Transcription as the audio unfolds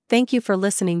Thank you for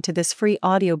listening to this free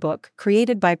audiobook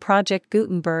created by Project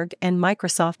Gutenberg and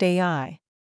Microsoft AI.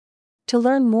 To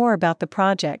learn more about the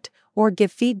project or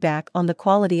give feedback on the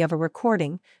quality of a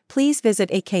recording, please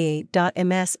visit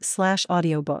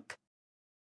aka.ms/audiobook.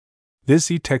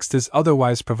 This e-text is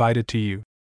otherwise provided to you,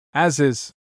 as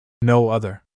is no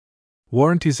other.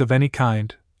 Warranties of any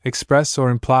kind, express or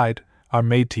implied, are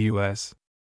made to you as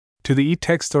to the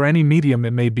e-text or any medium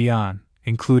it may be on,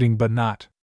 including but not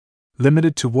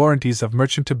limited to warranties of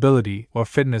merchantability or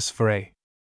fitness for a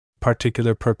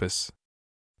particular purpose.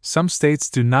 Some states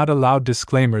do not allow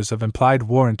disclaimers of implied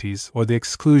warranties or the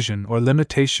exclusion or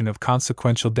limitation of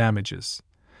consequential damages,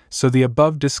 so the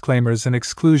above disclaimers and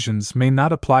exclusions may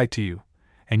not apply to you,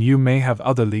 and you may have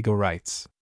other legal rights.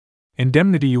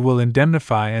 Indemnity: you will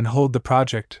indemnify and hold the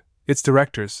project, its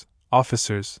directors,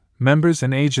 officers, members,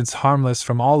 and agents harmless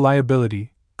from all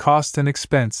liability, cost, and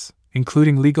expense,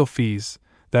 including legal fees,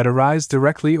 that arise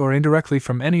directly or indirectly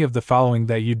from any of the following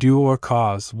that you do or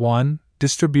cause: 1.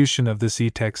 Distribution of this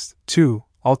e-text, 2.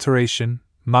 Alteration,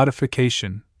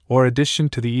 modification, or addition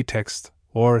to the e-text,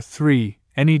 or 3.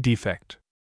 Any defect.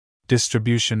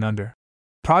 Distribution under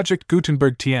Project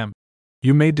Gutenberg TM.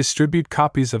 You may distribute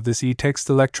copies of this e-text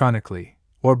electronically,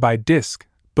 or by disc,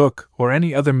 book, or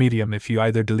any other medium if you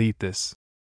either delete this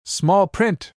small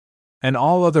print and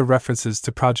all other references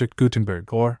to Project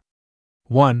Gutenberg, or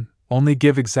 1. Only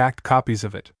give exact copies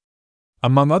of it.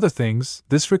 Among other things,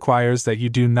 this requires that you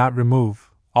do not remove,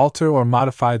 alter, or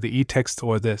modify the e-text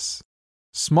or this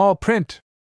small print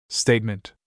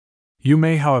statement. You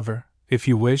may, however, if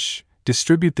you wish,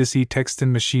 distribute this e-text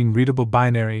in machine-readable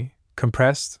binary,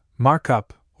 compressed,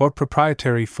 markup, or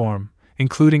proprietary form,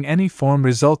 including any form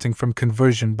resulting from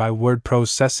conversion by word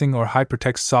processing or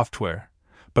hypertext software,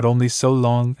 but only so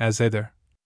long as either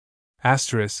 *,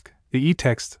 the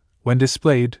e-text, when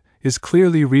displayed, is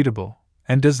clearly readable,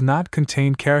 and does not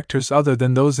contain characters other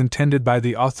than those intended by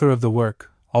the author of the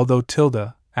work, although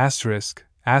tilde, asterisk,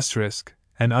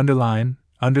 and underline,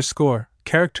 underscore,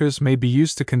 characters may be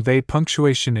used to convey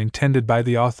punctuation intended by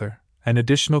the author, and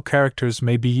additional characters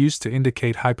may be used to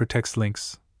indicate hypertext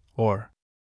links, or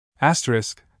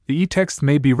asterisk. The e-text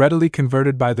may be readily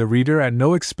converted by the reader at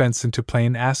no expense into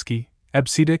plain ASCII,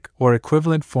 EBCDIC, or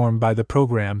equivalent form by the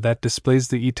program that displays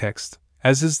the e-text,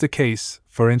 as is the case,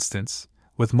 for instance,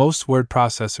 with most word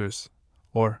processors,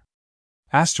 or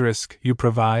asterisk. You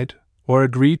provide, or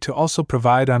agree to also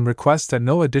provide on request at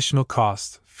no additional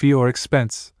cost, fee, or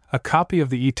expense, a copy of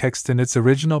the e-text in its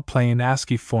original plain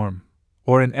ASCII form,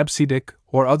 or in EBCDIC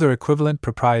or other equivalent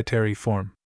proprietary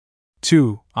form.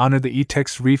 2. Honor the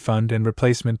e-text refund and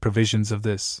replacement provisions of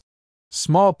this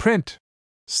small print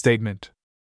statement.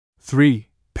 3.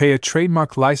 Pay a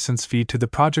trademark license fee to the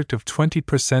project of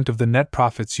 20% of the net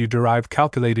profits you derive,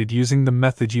 calculated using the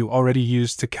method you already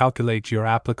used to calculate your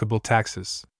applicable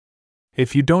taxes.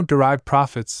 If you don't derive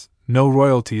profits, no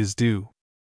royalty is due.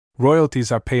 Royalties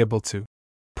are payable to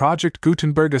Project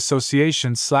Gutenberg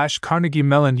Association / Carnegie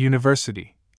Mellon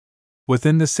University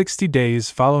within the 60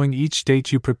 days following each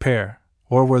date you prepare,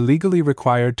 or were legally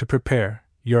required to prepare,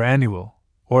 your annual,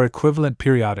 or equivalent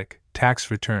periodic, tax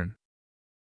return.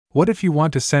 What if you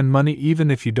want to send money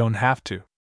even if you don't have to?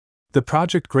 The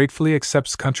project gratefully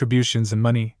accepts contributions in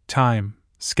money, time,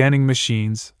 scanning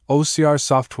machines, OCR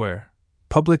software,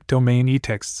 public domain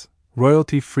e-texts,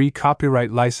 royalty-free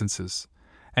copyright licenses,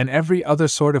 and every other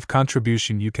sort of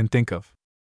contribution you can think of.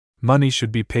 Money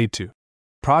should be paid to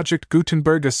Project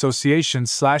Gutenberg Association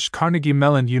 / Carnegie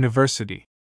Mellon University.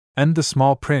 And the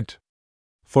small print.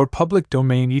 For public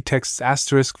domain e-texts *ver.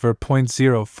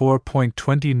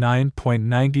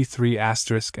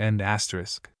 0.04.29.93 and *.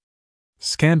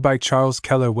 Scanned by Charles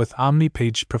Keller with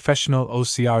OmniPage Professional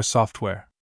OCR software.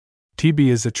 TB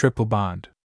is a triple bond.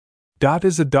 Dot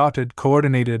is a dotted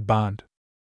coordinated bond.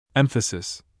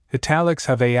 Emphasis. Italics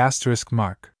have a *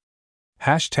 mark.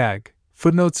 Hashtag.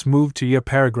 Footnotes move to year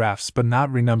paragraphs but not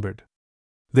renumbered.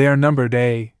 They are numbered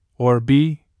A or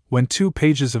B when two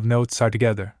pages of notes are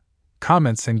together.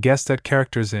 Comments and guessed at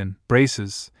characters in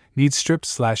braces need stripped /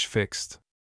 fixed.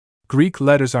 Greek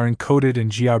letters are encoded in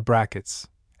GR brackets,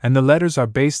 and the letters are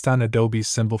based on Adobe's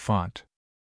symbol font.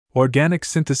 Organic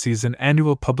Syntheses, an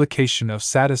annual publication of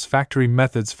satisfactory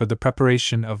methods for the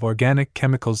preparation of organic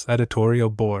chemicals. Editorial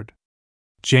Board.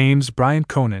 James Bryan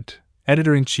Conant,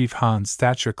 Editor-in-Chief. Hans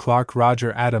Thatcher Clark,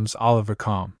 Roger Adams, Oliver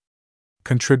Combe.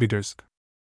 Contributors: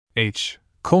 H.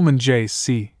 Coleman, J.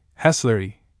 C. Hessler,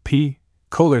 E. P.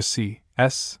 Kohler, C.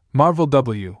 S. Marvel,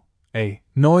 W. A.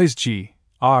 Noyes, G.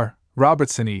 R.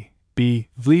 Robertson, E. B.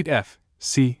 Vliet, F.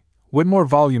 C. Whitmore,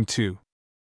 Volume 2.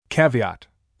 Caveat: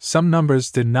 Some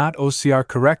numbers did not OCR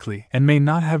correctly and may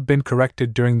not have been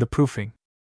corrected during the proofing.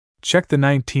 Check the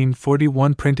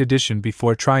 1941 print edition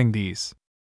before trying these.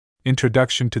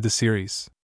 Introduction to the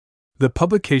series. The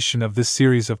publication of this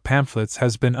series of pamphlets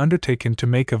has been undertaken to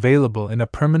make available in a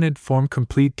permanent form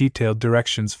complete detailed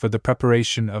directions for the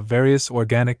preparation of various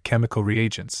organic chemical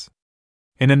reagents.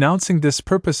 In announcing this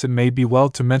purpose, it may be well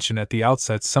to mention at the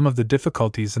outset some of the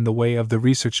difficulties in the way of the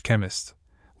research chemist,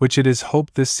 which it is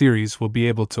hoped this series will be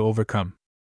able to overcome.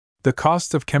 The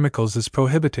cost of chemicals is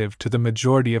prohibitive to the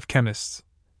majority of chemists.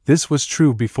 This was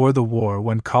true before the war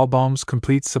when Kahlbaum's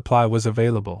complete supply was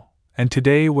available, and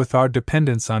today with our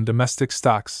dependence on domestic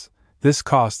stocks, this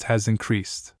cost has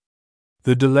increased.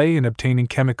 The delay in obtaining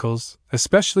chemicals,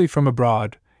 especially from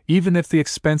abroad, even if the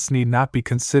expense need not be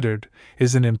considered,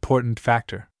 is an important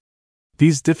factor.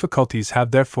 These difficulties have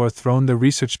therefore thrown the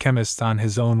research chemist on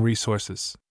his own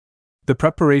resources. The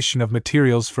preparation of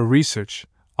materials for research,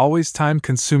 always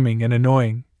time-consuming and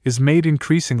annoying, is made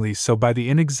increasingly so by the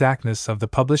inexactness of the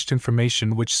published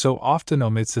information which so often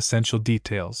omits essential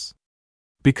details.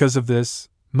 Because of this,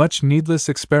 much needless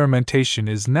experimentation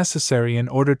is necessary in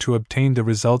order to obtain the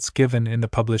results given in the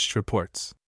published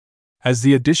reports. As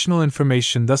the additional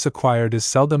information thus acquired is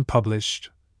seldom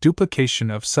published, duplication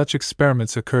of such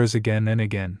experiments occurs again and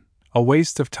again, a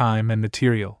waste of time and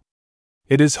material.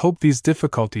 It is hoped these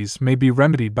difficulties may be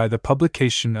remedied by the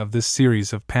publication of this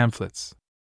series of pamphlets.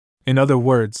 In other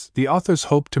words, the authors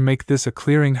hope to make this a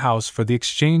clearing house for the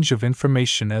exchange of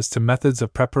information as to methods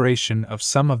of preparation of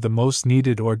some of the most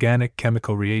needed organic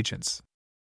chemical reagents.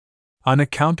 On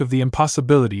account of the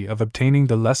impossibility of obtaining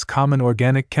the less common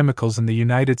organic chemicals in the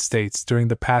United States during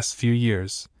the past few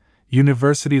years,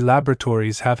 university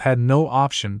laboratories have had no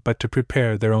option but to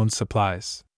prepare their own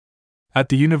supplies. At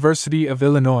the University of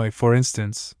Illinois, for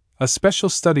instance, a special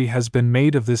study has been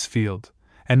made of this field,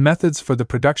 and methods for the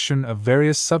production of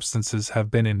various substances have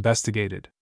been investigated.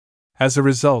 As a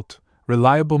result,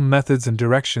 reliable methods and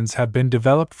directions have been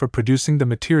developed for producing the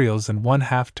materials in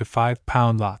 1/2 to 5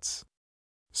 pound lots.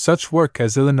 Such work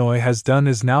as Illinois has done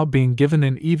is now being given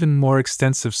an even more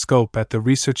extensive scope at the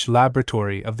research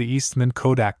laboratory of the Eastman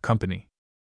Kodak Company.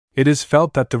 It is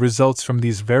felt that the results from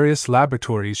these various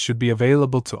laboratories should be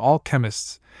available to all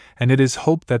chemists, and it is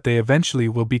hoped that they eventually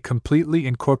will be completely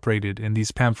incorporated in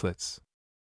these pamphlets.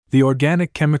 The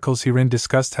organic chemicals herein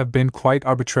discussed have been quite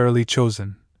arbitrarily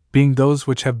chosen, being those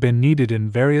which have been needed in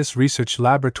various research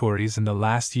laboratories in the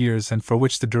last years and for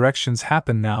which the directions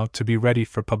happen now to be ready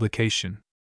for publication.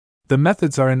 The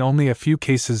methods are in only a few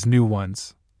cases new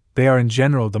ones. They are in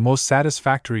general the most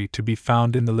satisfactory to be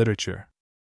found in the literature.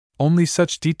 Only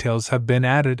such details have been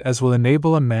added as will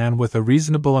enable a man with a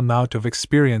reasonable amount of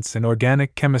experience in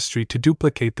organic chemistry to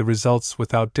duplicate the results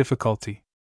without difficulty.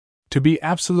 To be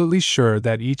absolutely sure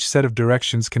that each set of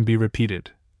directions can be repeated,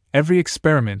 every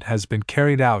experiment has been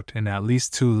carried out in at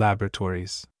least 2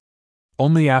 laboratories.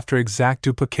 Only after exact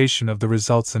duplication of the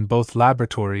results in both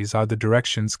laboratories are the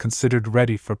directions considered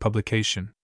ready for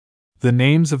publication. The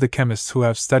names of the chemists who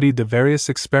have studied the various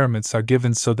experiments are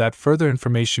given so that further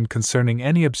information concerning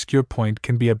any obscure point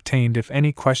can be obtained if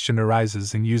any question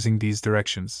arises in using these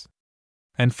directions.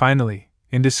 And finally,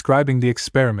 in describing the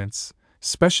experiments,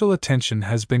 special attention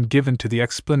has been given to the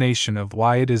explanation of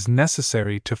why it is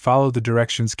necessary to follow the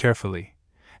directions carefully,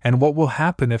 and what will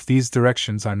happen if these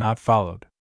directions are not followed.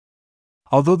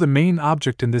 Although the main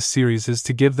object in this series is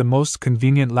to give the most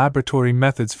convenient laboratory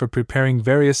methods for preparing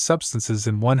various substances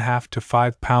in 1/2 to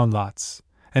 5 pound lots,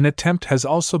 an attempt has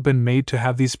also been made to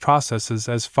have these processes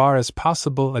as far as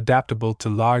possible adaptable to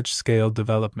large-scale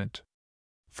development.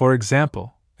 For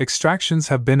example, extractions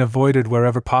have been avoided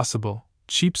wherever possible,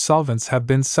 cheap solvents have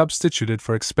been substituted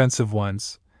for expensive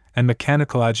ones, and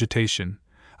mechanical agitation,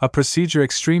 a procedure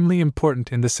extremely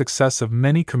important in the success of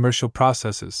many commercial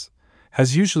processes,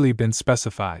 has usually been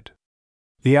specified.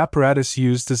 The apparatus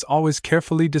used is always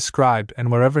carefully described,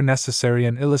 and wherever necessary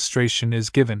an illustration is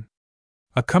given.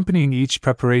 Accompanying each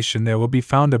preparation there will be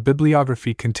found a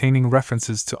bibliography containing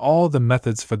references to all the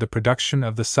methods for the production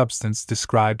of the substance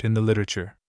described in the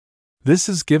literature. This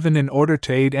is given in order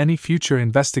to aid any future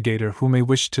investigator who may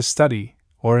wish to study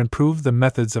or improve the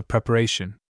methods of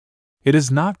preparation. It is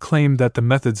not claimed that the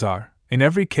methods are, in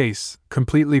every case,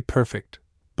 completely perfect,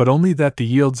 but only that the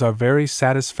yields are very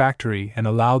satisfactory and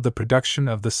allow the production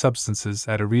of the substances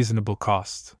at a reasonable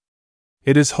cost.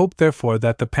 It is hoped, therefore,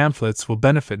 that the pamphlets will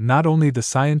benefit not only the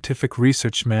scientific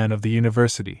research man of the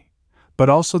university, but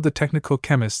also the technical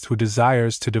chemist who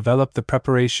desires to develop the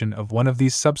preparation of one of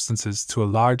these substances to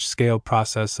a large-scale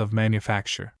process of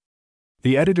manufacture.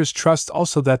 The editors trust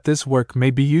also that this work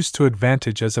may be used to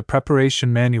advantage as a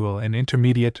preparation manual in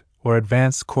intermediate or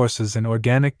advanced courses in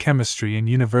organic chemistry in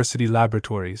university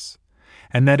laboratories,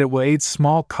 and that it will aid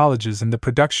small colleges in the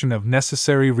production of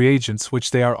necessary reagents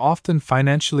which they are often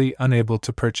financially unable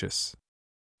to purchase.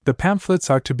 The pamphlets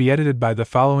are to be edited by the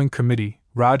following committee: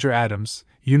 Roger Adams,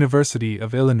 University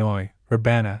of Illinois,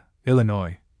 Urbana,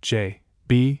 Illinois; J.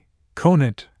 B.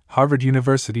 Conant, Harvard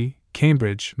University,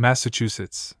 Cambridge,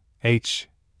 Massachusetts; H.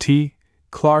 T.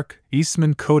 Clark,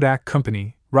 Eastman Kodak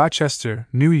Company, Rochester,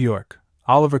 New York;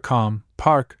 Oliver Combe,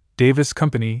 Park, Davis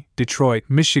Company, Detroit,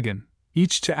 Michigan,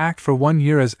 each to act for 1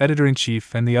 year as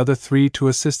editor-in-chief and the other 3 to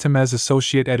assist him as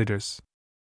associate editors.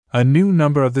 A new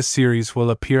number of the series will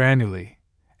appear annually,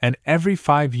 and every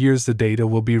 5 years the data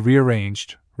will be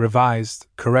rearranged, revised,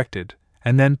 corrected,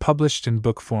 and then published in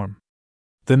book form.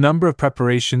 The number of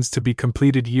preparations to be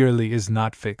completed yearly is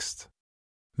not fixed.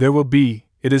 There will be,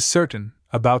 it is certain,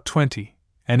 about 20,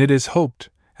 and it is hoped,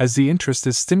 as the interest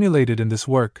is stimulated in this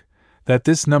work, that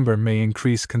this number may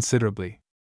increase considerably.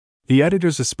 The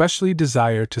editors especially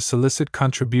desire to solicit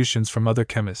contributions from other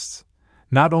chemists,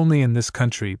 not only in this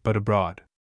country but abroad.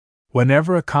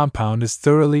 Whenever a compound is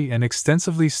thoroughly and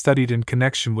extensively studied in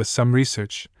connection with some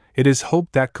research, it is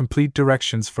hoped that complete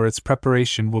directions for its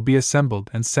preparation will be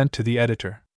assembled and sent to the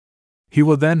editor. He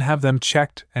will then have them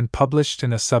checked and published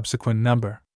in a subsequent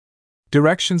number.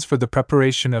 Directions for the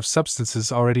preparation of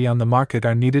substances already on the market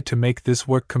are needed to make this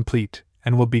work complete,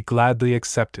 and will be gladly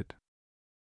accepted.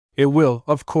 It will,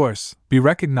 of course, be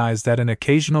recognized that an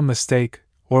occasional mistake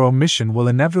or omission will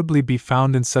inevitably be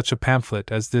found in such a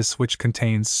pamphlet as this, which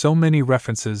contains so many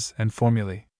references and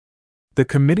formulae. The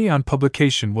Committee on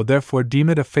Publication will therefore deem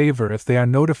it a favor if they are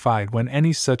notified when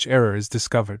any such error is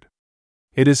discovered.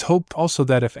 It is hoped also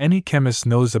that if any chemist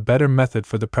knows a better method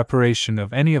for the preparation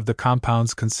of any of the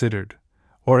compounds considered,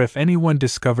 or if anyone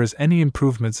discovers any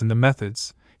improvements in the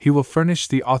methods, he will furnish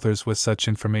the authors with such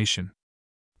information.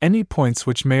 Any points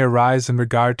which may arise in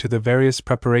regard to the various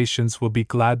preparations will be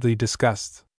gladly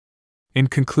discussed. In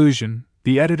conclusion,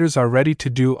 the editors are ready to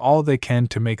do all they can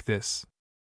to make this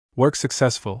work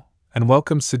successful, and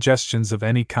welcome suggestions of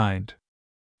any kind.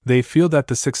 They feel that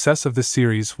the success of the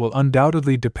series will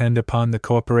undoubtedly depend upon the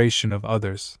cooperation of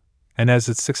others, and as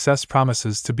its success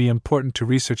promises to be important to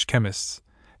research chemists,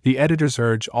 the editors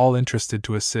urge all interested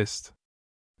to assist.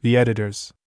 The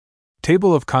editors.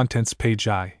 Table of Contents, page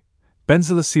I.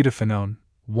 Benzylacetophenone,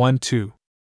 1-2.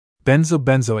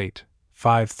 Benzobenzoate,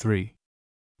 5-3.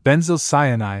 Benzyl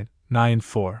cyanide,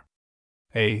 9-4.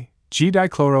 A.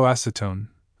 G-dichloroacetone,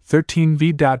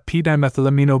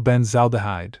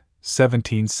 13V.P-dimethylaminobenzaldehyde,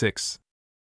 17-6.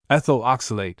 Ethyl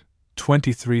oxalate,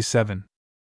 23-7.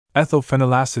 Ethyl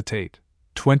phenylacetate,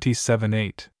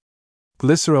 27-8.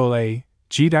 Glycerol A.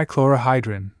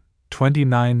 G-dichlorohydrin,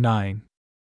 29-9.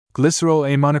 Glycerol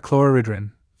A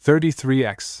monochloridrin,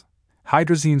 33X.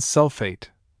 Hydrazine sulfate,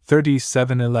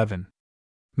 3711.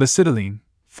 Mesitylene,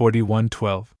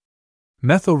 4112.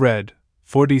 Methyl red,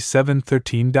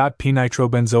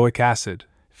 4713.P-nitrobenzoic acid,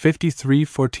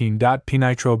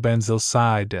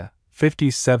 5314.P-nitrobenzylcide,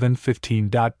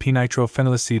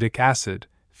 5715.P-nitrophenylacetic acid,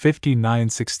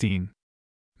 5916.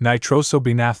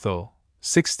 Nitrosobenathyl,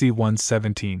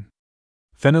 6117.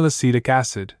 Phenylacetic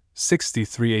acid,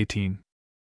 6318.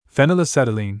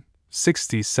 Phenylacetylene,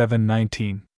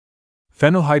 6719.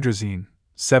 Phenylhydrazine,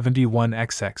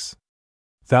 71XX.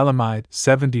 Phthalimide,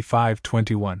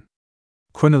 7521.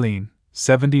 Quinoline,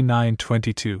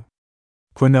 7922.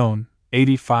 Quinone,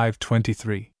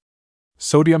 8523.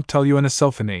 Sodium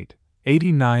toluenosulfonate,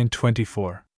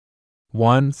 8924.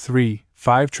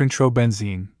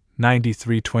 1,3,5-trintrobenzene,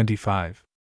 9325.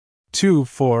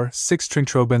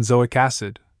 2,4,6-trintrobenzoic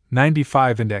acid,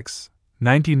 95 index,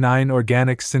 99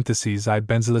 organic syntheses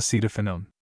I-benzylacetophenone.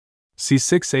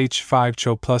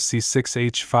 C6H5CHO plus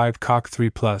C6H5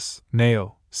 COC3 plus,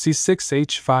 NAO,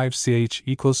 C6H5CH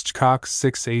equals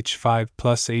COC6H5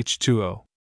 plus H2O.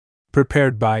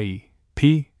 Prepared by E.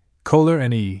 P. Kohler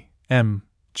and E. M.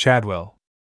 Chadwell.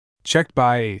 Checked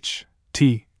by H.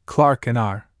 T. Clark and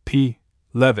R. P.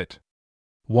 Levitt.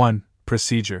 1.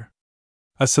 Procedure.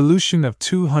 A solution of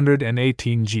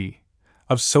 218 g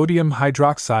of sodium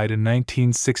hydroxide and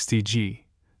 1960 g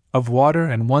of water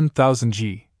and 1000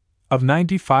 g of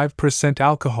 95%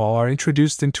 alcohol are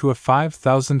introduced into a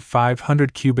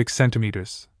 5,500 cubic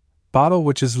centimeters bottle,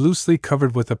 which is loosely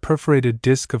covered with a perforated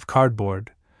disc of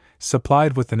cardboard,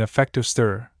 supplied with an effective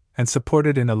stirrer, and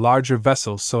supported in a larger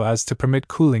vessel so as to permit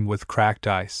cooling with cracked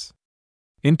ice.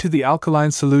 Into the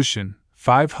alkaline solution,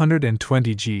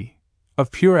 520 g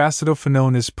of pure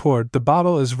acetophenone is poured. The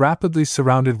bottle is rapidly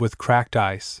surrounded with cracked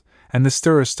ice, and the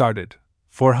stirrer started.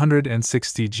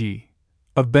 460 g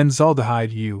of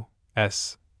benzaldehyde U.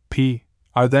 S. P.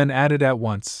 are then added at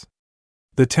once.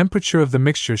 The temperature of the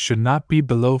mixture should not be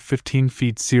below 15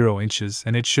 feet 0 inches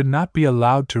and it should not be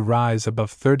allowed to rise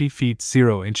above 30 feet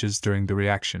 0 inches during the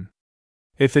reaction.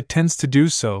 If it tends to do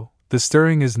so, the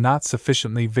stirring is not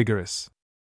sufficiently vigorous.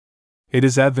 It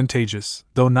is advantageous,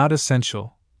 though not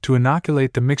essential, to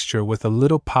inoculate the mixture with a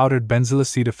little powdered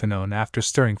benzylacetophenone after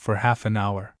stirring for half an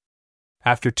hour.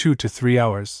 After 2 to 3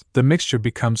 hours, the mixture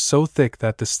becomes so thick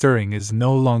that the stirring is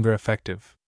no longer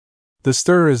effective. The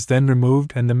stirrer is then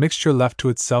removed and the mixture left to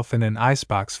itself in an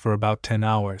icebox for about 10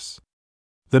 hours.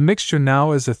 The mixture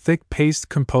now is a thick paste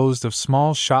composed of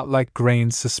small shot-like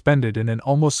grains suspended in an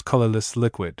almost colorless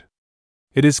liquid.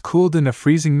 It is cooled in a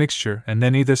freezing mixture and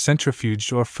then either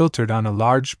centrifuged or filtered on a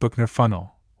large Buchner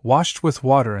funnel, washed with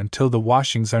water until the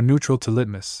washings are neutral to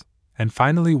litmus, and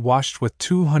finally washed with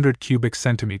 200 cubic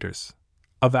centimeters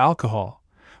of alcohol,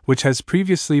 which has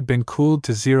previously been cooled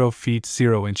to 0 feet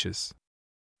 0 inches.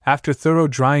 After thorough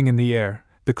drying in the air,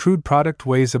 the crude product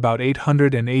weighs about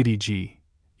 880 g,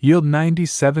 yield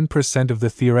 97% of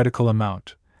the theoretical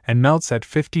amount, and melts at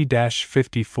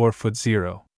 50-54 foot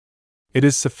 0. It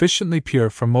is sufficiently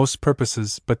pure for most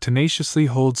purposes but tenaciously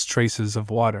holds traces of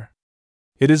water.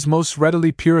 It is most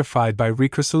readily purified by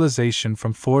recrystallization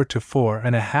from 4 to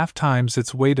 4.5 times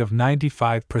its weight of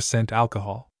 95%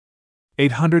 alcohol.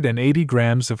 880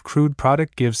 grams of crude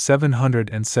product gives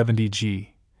 770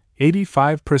 g.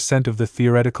 85% of the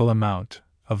theoretical amount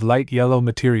of light yellow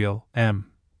material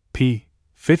M.P.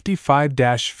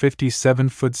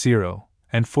 55-57 foot 0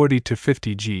 and 40 to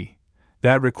 50 g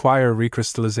that require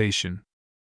recrystallization.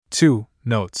 2.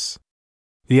 Notes: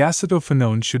 the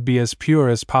acetophenone should be as pure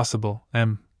as possible,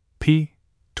 M.P.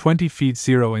 20 feet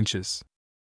 0 inches.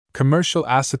 Commercial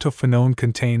acetophenone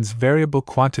contains variable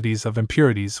quantities of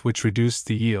impurities which reduce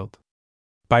the yield.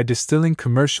 By distilling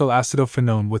commercial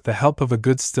acetophenone with the help of a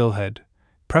good stillhead,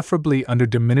 preferably under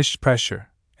diminished pressure,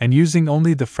 and using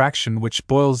only the fraction which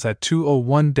boils at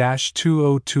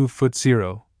 201-202 foot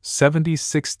 0,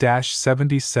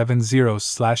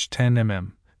 76-770/10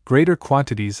 mm, greater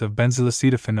quantities of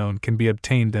benzylacetophenone can be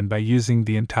obtained than by using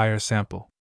the entire sample.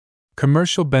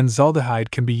 Commercial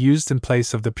benzaldehyde can be used in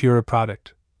place of the purer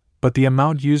product, but the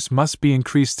amount used must be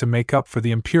increased to make up for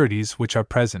the impurities which are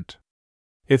present.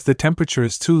 If the temperature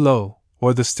is too low,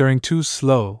 or the stirring too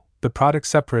slow, the product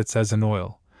separates as an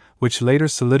oil, which later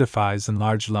solidifies in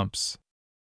large lumps.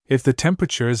 If the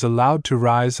temperature is allowed to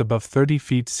rise above 30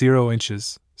 feet 0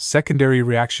 inches, secondary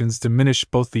reactions diminish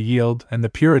both the yield and the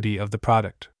purity of the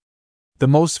product. The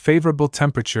most favorable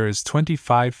temperature is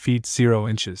 25 feet 0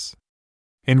 inches.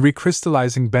 In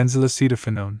recrystallizing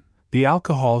benzylacetophenone, the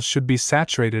alcohol should be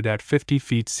saturated at 50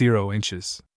 feet 0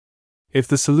 inches. If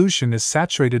the solution is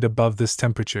saturated above this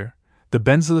temperature, the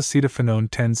benzylacetophenone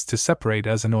tends to separate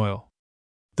as an oil.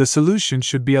 The solution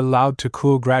should be allowed to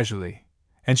cool gradually,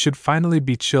 and should finally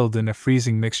be chilled in a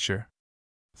freezing mixture.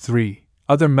 3.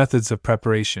 Other methods of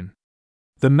preparation.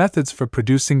 The methods for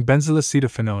producing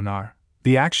benzylacetophenone are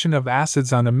the action of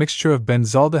acids on a mixture of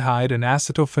benzaldehyde and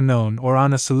acetophenone or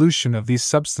on a solution of these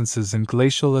substances in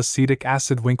glacial acetic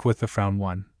acid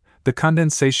 (1), the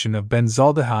condensation of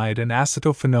benzaldehyde and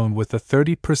acetophenone with a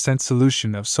 30%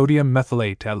 solution of sodium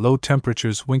methylate at low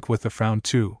temperatures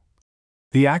 (2),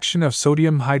 the action of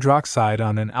sodium hydroxide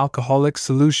on an alcoholic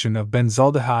solution of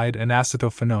benzaldehyde and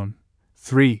acetophenone.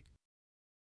 3.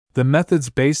 The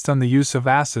methods based on the use of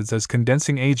acids as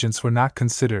condensing agents were not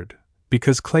considered,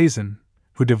 because Claisen,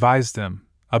 who devised them,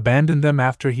 abandoned them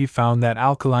after he found that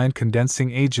alkaline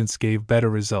condensing agents gave better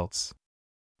results.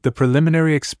 The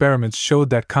preliminary experiments showed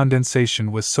that condensation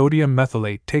with sodium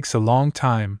methylate takes a long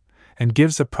time and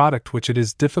gives a product which it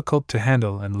is difficult to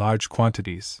handle in large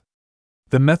quantities.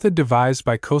 The method devised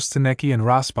by Kostenecki and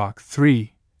Rossbach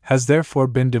 3 has therefore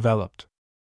been developed.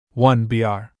 1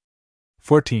 Br.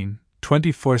 14,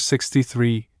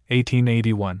 2463,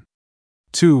 1881.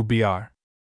 2 Br.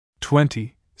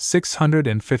 20,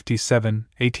 657,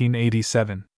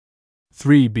 1887.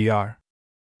 3 Br.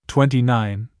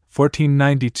 29,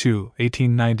 1492,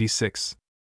 1896.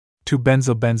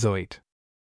 2-benzyl-benzoate.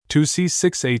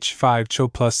 2C6H5 CHO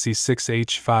plus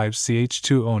C6H5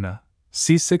 CH2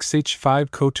 C6H5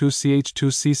 CO2 CH2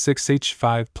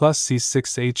 C6H5 plus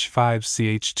C6H5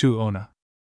 CH2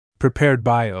 Prepared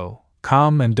by O.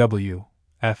 Com and W.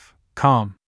 F.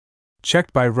 Com.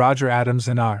 Checked by Roger Adams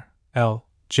and R. L.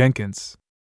 Jenkins.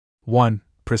 1.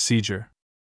 Procedure.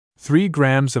 3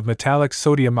 grams of metallic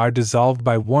sodium are dissolved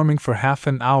by warming for half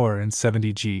an hour in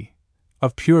 70 g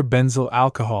of pure benzyl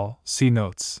alcohol, see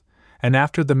notes, and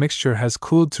after the mixture has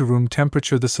cooled to room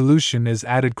temperature the solution is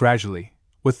added gradually,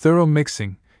 with thorough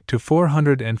mixing, to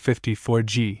 454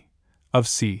 g of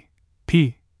C.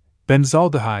 P.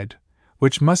 benzaldehyde,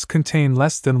 which must contain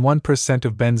less than 1%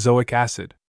 of benzoic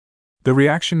acid. The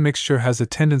reaction mixture has a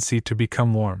tendency to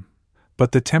become warm,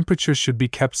 but the temperature should be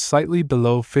kept slightly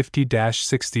below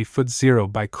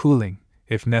 50-60°C by cooling,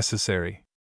 if necessary.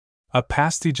 A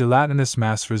pasty gelatinous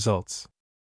mass results.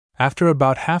 After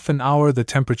about half an hour, the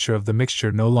temperature of the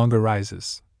mixture no longer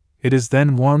rises. It is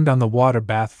then warmed on the water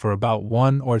bath for about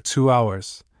 1 or 2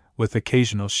 hours, with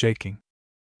occasional shaking.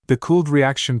 The cooled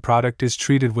reaction product is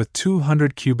treated with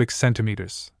 200 cubic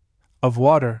centimeters of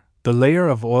water, the layer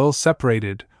of oil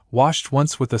separated, washed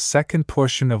once with a second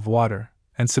portion of water,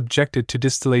 and subjected to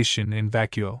distillation in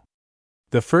vacuo.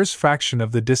 The first fraction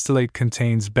of the distillate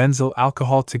contains benzyl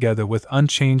alcohol together with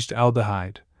unchanged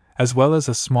aldehyde, as well as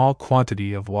a small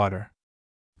quantity of water.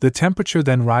 The temperature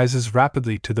then rises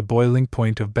rapidly to the boiling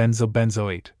point of benzyl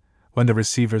benzoate, when the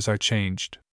receivers are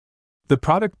changed. The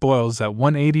product boils at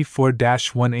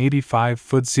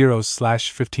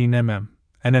 184-185°C/15 mm.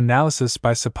 An analysis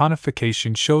by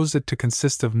saponification shows it to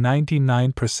consist of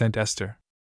 99% ester.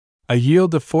 A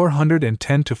yield of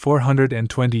 410 to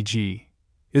 420 g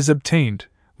is obtained,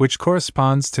 which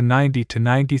corresponds to 90 to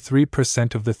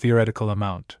 93% of the theoretical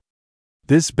amount.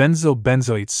 This benzyl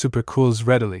benzoate supercools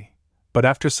readily, but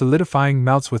after solidifying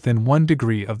melts within 1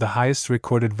 degree of the highest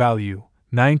recorded value,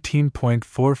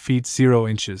 19.4 feet 0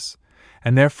 inches,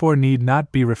 and therefore need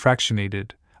not be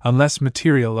refractionated, unless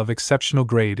material of exceptional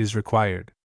grade is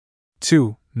required.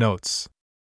 2. Notes.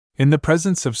 In the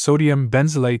presence of sodium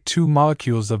benzylate, 2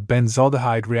 molecules of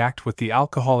benzaldehyde react with the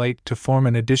alcoholate to form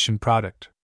an addition product.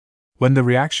 When the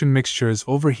reaction mixture is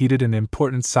overheated, an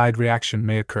important side reaction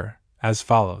may occur, as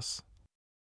follows.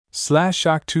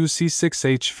 Oct2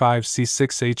 C6H5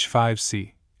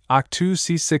 C6H5C, Oct2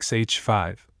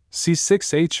 C6H5,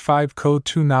 C6H5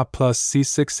 Co2 Na plus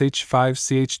C6H5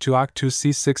 CH2 Oct2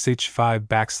 C6H5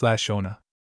 /ONA.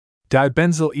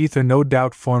 Dibenzyl ether no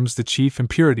doubt forms the chief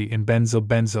impurity in benzyl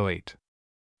benzoate.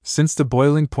 Since the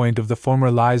boiling point of the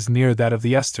former lies near that of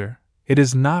the ester, it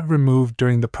is not removed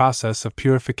during the process of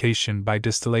purification by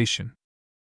distillation.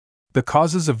 The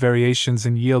causes of variations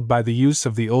in yield by the use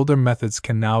of the older methods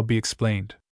can now be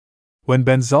explained. When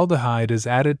benzaldehyde is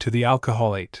added to the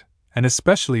alcoholate, and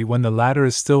especially when the latter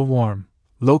is still warm,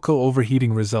 local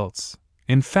overheating results.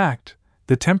 In fact,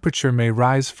 the temperature may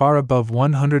rise far above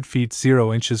 100 feet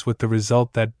 0 inches with the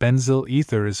result that benzyl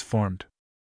ether is formed.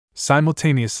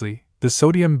 Simultaneously, the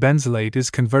sodium benzylate is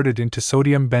converted into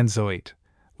sodium benzoate,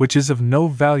 which is of no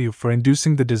value for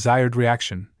inducing the desired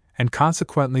reaction, and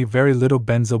consequently very little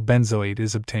benzyl benzoate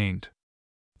is obtained.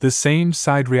 The same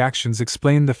side reactions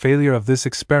explain the failure of this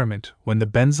experiment when the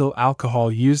benzyl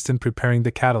alcohol used in preparing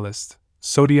the catalyst,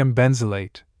 sodium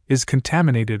benzylate, is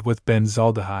contaminated with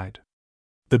benzaldehyde.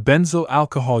 The benzyl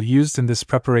alcohol used in this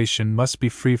preparation must be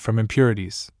free from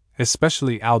impurities,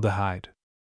 especially aldehyde.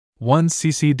 1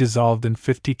 cc dissolved in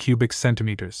 50 cubic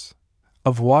centimeters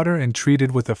of water and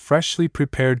treated with a freshly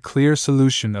prepared clear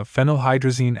solution of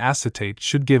phenylhydrazine acetate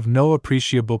should give no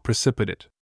appreciable precipitate.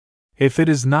 If it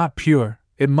is not pure,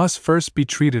 it must first be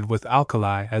treated with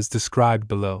alkali as described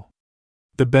below.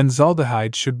 The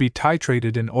benzaldehyde should be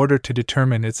titrated in order to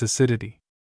determine its acidity.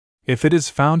 If it is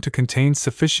found to contain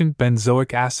sufficient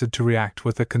benzoic acid to react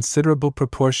with a considerable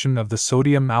proportion of the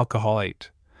sodium alcoholate,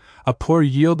 a poor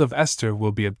yield of ester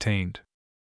will be obtained.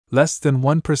 Less than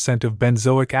 1% of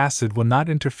benzoic acid will not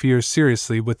interfere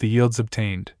seriously with the yields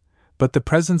obtained, but the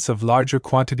presence of larger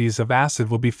quantities of acid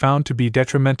will be found to be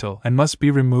detrimental and must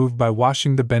be removed by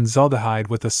washing the benzaldehyde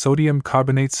with a sodium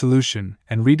carbonate solution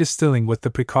and redistilling with the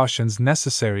precautions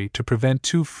necessary to prevent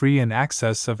too free an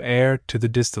access of air to the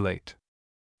distillate.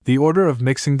 The order of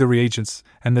mixing the reagents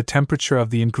and the temperature of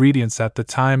the ingredients at the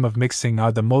time of mixing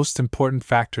are the most important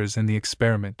factors in the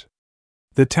experiment.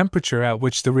 The temperature at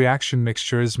which the reaction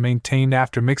mixture is maintained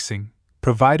after mixing,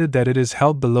 provided that it is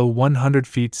held below 100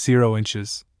 feet 0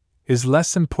 inches, is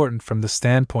less important from the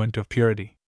standpoint of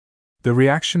purity. The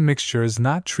reaction mixture is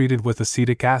not treated with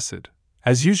acetic acid,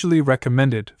 as usually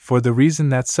recommended, for the reason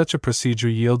that such a procedure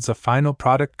yields a final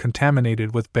product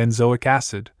contaminated with benzoic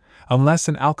acid, unless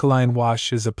an alkaline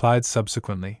wash is applied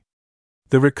subsequently.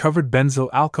 The recovered benzyl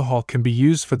alcohol can be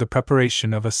used for the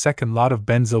preparation of a second lot of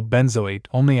benzyl benzoate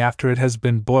only after it has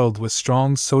been boiled with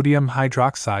strong sodium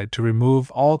hydroxide to remove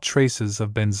all traces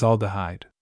of benzaldehyde.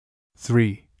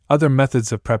 3. Other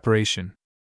methods of preparation.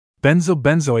 Benzyl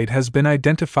benzoate has been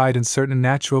identified in certain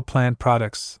natural plant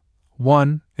products.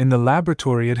 1. In the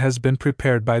laboratory it has been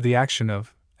prepared by the action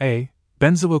of a.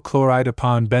 benzyl chloride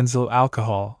upon benzyl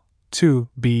alcohol, 2.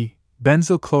 b.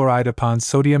 benzyl chloride upon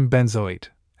sodium benzoate,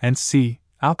 and c.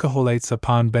 alcoholates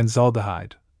upon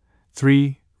benzaldehyde.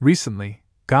 3. Recently,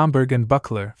 Gomberg and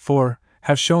Buckler, 4.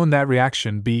 have shown that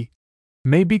reaction B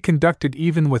may be conducted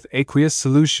even with aqueous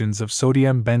solutions of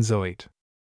sodium benzoate.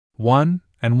 1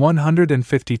 and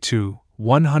 152,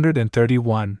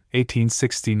 131,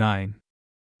 1869.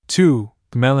 2.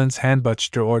 Gmelin's Handbuch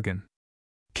der Organ.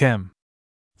 Chem.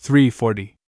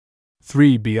 340.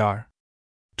 3 Br.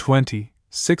 20,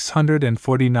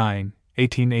 649,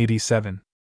 1887.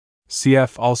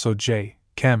 Cf. also J.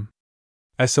 Chem.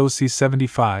 SOC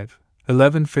 75,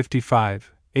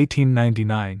 1155,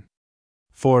 1899.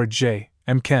 4 J.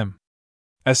 M. Chem.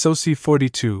 SOC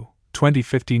 42,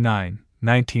 2059,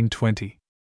 1920.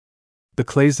 The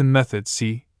Claisen method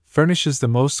C furnishes the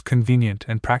most convenient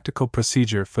and practical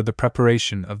procedure for the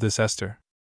preparation of this ester.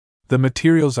 The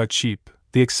materials are cheap,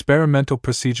 the experimental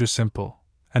procedure simple,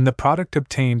 and the product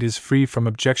obtained is free from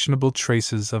objectionable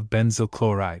traces of benzyl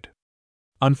chloride.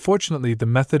 Unfortunately, the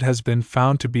method has been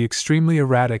found to be extremely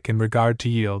erratic in regard to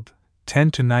yield,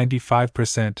 10 to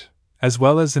 95%, as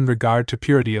well as in regard to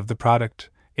purity of the product,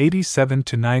 87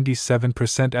 to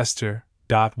 97% ester.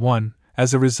 1.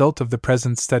 As a result of the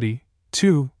present study,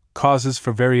 2. Causes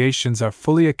for variations are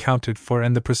fully accounted for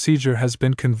and the procedure has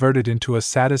been converted into a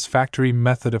satisfactory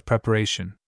method of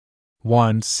preparation.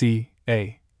 1 C.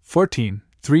 A. 14,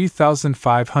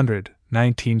 3500,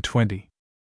 1920.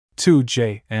 2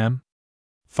 J. M.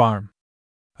 Farm.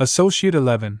 Associate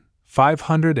 11,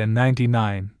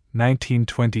 599,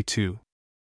 1922.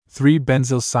 3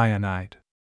 benzyl cyanide.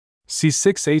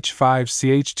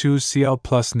 C6H5CH2Cl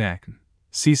plus NaCN.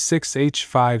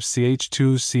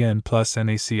 C6H5CH2Cn plus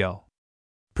NaCl.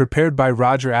 Prepared by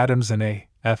Roger Adams and A.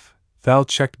 F. Thel,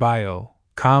 checked by O.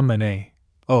 Com and A.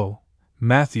 O.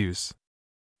 Matthews.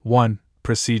 1.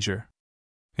 Procedure.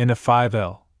 In a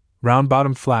 5L round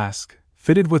bottom flask,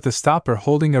 fitted with a stopper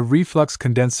holding a reflux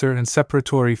condenser and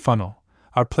separatory funnel,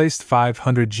 are placed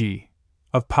 500 g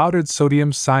of powdered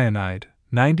sodium cyanide,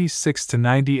 96 to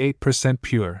 98%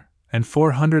 pure, and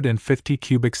 450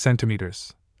 cubic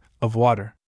centimeters of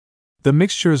water. The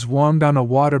mixture is warmed on a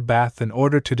water bath in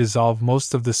order to dissolve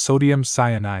most of the sodium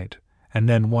cyanide, and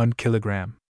then 1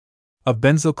 kilogram of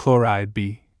benzyl chloride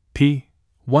B, P,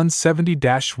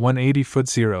 170-180 foot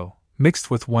 0,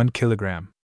 mixed with 1 kilogram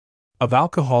of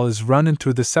alcohol is run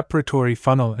into the separatory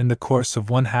funnel in the course of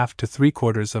 1/2 to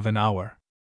 3/4 of an hour.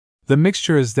 The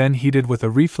mixture is then heated with a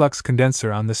reflux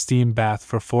condenser on the steam bath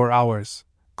for 4 hours,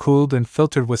 cooled and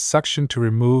filtered with suction to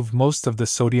remove most of the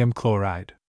sodium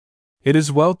chloride. It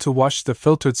is well to wash the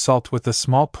filtered salt with a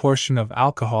small portion of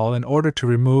alcohol in order to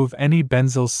remove any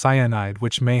benzyl cyanide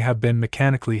which may have been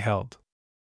mechanically held.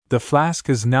 The flask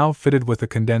is now fitted with a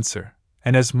condenser,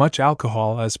 and as much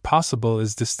alcohol as possible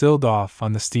is distilled off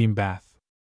on the steam bath.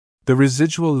 The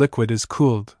residual liquid is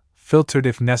cooled, filtered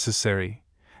if necessary,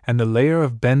 and the layer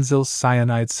of benzyl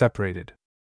cyanide separated.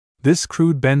 This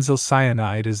crude benzyl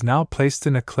cyanide is now placed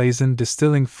in a Claisen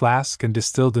distilling flask and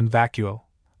distilled in vacuo,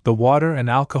 the water and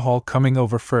alcohol coming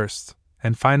over first,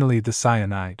 and finally the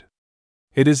cyanide.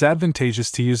 It is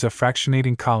advantageous to use a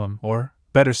fractionating column or,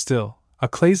 better still, a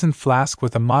Claisen flask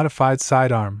with a modified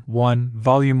sidearm 1,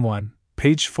 Volume 1,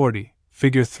 page 40,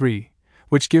 Figure 3,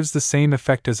 which gives the same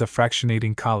effect as a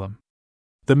fractionating column.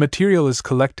 The material is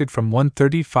collected from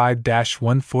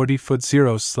 135-140 foot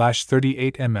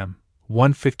 0/38 mm,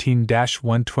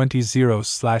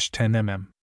 115-120/10 mm.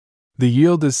 The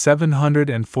yield is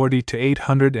 740 to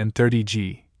 830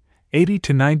 g, 80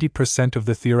 to 90% of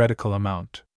the theoretical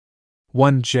amount.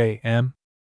 1 J. M.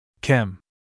 Chem.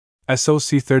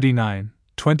 SOC 39,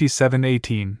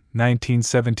 2718,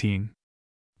 1917.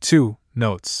 2.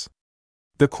 Notes.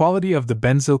 The quality of the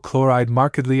benzyl chloride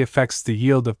markedly affects the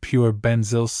yield of pure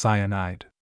benzyl cyanide.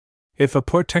 If a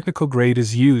poor technical grade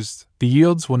is used, the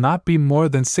yields will not be more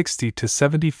than 60 to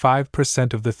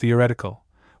 75% of the theoretical,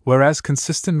 whereas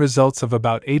consistent results of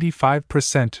about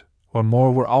 85% or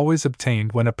more were always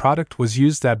obtained when a product was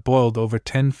used that boiled over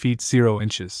 10 feet 0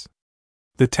 inches.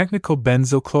 The technical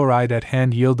benzyl chloride at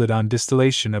hand yielded on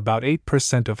distillation about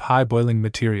 8% of high boiling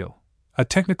material. A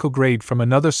technical grade from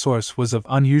another source was of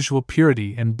unusual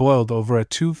purity and boiled over a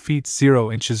 2 feet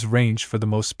 0 inches range for the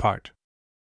most part.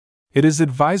 It is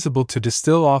advisable to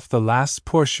distill off the last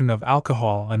portion of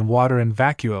alcohol and water in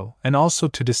vacuo, and also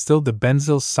to distill the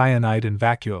benzyl cyanide in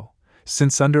vacuo,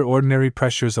 since under ordinary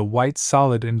pressures a white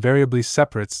solid invariably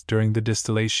separates during the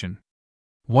distillation.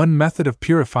 One method of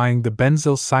purifying the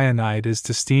benzyl cyanide is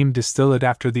to steam distill it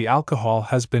after the alcohol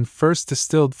has been first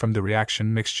distilled from the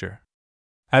reaction mixture.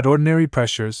 At ordinary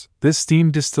pressures, this steam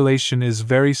distillation is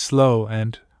very slow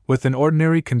and, with an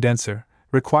ordinary condenser,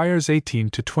 requires 18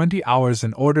 to 20 hours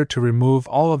in order to remove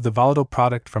all of the volatile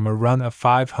product from a run of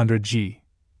 500 g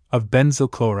of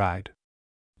benzyl chloride.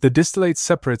 The distillate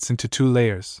separates into 2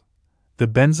 layers. the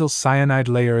benzyl cyanide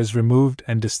layer is removed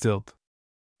and distilled.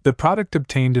 The product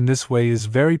obtained in this way is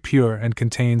very pure and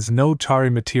contains no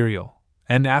tarry material,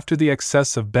 and after the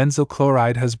excess of benzyl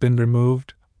chloride has been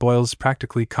removed, boils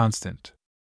practically constant.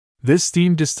 This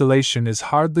steam distillation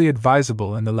is hardly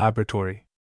advisable in the laboratory.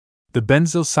 The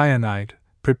benzyl cyanide,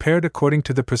 prepared according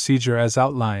to the procedure as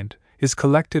outlined, is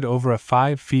collected over a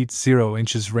 5 feet 0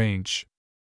 inches range.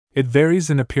 It varies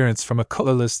in appearance from a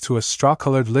colorless to a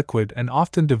straw-colored liquid and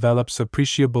often develops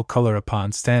appreciable color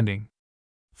upon standing.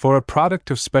 For a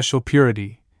product of special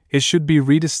purity, it should be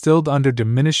redistilled under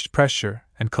diminished pressure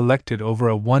and collected over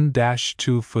a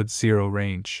 1-2 foot 0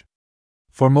 range.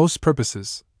 For most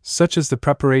purposes, such as the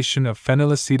preparation of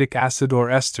phenylacetic acid or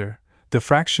ester, the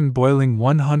fraction boiling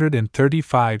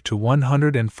 135 to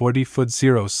 140 foot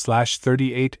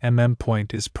 0/38 mm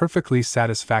point is perfectly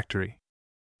satisfactory.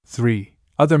 3.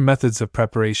 Other methods of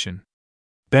preparation.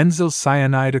 Benzyl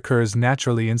cyanide occurs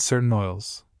naturally in certain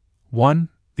oils. 1.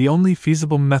 The only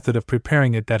feasible method of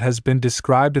preparing it that has been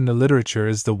described in the literature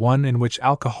is the one in which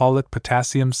alcoholic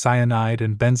potassium cyanide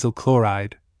and benzyl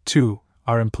chloride, 2,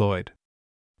 are employed.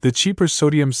 The cheaper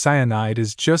sodium cyanide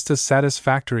is just as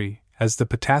satisfactory as the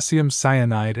potassium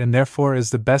cyanide and therefore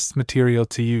is the best material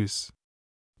to use.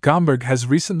 Gomberg has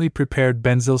recently prepared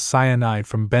benzyl cyanide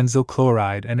from benzyl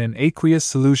chloride and an aqueous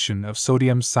solution of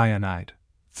sodium cyanide.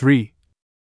 3.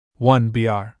 1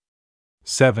 Br.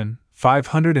 7,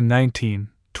 519,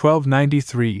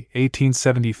 1293,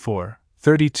 1874,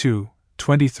 32,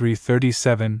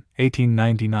 2337,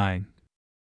 1899.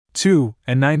 2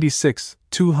 and 96,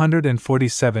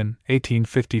 247,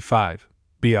 1855,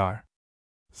 Br.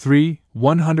 3,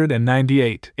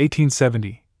 198,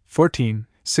 1870, 14,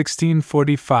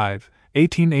 1645,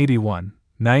 1881,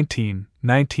 19,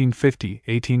 1950,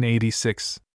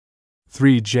 1886.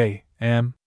 3 J.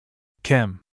 M.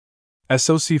 Chem.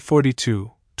 SOC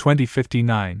 42,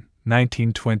 2059,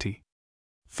 1920.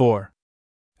 4.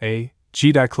 A.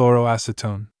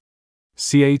 G-dichloroacetone.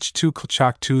 CH2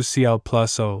 Chalk 2Cl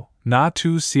plus O,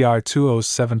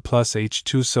 Na2Cr2O7 plus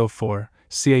H2SO4,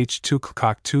 CH2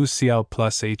 Chalk 2Cl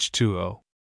plus H2O.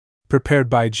 Prepared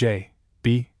by J.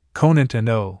 B. Conant and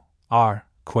O. R.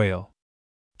 Quayle.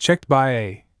 Checked by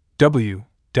A. W.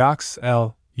 Dox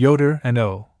L. Yoder and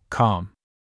O. Com.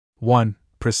 1.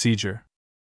 Procedure.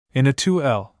 In a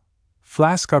 2L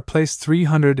flask are placed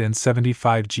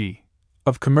 375 g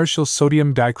of commercial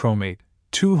sodium dichromate,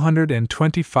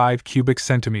 225 cubic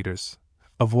centimeters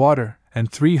of water, and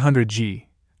 300 g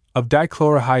of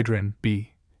dichlorohydrin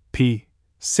B. P.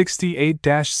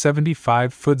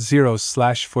 68-75 foot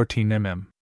 0/14 mm.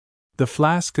 The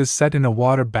flask is set in a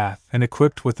water bath and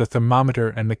equipped with a thermometer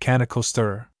and mechanical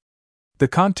stirrer. The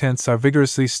contents are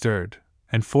vigorously stirred,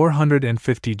 and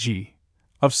 450 g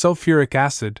of sulfuric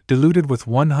acid diluted with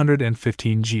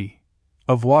 115 g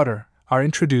of water are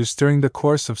introduced during the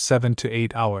course of 7 to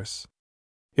 8 hours.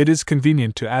 It is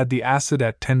convenient to add the acid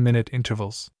at 10-minute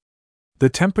intervals. The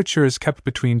temperature is kept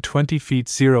between 20 feet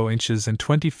 0 inches and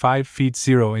 25 feet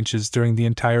 0 inches during the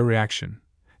entire reaction.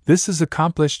 This is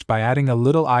accomplished by adding a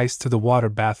little ice to the water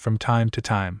bath from time to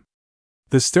time.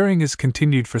 The stirring is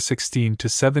continued for 16 to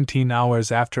 17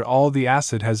 hours after all the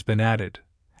acid has been added.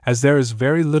 As there is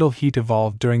very little heat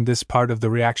evolved during this part of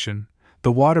the reaction,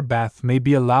 the water bath may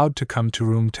be allowed to come to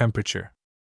room temperature.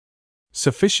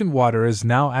 Sufficient water is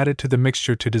now added to the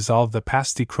mixture to dissolve the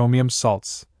pasty chromium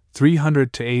salts,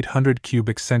 300 to 800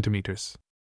 cubic centimeters.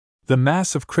 The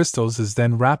mass of crystals is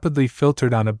then rapidly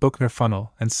filtered on a Buchner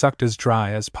funnel and sucked as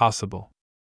dry as possible.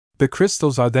 The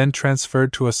crystals are then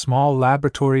transferred to a small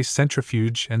laboratory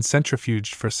centrifuge and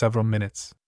centrifuged for several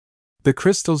minutes. The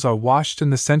crystals are washed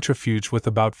in the centrifuge with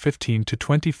about 15 to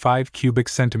 25 cubic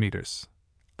centimeters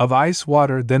of ice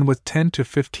water, then with 10 to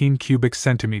 15 cubic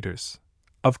centimeters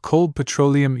of cold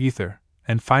petroleum ether,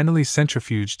 and finally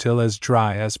centrifuged till as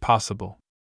dry as possible.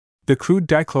 The crude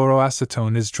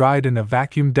dichloroacetone is dried in a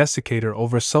vacuum desiccator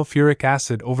over sulfuric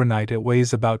acid overnight. It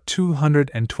weighs about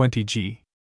 220 g.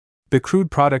 The crude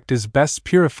product is best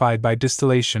purified by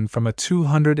distillation from a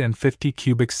 250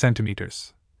 cubic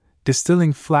centimeters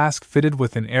distilling flask fitted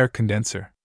with an air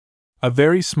condenser. A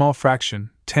very small fraction,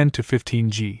 10 to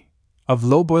 15 g, of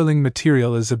low boiling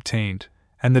material is obtained,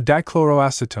 and the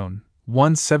dichloroacetone,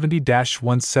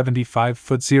 170-175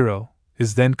 foot 0,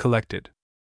 is then collected.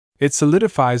 It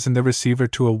solidifies in the receiver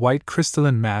to a white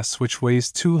crystalline mass which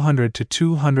weighs 200 to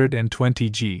 220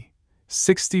 g,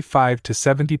 65 to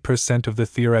 70% of the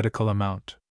theoretical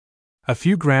amount. A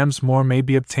few grams more may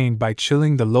be obtained by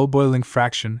chilling the low boiling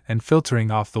fraction and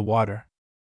filtering off the water.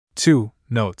 2.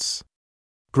 Notes.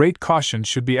 Great caution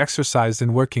should be exercised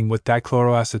in working with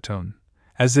dichloroacetone,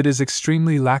 as it is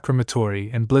extremely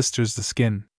lacrimatory and blisters the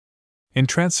skin. In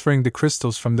transferring the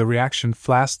crystals from the reaction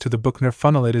flask to the Buchner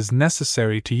funnel, it is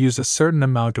necessary to use a certain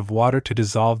amount of water to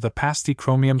dissolve the pasty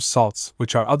chromium salts,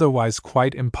 which are otherwise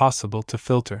quite impossible to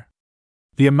filter.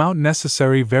 The amount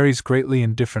necessary varies greatly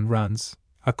in different runs,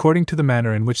 according to the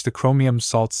manner in which the chromium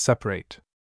salts separate.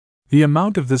 The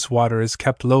amount of this water is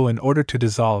kept low in order to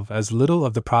dissolve as little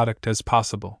of the product as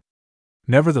possible.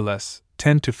 Nevertheless,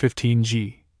 10 to 15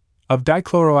 g of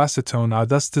dichloroacetone are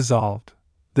thus dissolved.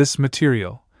 This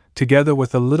material, together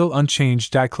with a little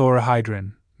unchanged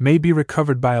dichlorohydrin, may be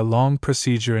recovered by a long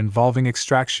procedure involving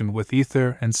extraction with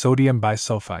ether and sodium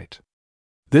bisulfite.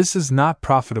 This is not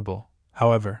profitable,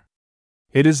 however.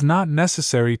 It is not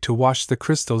necessary to wash the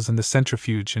crystals in the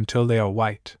centrifuge until they are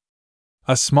white.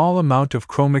 A small amount of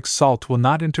chromic salt will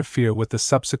not interfere with the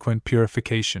subsequent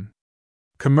purification.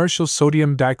 Commercial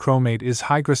sodium dichromate is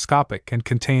hygroscopic and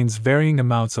contains varying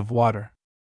amounts of water.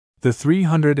 The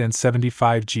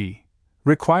 375 g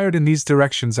required in these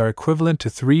directions are equivalent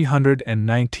to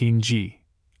 319 g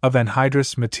of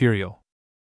anhydrous material.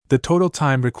 The total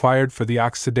time required for the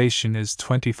oxidation is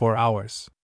 24 hours.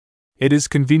 It is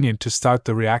convenient to start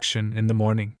the reaction in the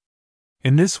morning.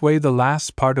 In this way, the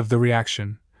last part of the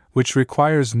reaction, which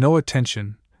requires no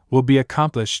attention, will be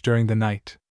accomplished during the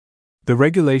night. The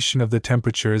regulation of the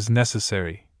temperature is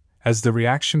necessary, as the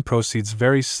reaction proceeds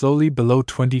very slowly below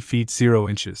 20 feet 0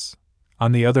 inches.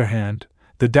 On the other hand,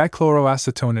 the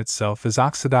dichloroacetone itself is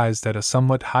oxidized at a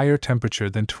somewhat higher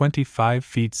temperature than 25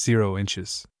 feet 0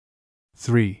 inches.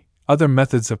 3. Other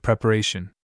methods of preparation.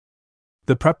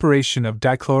 The preparation of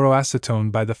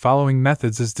dichloroacetone by the following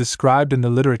methods is described in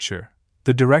the literature: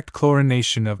 the direct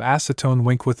chlorination of acetone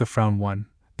Winkwitherfraun 1,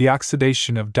 the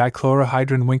oxidation of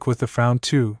dichlorohydrin Winkwitherfraun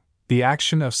 2, the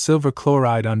action of silver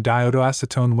chloride on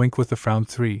diodoacetone Winkwitherfraun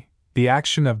 3, the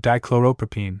action of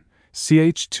dichloropropene,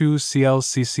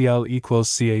 CH2ClCCl equals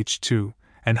CH2,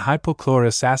 and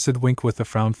hypochlorous acid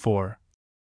Winkwitherfraun 4.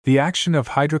 The action of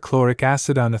hydrochloric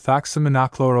acid on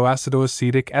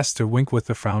ethoxymonochloroacetoacetic ester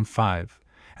Winkwitherfraun 5,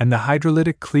 and the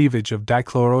hydrolytic cleavage of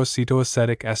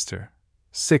dichloroacetoacetic ester.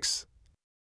 6.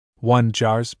 1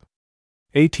 Jars.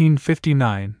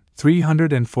 1859,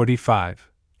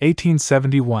 345,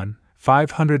 1871,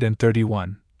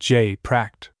 531, J.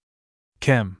 Pracht.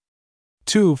 Chem.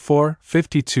 2 4,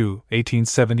 52,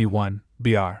 1871,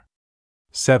 Br.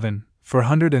 7,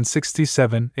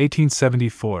 467,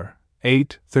 1874,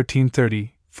 8,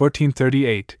 1330,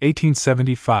 1438,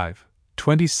 1875,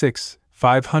 26,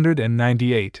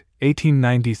 598,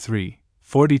 1893,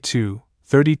 42,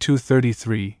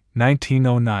 3233,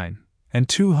 1909, and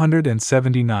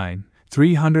 279,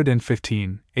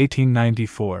 315,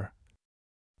 1894.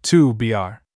 2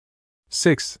 Br.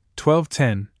 6,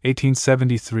 1210,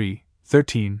 1873,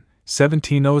 13,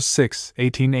 1706,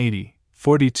 1880,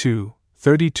 42,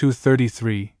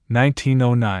 3233,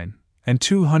 1909, and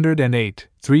 208,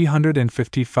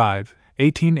 355,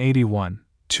 1881,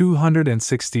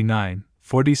 269,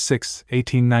 46,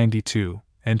 1892,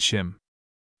 and Chim.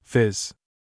 Phys.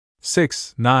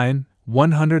 6, 9,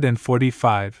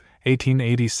 145,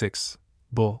 1886,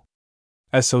 Bull.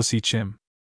 SOC Chim.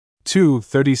 2,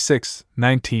 36,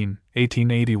 19,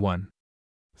 1881.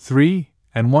 3,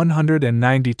 and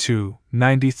 192,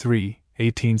 93,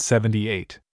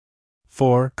 1878.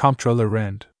 4. Comptroller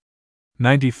Rend.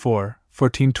 94,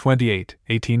 1428,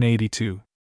 1882.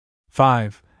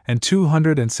 5, and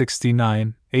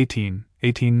 269, 18,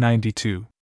 1892.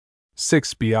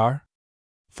 6 Br.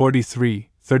 43,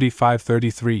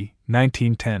 3533,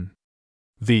 1910.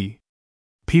 V.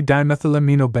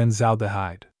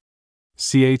 P-dimethylaminobenzaldehyde.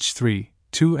 CH3,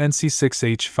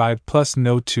 2NC6H5 plus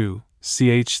NO2,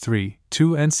 CH3,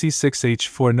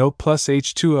 2NC6H4 NO plus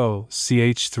H2O,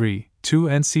 CH3,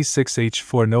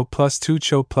 2NC6H4 NO plus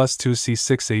 2CHO plus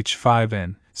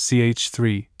 2C6H5N,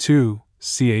 CH3, 2,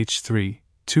 CH3,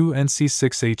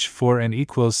 2NC6H4N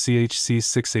equals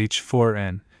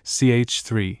CHC6H4N,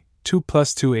 CH3, 2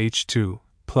 plus 2H2,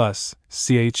 plus,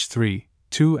 CH3,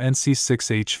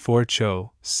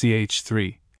 2NC6H4CHO,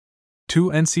 CH3.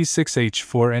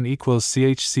 2NC6H4N equals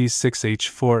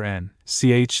CHC6H4N,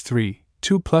 CH3,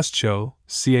 2 plus CHO,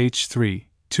 CH3,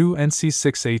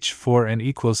 2NC6H4N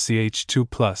equals CH2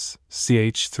 plus,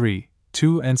 CH3,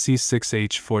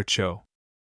 2NC6H4 CHO.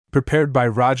 Prepared by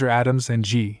Roger Adams and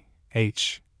G.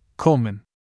 H. Coleman.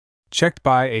 Checked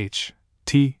by H.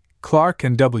 T. Clark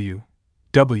and W.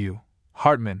 W.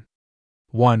 Hartman.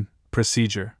 1.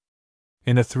 Procedure.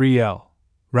 In a 3L.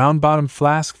 Round-bottom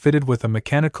flask fitted with a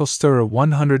mechanical stirrer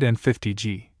 150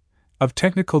 g of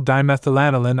technical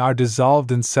dimethylanilin are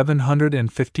dissolved in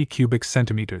 750 cubic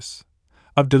centimeters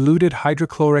of diluted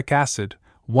hydrochloric acid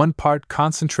 1 part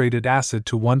concentrated acid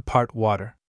to 1 part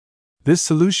water. This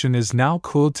solution is now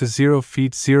cooled to 0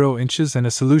 feet 0 inches, and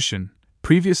a solution,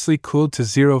 previously cooled to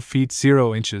 0 feet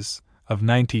 0 inches, of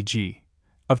 90 g,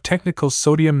 of technical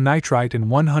sodium nitrite and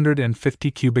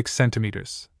 150 cubic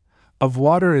centimeters of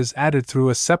water is added through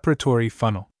a separatory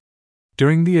funnel.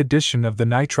 During the addition of the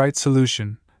nitrite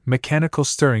solution, mechanical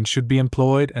stirring should be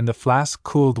employed and the flask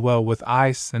cooled well with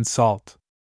ice and salt.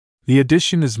 The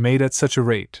addition is made at such a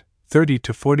rate, 30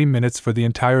 to 40 minutes for the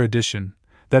entire addition,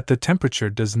 that the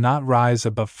temperature does not rise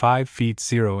above 5 feet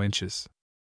 0 inches.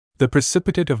 The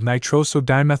precipitate of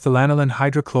nitrosodimethylanilane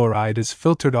hydrochloride is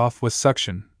filtered off with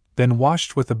suction, then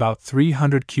washed with about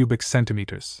 300 cubic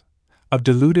centimeters of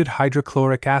diluted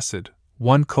hydrochloric acid,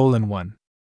 1:1.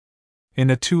 In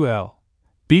a 2L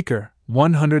beaker,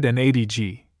 180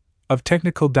 g of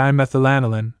technical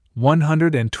dimethylanilane,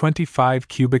 125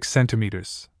 cubic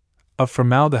centimeters of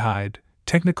formaldehyde,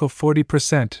 technical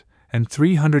 40%, and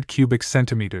 300 cubic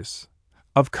centimeters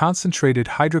of concentrated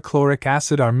hydrochloric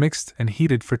acid are mixed and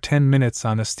heated for 10 minutes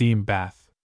on a steam bath.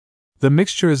 The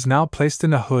mixture is now placed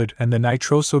in a hood and the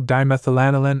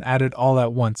nitrosodimethylanilane added all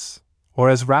at once, or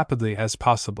as rapidly as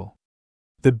possible.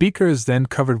 The beaker is then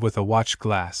covered with a watch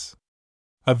glass.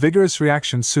 A vigorous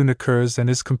reaction soon occurs and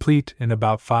is complete in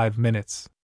about 5 minutes.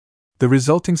 The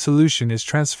resulting solution is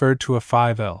transferred to a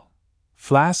 5L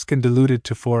flask and diluted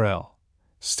to 4L.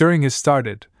 Stirring is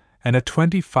started, and a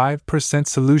 25%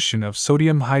 solution of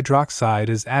sodium hydroxide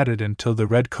is added until the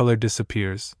red color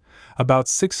disappears. About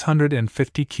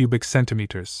 650 cubic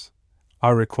centimeters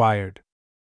are required.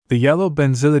 The yellow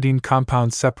benzylidine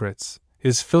compound separates,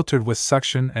 is filtered with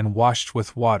suction and washed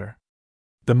with water.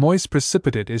 The moist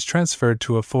precipitate is transferred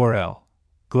to a 4L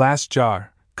glass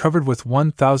jar, covered with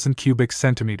 1,000 cubic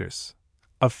centimeters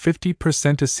of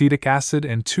 50% acetic acid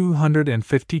and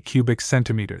 250 cubic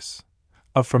centimeters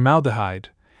of formaldehyde,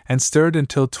 and stirred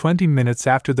until 20 minutes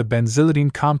after the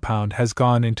benzylidine compound has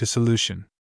gone into solution.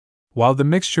 While the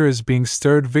mixture is being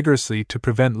stirred vigorously to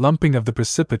prevent lumping of the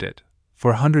precipitate,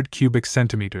 400 cubic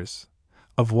centimeters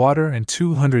of water and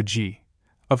 200 g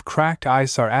of cracked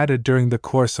ice are added during the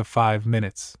course of 5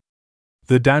 minutes.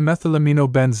 The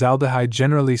dimethylamino-benzaldehyde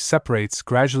generally separates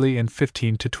gradually in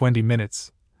 15 to 20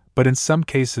 minutes, but in some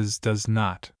cases does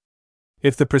not.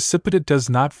 If the precipitate does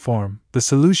not form, the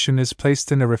solution is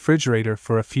placed in a refrigerator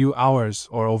for a few hours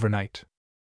or overnight.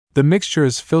 The mixture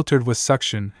is filtered with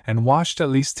suction and washed at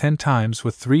least 10 times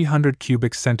with 300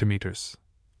 cubic centimeters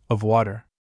of water.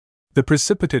 The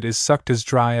precipitate is sucked as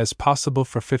dry as possible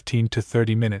for 15 to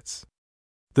 30 minutes.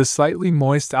 The slightly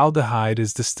moist aldehyde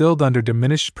is distilled under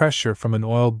diminished pressure from an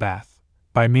oil bath,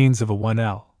 by means of a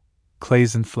 1L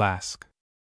Claisen flask.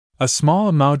 A small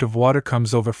amount of water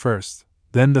comes over first,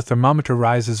 then the thermometer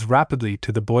rises rapidly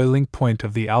to the boiling point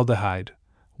of the aldehyde,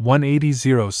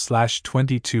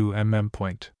 180/22 mm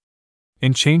point.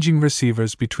 In changing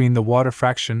receivers between the water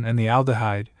fraction and the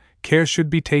aldehyde, care should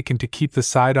be taken to keep the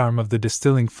sidearm of the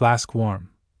distilling flask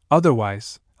warm.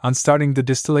 Otherwise, on starting the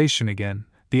distillation again,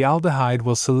 the aldehyde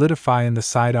will solidify in the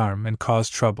sidearm and cause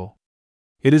trouble.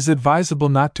 It is advisable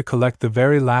not to collect the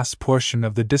very last portion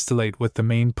of the distillate with the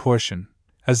main portion,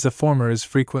 as the former is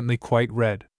frequently quite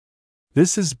red.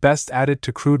 This is best added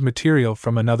to crude material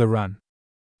from another run.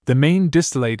 The main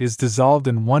distillate is dissolved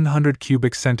in 100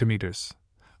 cubic centimeters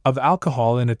of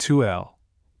alcohol in a 2L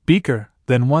beaker,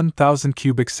 then 1,000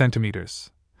 cubic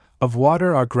centimeters of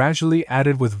water are gradually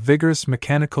added with vigorous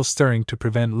mechanical stirring to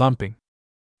prevent lumping.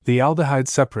 The aldehyde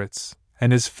separates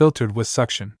and is filtered with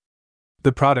suction.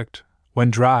 The product,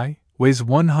 when dry, weighs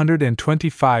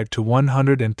 125 to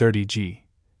 130 g,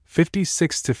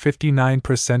 56 to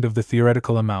 59% of the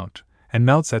theoretical amount, and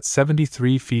melts at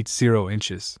 73 feet 0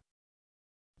 inches.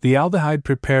 The aldehyde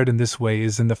prepared in this way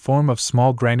is in the form of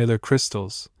small granular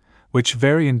crystals, which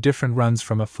vary in different runs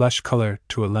from a flesh color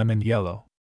to a lemon yellow.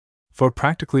 For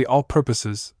practically all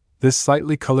purposes, this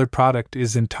slightly colored product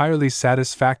is entirely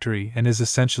satisfactory and is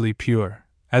essentially pure,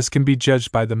 as can be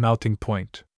judged by the melting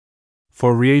point.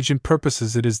 For reagent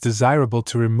purposes, it is desirable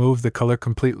to remove the color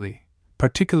completely,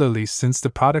 particularly since the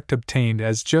product obtained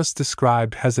as just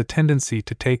described has a tendency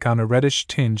to take on a reddish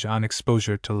tinge on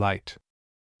exposure to light.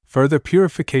 Further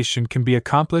purification can be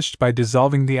accomplished by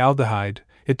dissolving the aldehyde.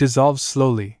 It dissolves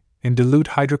slowly in dilute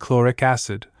hydrochloric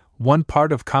acid, 1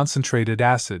 part of concentrated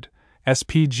acid,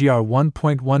 SPGR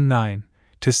 1.19,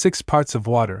 to 6 parts of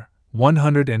water,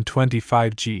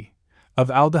 125 g, of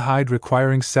aldehyde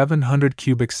requiring 700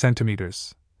 cubic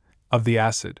centimeters of the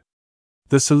acid.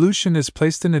 The solution is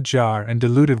placed in a jar and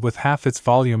diluted with half its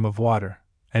volume of water,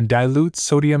 and dilute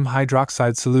sodium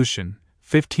hydroxide solution,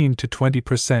 15 to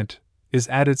 20%, is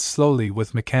added slowly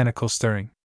with mechanical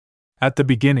stirring. At the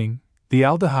beginning, the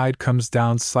aldehyde comes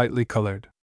down slightly colored.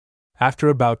 After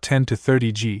about 10 to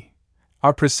 30 G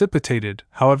are precipitated,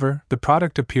 however, the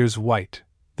product appears white.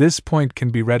 This point can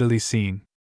be readily seen.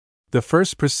 The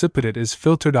first precipitate is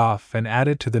filtered off and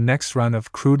added to the next run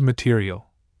of crude material,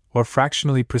 or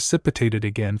fractionally precipitated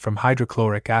again from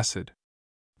hydrochloric acid.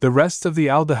 The rest of the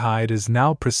aldehyde is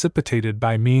now precipitated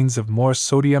by means of more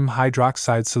sodium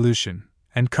hydroxide solution,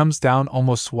 and comes down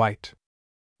almost white.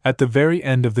 At the very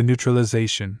end of the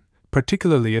neutralization,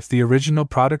 particularly if the original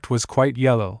product was quite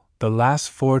yellow, the last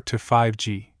 4 to 5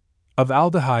 G of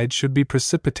aldehyde should be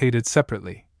precipitated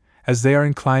separately, as they are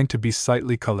inclined to be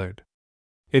slightly colored.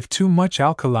 If too much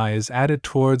alkali is added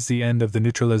towards the end of the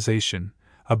neutralization,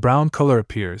 a brown color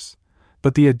appears,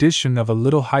 but the addition of a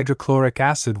little hydrochloric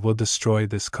acid will destroy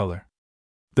this color.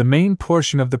 The main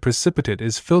portion of the precipitate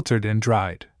is filtered and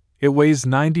dried. It weighs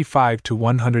 95 to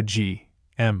 100 g,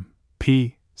 m,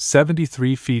 p,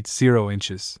 73 feet 0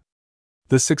 inches.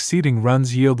 The succeeding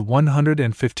runs yield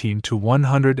 115 to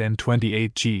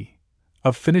 128 g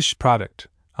of finished product,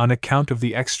 on account of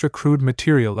the extra crude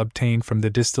material obtained from the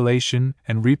distillation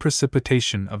and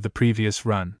reprecipitation of the previous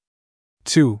run.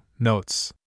 2.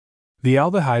 Notes. The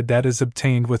aldehyde that is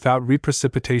obtained without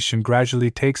reprecipitation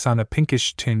gradually takes on a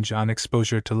pinkish tinge on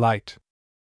exposure to light.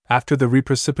 After the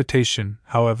reprecipitation,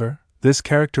 however, this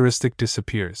characteristic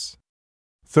disappears.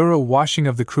 Thorough washing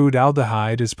of the crude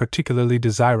aldehyde is particularly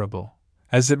desirable,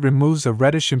 as it removes a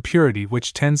reddish impurity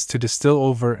which tends to distill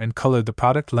over and color the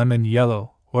product lemon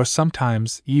yellow, or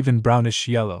sometimes even brownish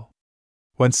yellow.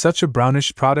 When such a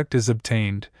brownish product is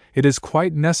obtained, it is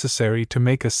quite necessary to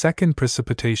make a second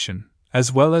precipitation,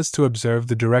 as well as to observe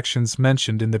the directions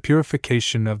mentioned in the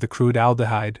purification of the crude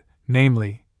aldehyde,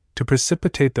 namely, to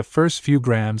precipitate the first few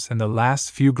grams and the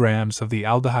last few grams of the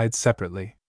aldehyde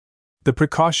separately. The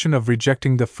precaution of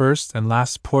rejecting the first and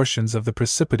last portions of the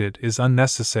precipitate is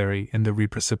unnecessary in the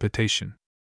reprecipitation.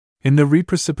 In the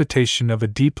reprecipitation of a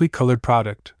deeply colored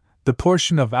product, the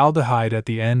portion of aldehyde at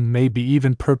the end may be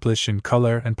even purplish in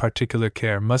color, and particular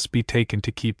care must be taken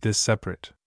to keep this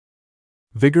separate.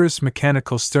 Vigorous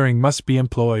mechanical stirring must be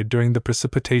employed during the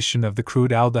precipitation of the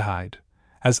crude aldehyde,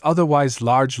 as otherwise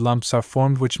large lumps are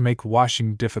formed which make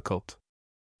washing difficult.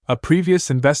 A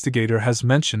previous investigator has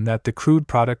mentioned that the crude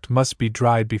product must be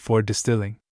dried before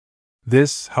distilling.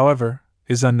 This, however,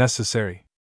 is unnecessary.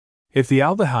 If the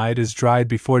aldehyde is dried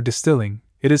before distilling,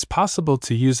 it is possible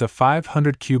to use a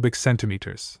 500 cubic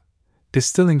centimeters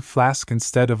distilling flask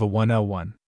instead of a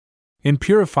 1L1. In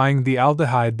purifying the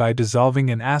aldehyde by dissolving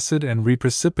in acid and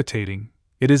reprecipitating,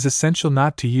 it is essential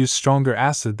not to use stronger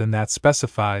acid than that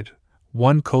specified,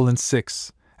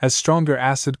 1:6, as stronger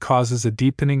acid causes a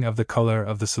deepening of the color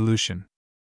of the solution.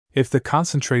 If the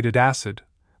concentrated acid,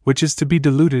 which is to be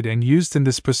diluted and used in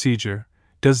this procedure,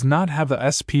 does not have a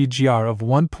SPGR of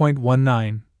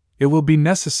 1.19, it will be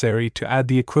necessary to add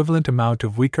the equivalent amount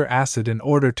of weaker acid in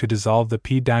order to dissolve the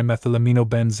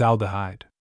p-dimethylaminobenzaldehyde.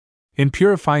 In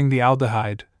purifying the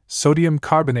aldehyde, sodium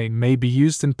carbonate may be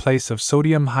used in place of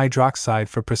sodium hydroxide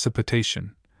for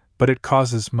precipitation, but it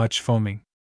causes much foaming.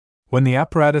 When the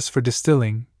apparatus for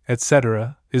distilling,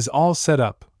 etc., is all set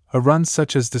up, a run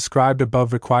such as described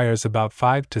above requires about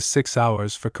 5 to 6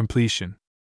 hours for completion.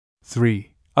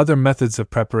 3. Other methods of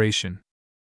preparation.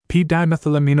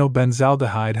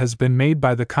 P-dimethylaminobenzaldehyde has been made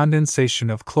by the condensation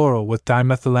of chloral with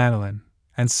dimethylanilin,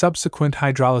 and subsequent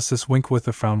hydrolysis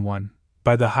Winkwitherfrown 1,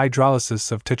 by the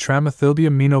hydrolysis of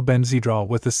tetramethyldiaminobenzedrol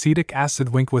with acetic acid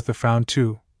Winkwitherfrown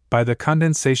 2, by the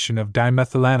condensation of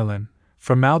dimethylanilin,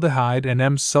 formaldehyde and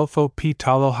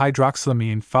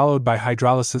M-sulfo-p-toluhydroxylamine followed by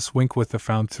hydrolysis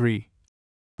Winkwitherfrown 3,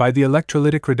 by the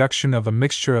electrolytic reduction of a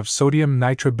mixture of sodium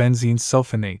nitrobenzene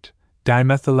sulfonate,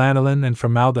 dimethylanilin and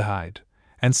formaldehyde,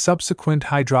 and subsequent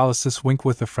hydrolysis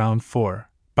Winkwitherfrown 4,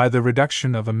 by the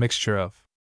reduction of a mixture of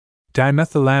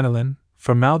dimethylanilin,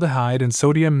 formaldehyde and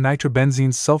sodium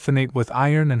nitrobenzene sulfonate with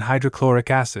iron and hydrochloric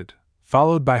acid,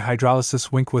 followed by hydrolysis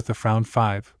Winkwitherfrown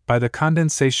 5, by the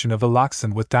condensation of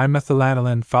aloxan with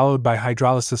dimethylanilin followed by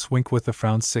hydrolysis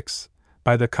Winkwitherfrown 6,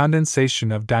 by the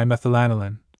condensation of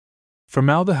dimethylanilin,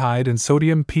 formaldehyde and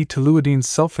sodium p-toluidine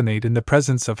sulfonate in the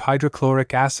presence of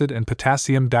hydrochloric acid and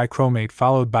potassium dichromate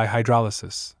followed by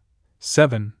hydrolysis.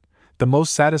 7. The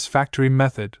most satisfactory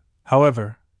method,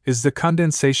 however, is the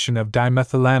condensation of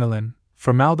dimethylanilin,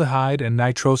 formaldehyde and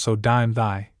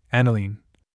nitrosodimethyl-aniline,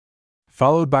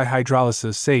 followed by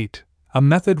hydrolysis. 8. A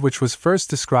method which was first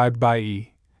described by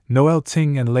E. Noel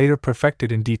Ting and later perfected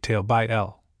in detail by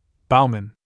L.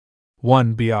 Baumann.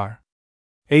 1 Br.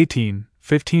 18,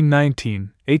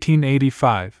 1519,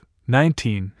 1885,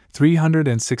 19,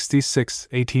 366,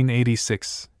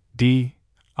 1886, D.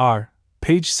 R.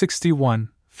 Page 61,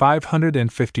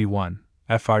 551,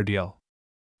 FRDL.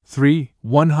 3,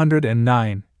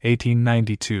 109,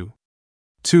 1892.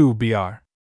 2 BR.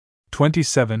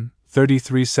 27,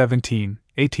 3317,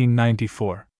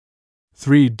 1894.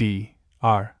 3 D.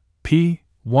 R. P.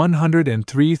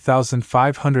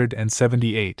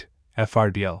 103,578,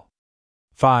 FRDL.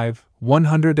 5,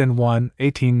 101,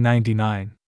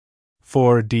 1899.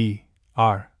 4 D.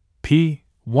 R. P.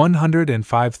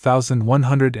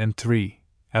 105,103,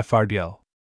 FRDL.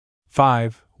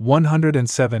 5,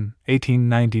 107,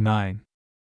 1899.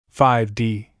 5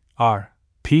 D. R.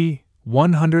 P.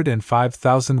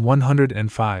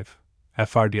 105,105,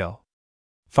 FRDL.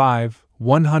 5,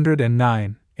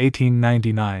 109,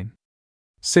 1899.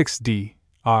 6 D.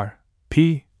 R.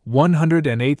 P.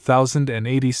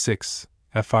 108,086,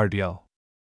 FRDL.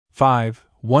 5,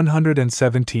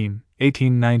 117,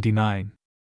 1899.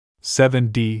 7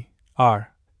 D.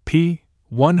 R. P.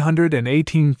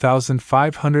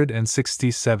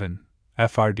 118,567,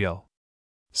 FRDL.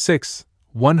 6,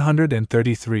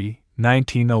 133,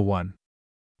 1901.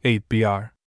 8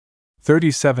 BR.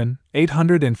 37,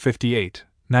 858,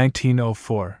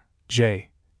 1904, J.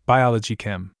 Biology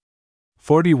Chem.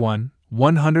 41,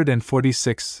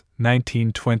 146,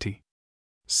 1920.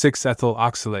 6 ethyl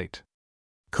oxalate.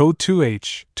 Code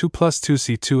 2H, 2 plus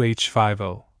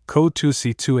 2C2H50, Code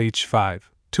 2C2H5,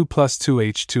 2 plus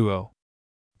 2H20.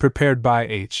 Prepared by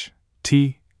H.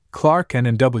 T. Clark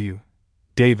and W.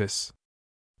 Davis.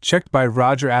 Checked by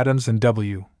Roger Adams and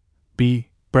W. B.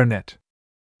 Burnett.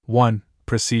 1.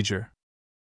 Procedure.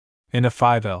 In a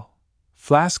 5L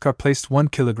flask are placed 1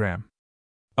 kilogram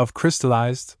of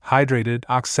crystallized, hydrated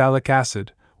oxalic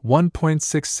acid,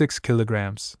 1.66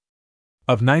 kilograms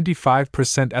of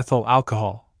 95% ethyl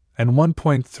alcohol, and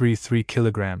 1.33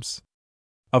 kilograms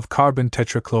of carbon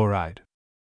tetrachloride.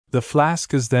 The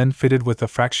flask is then fitted with a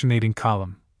fractionating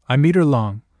column, a meter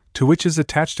long, to which is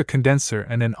attached a condenser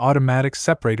and an automatic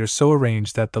separator so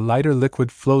arranged that the lighter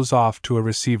liquid flows off to a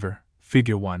receiver,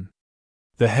 Figure 1.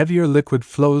 The heavier liquid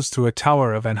flows through a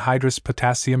tower of anhydrous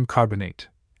potassium carbonate,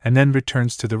 and then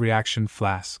returns to the reaction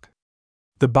flask.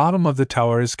 The bottom of the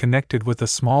tower is connected with a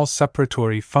small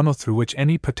separatory funnel through which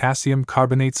any potassium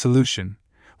carbonate solution,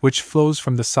 which flows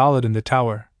from the solid in the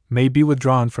tower, may be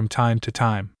withdrawn from time to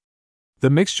time. The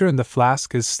mixture in the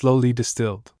flask is slowly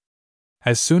distilled.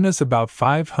 As soon as about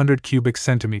 500 cubic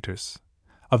centimeters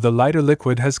of the lighter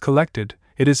liquid has collected,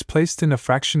 it is placed in a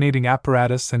fractionating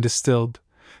apparatus and distilled,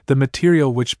 the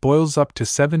material which boils up to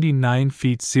 79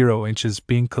 feet 0 inches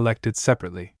being collected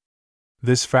separately.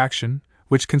 This fraction,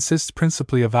 which consists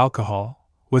principally of alcohol,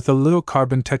 with a little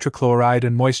carbon tetrachloride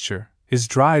and moisture, is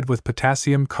dried with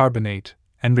potassium carbonate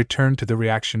and returned to the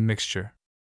reaction mixture.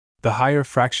 The higher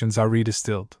fractions are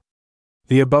redistilled.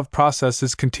 The above process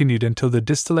is continued until the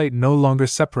distillate no longer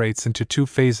separates into 2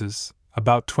 phases,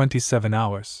 about 27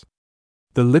 hours.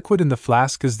 The liquid in the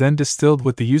flask is then distilled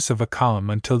with the use of a column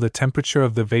until the temperature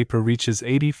of the vapor reaches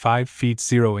 85 feet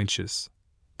 0 inches.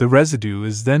 The residue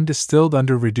is then distilled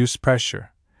under reduced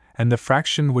pressure, and the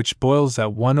fraction which boils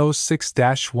at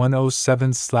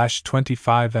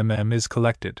 106-107/25 mm is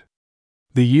collected.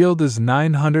 The yield is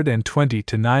 920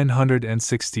 to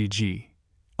 960 g.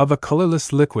 Of a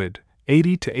colorless liquid,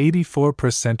 80 to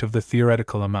 84% of the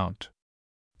theoretical amount.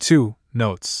 2.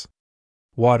 Notes.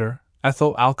 Water,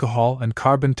 ethyl alcohol, and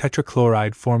carbon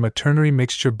tetrachloride form a ternary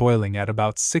mixture boiling at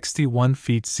about 61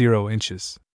 feet 0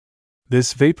 inches.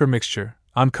 This vapor mixture,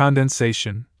 on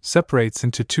condensation, separates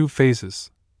into 2 phases.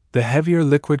 The heavier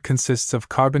liquid consists of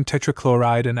carbon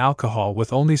tetrachloride and alcohol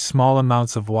with only small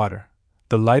amounts of water.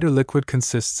 The lighter liquid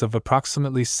consists of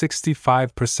approximately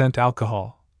 65%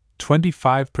 alcohol,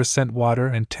 25% water,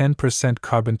 and 10%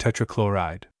 carbon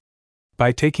tetrachloride.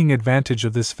 By taking advantage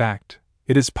of this fact,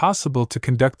 it is possible to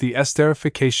conduct the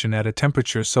esterification at a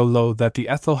temperature so low that the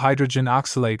ethyl hydrogen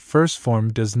oxalate first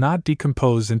formed does not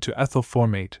decompose into ethyl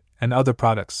formate and other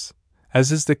products, as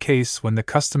is the case when the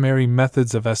customary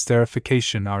methods of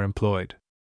esterification are employed.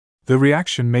 The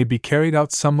reaction may be carried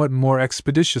out somewhat more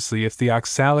expeditiously if the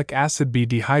oxalic acid be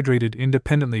dehydrated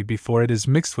independently before it is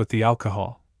mixed with the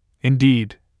alcohol.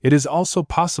 Indeed, it is also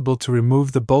possible to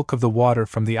remove the bulk of the water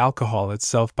from the alcohol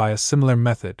itself by a similar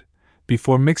method,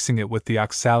 before mixing it with the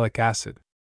oxalic acid.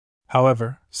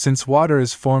 However, since water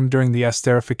is formed during the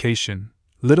esterification,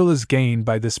 little is gained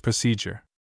by this procedure.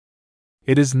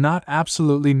 It is not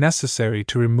absolutely necessary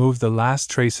to remove the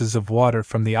last traces of water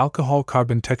from the alcohol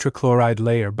carbon tetrachloride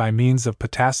layer by means of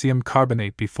potassium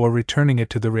carbonate before returning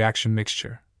it to the reaction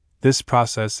mixture. This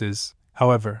process is,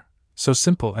 however, so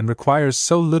simple and requires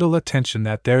so little attention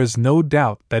that there is no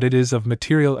doubt that it is of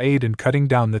material aid in cutting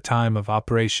down the time of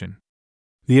operation.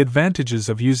 The advantages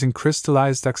of using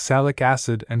crystallized oxalic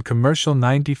acid and commercial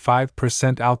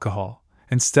 95% alcohol,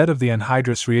 instead of the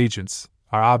anhydrous reagents,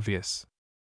 are obvious.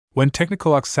 When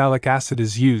technical oxalic acid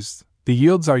is used, the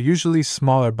yields are usually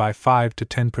smaller by 5 to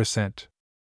 10%.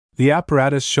 The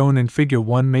apparatus shown in Figure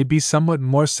 1 may be somewhat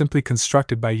more simply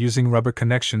constructed by using rubber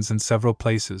connections in several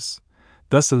places,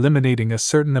 thus eliminating a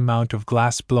certain amount of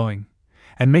glass blowing,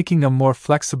 and making a more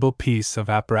flexible piece of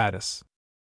apparatus.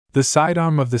 The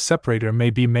sidearm of the separator may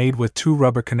be made with 2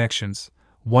 rubber connections,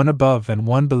 one above and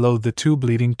one below the tube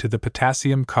leading to the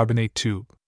potassium carbonate tube.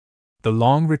 The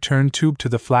long return tube to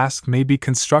the flask may be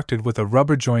constructed with a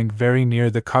rubber joint very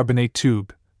near the carbonate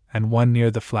tube, and one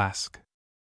near the flask.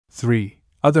 3.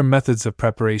 Other methods of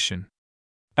preparation.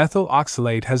 Ethyl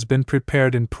oxalate has been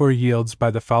prepared in poor yields by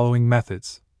the following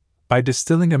methods. By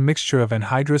distilling a mixture of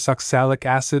anhydrous oxalic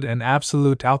acid and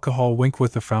absolute alcohol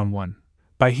with around 1.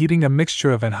 By heating a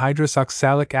mixture of anhydrous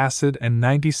oxalic acid and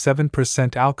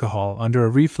 97% alcohol under a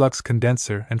reflux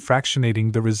condenser and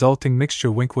fractionating the resulting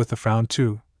mixture with around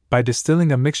 2. By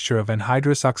distilling a mixture of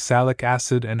anhydrous oxalic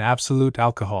acid and absolute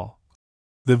alcohol.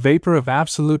 The vapor of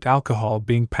absolute alcohol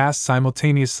being passed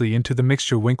simultaneously into the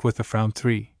mixture with around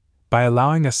 3. By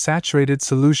allowing a saturated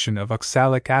solution of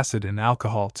oxalic acid and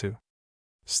alcohol to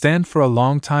stand for a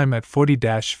long time at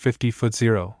 40-50 foot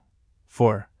 0.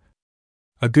 4.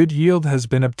 A good yield has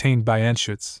been obtained by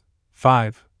Anschutz.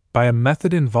 5. By a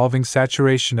method involving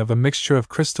saturation of a mixture of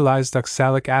crystallized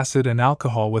oxalic acid and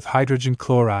alcohol with hydrogen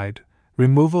chloride,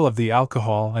 removal of the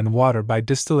alcohol and water by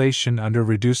distillation under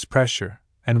reduced pressure,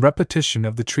 and repetition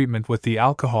of the treatment with the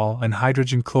alcohol and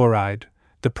hydrogen chloride,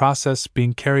 the process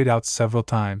being carried out several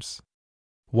times.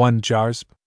 1 Jars.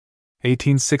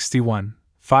 1861,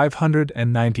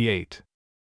 598.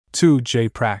 2 J.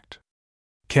 Pracht.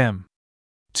 Chem.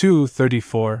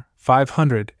 234,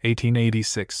 500,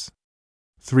 1886.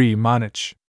 3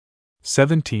 Monich.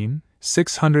 17,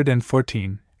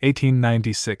 614,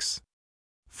 1896.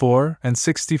 4 and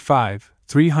 65,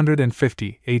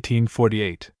 350,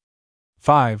 1848.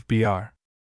 5 Br.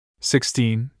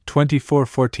 16, 24,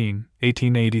 14,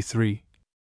 1883.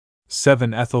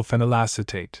 7 Ethyl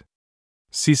phenylacetate.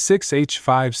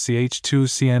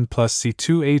 C6H5CH2CN plus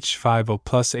C2H5O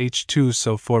plus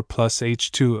H2SO4 plus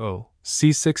H2O,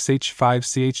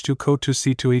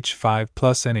 C6H5CH2CO2C2H5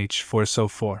 plus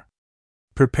NH4SO4.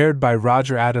 Prepared by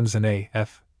Roger Adams and A.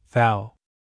 F. Thal.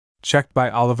 Checked by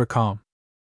Oliver Combe.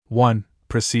 1.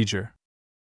 Procedure.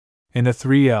 In a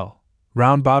 3L,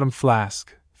 round-bottom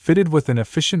flask, fitted with an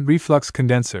efficient reflux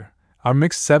condenser, are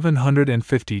mixed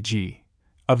 750 g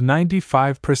of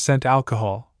 95%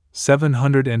 alcohol,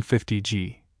 750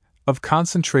 g of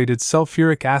concentrated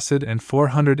sulfuric acid and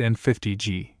 450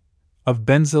 g of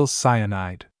benzyl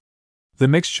cyanide. The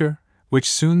mixture,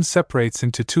 which soon separates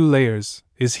into 2 layers,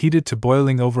 is heated to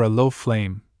boiling over a low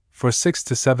flame for 6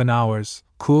 to 7 hours,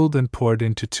 cooled and poured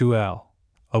into 2L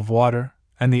of water,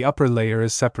 and the upper layer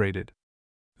is separated.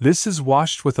 This is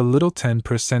washed with a little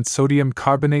 10% sodium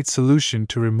carbonate solution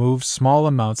to remove small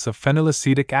amounts of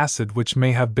phenylacetic acid which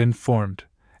may have been formed,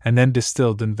 and then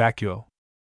distilled in vacuo.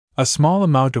 A small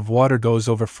amount of water goes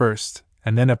over first,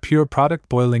 and then a pure product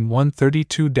boiling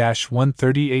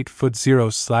 132-138 foot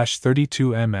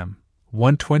 0/32 mm,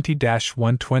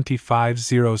 120-125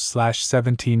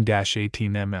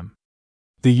 0/17-18 mm.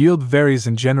 The yield varies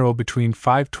in general between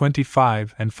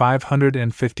 525 and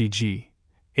 550 g.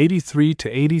 83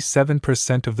 to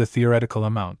 87% of the theoretical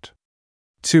amount.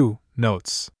 2.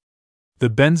 Notes. The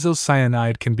benzyl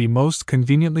cyanide can be most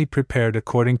conveniently prepared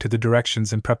according to the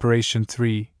directions in Preparation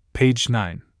 3, page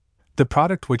 9. The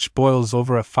product which boils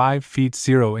over a 5 feet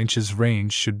 0 inches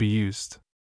range should be used.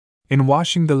 In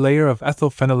washing the layer of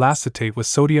ethyl phenylacetate with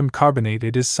sodium carbonate,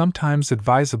 it is sometimes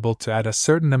advisable to add a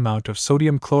certain amount of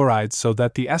sodium chloride so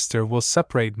that the ester will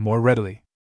separate more readily.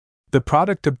 The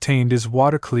product obtained is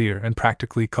water clear and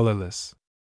practically colorless.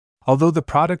 Although the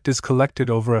product is collected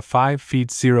over a 5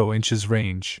 feet 0 inches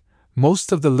range,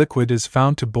 most of the liquid is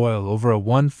found to boil over a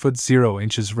 1 foot 0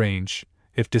 inches range,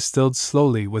 if distilled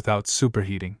slowly without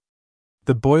superheating.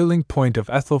 The boiling point of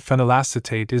ethyl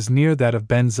phenylacetate is near that of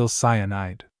benzyl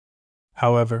cyanide.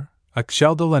 However, a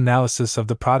Sheldal analysis of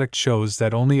the product shows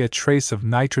that only a trace of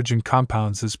nitrogen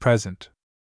compounds is present.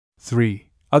 3.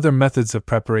 Other methods of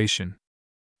preparation.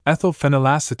 Ethyl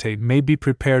phenylacetate may be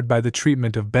prepared by the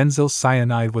treatment of benzyl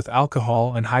cyanide with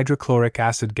alcohol and hydrochloric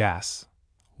acid gas.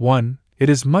 1. It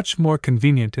is much more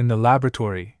convenient in the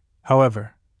laboratory,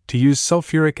 however, to use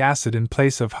sulfuric acid in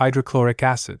place of hydrochloric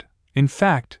acid. In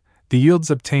fact, the yields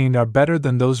obtained are better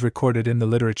than those recorded in the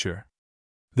literature.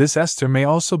 This ester may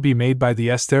also be made by the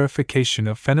esterification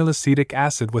of phenylacetic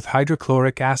acid with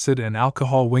hydrochloric acid and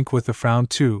alcohol with a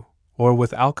 2, or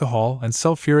with alcohol and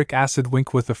sulfuric acid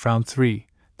with a 3.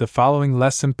 The following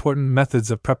less important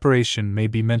methods of preparation may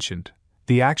be mentioned.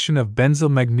 The action of benzyl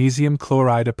magnesium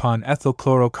chloride upon ethyl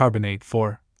chlorocarbonate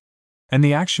 4, and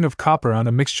the action of copper on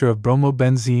a mixture of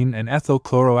bromobenzene and ethyl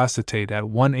chloroacetate at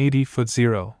 180 Foot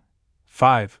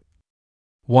 5.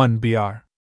 1 Br.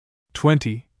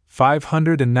 20,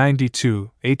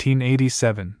 592,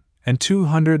 1887, and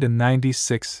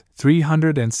 296,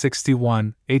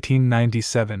 361,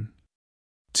 1897.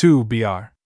 2 Br.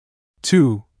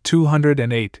 2,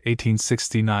 208,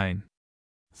 1869.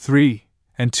 3,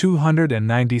 and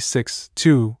 296,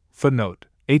 2, footnote,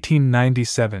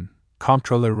 1897,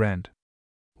 Comptroller Rend.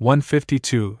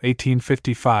 152,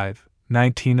 1855,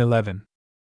 1911.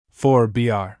 4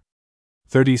 Br.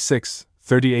 36,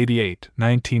 3088,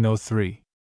 1903.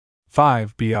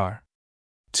 5 Br.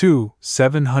 2,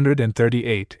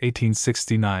 738,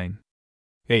 1869.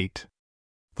 8.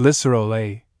 Glycerol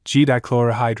A,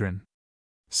 G-dichlorohydrin.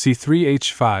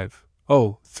 C3H5,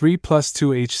 O, 3 plus 2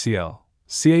 HCl,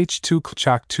 CH2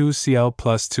 Chalk 2 Cl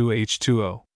plus 2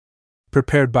 H2O.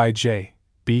 Prepared by J.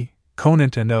 B.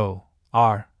 Conant and O.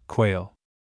 R. Quayle.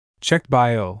 Checked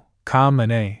by O. Com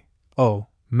and A. O.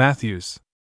 Matthews.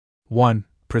 1.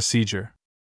 Procedure.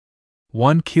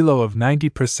 1 kilo of 90%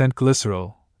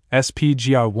 glycerol,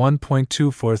 SPGR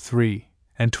 1.243,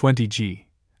 and 20 g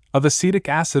of acetic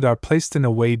acid are placed in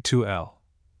a weighed 2L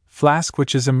flask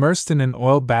which is immersed in an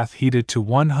oil bath heated to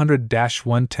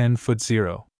 100-110 Foot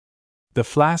 0. The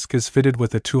flask is fitted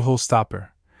with a 2-hole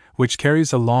stopper, which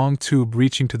carries a long tube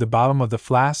reaching to the bottom of the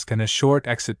flask and a short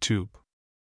exit tube.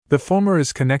 The former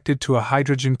is connected to a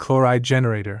hydrogen chloride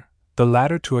generator, the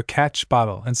latter to a catch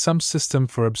bottle and some system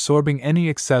for absorbing any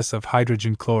excess of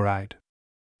hydrogen chloride.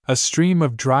 A stream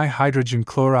of dry hydrogen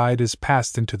chloride is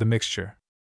passed into the mixture.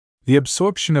 The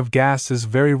absorption of gas is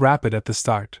very rapid at the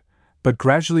start, but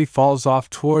gradually falls off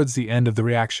towards the end of the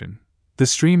reaction. The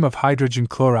stream of hydrogen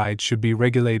chloride should be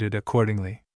regulated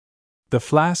accordingly. The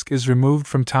flask is removed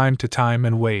from time to time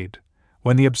and weighed.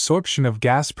 When the absorption of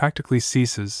gas practically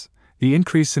ceases, the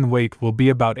increase in weight will be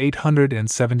about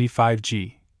 875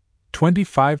 g,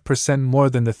 25% more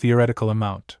than the theoretical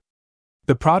amount.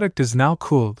 The product is now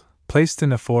cooled, placed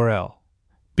in a 4L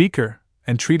beaker,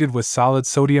 and treated with solid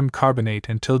sodium carbonate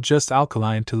until just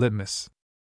alkaline to litmus.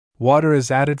 Water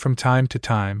is added from time to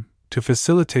time to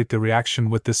facilitate the reaction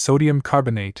with the sodium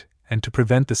carbonate and to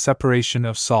prevent the separation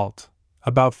of salt.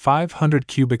 About 500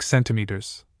 cubic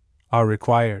centimeters are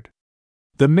required.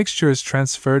 The mixture is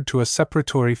transferred to a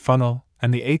separatory funnel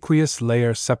and the aqueous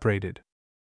layer separated.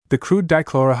 The crude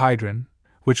dichlorohydrin,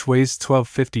 which weighs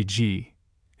 1250 g,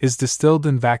 is distilled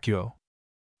in vacuo.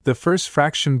 The first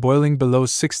fraction boiling below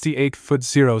 68 Foot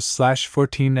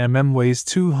 0/14 mm weighs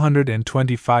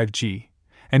 225 g,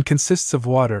 and consists of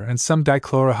water and some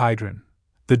dichlorohydrin.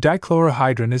 The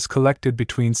dichlorohydrin is collected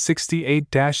between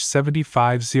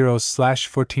 68-75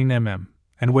 0/14 mm,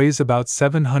 and weighs about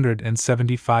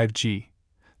 775 g.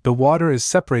 The water is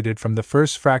separated from the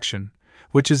first fraction,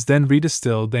 which is then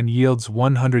redistilled and yields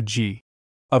 100 g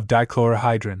of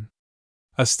dichlorohydrin.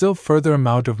 A still further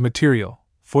amount of material,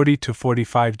 40 to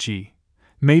 45 g,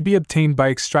 may be obtained by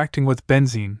extracting with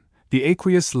benzene, the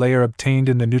aqueous layer obtained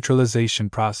in the neutralization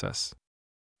process.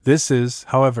 This is,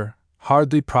 however,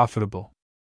 hardly profitable.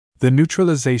 The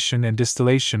neutralization and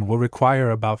distillation will require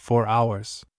about 4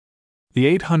 hours. The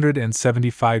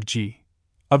 875 g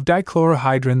of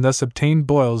dichlorohydrin thus obtained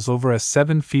boils over a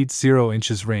 7 feet 0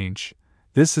 inches range.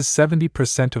 This is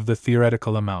 70% of the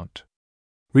theoretical amount.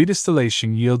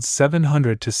 Redistillation yields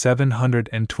 700 to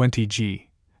 720 g,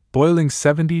 boiling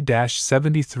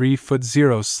 70-73 Foot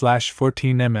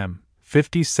 0/14 mm,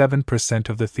 57%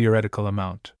 of the theoretical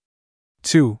amount.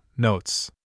 2.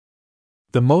 Notes.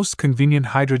 The most convenient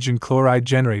hydrogen chloride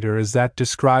generator is that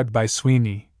described by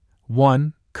Sweeney.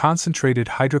 1. Concentrated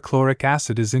hydrochloric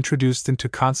acid is introduced into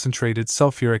concentrated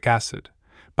sulfuric acid,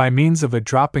 by means of a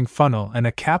dropping funnel and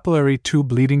a capillary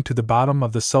tube leading to the bottom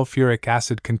of the sulfuric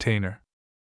acid container.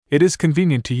 It is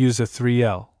convenient to use a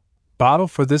 3L bottle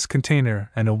for this container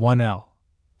and a 1L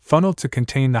funnel to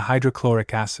contain the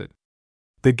hydrochloric acid.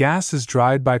 The gas is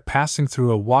dried by passing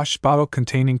through a wash bottle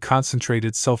containing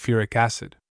concentrated sulfuric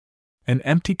acid. An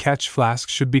empty catch flask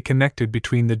should be connected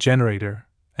between the generator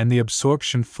and the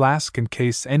absorption flask in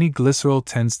case any glycerol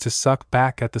tends to suck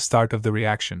back at the start of the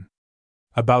reaction.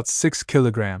 About 6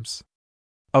 kilograms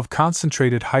of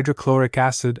concentrated hydrochloric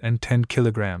acid and 10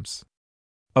 kilograms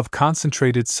of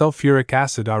concentrated sulfuric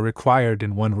acid are required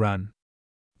in one run.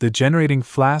 The generating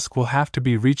flask will have to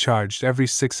be recharged every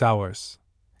 6 hours.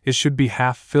 it should be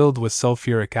half filled with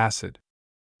sulfuric acid.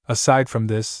 Aside from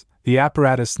this, the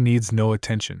apparatus needs no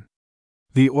attention.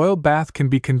 The oil bath can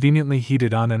be conveniently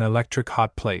heated on an electric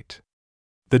hot plate.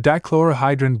 The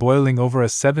dichlorohydrin boiling over a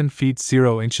 7 feet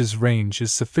 0 inches range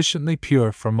is sufficiently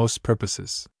pure for most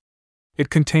purposes. It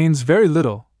contains very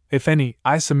little, if any,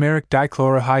 isomeric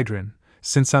dichlorohydrin,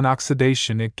 since on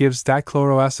oxidation it gives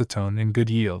dichloroacetone in good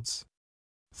yields.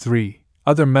 3.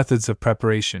 Other methods of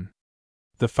preparation.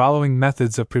 The following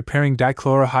methods of preparing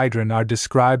dichlorohydrin are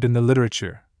described in the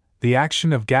literature. The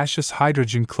action of gaseous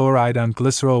hydrogen chloride on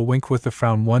glycerol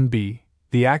winkwitherfrown 1b,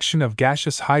 the action of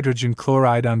gaseous hydrogen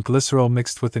chloride on glycerol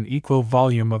mixed with an equal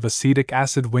volume of acetic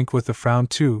acid winkwitherfrown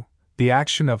 2, the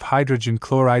action of hydrogen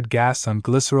chloride gas on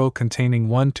glycerol containing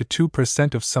 1 to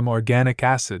 2% of some organic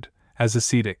acid, as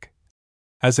acetic.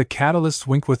 As a catalyst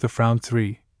winkwitherfrown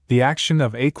 3, the action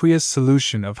of aqueous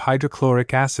solution of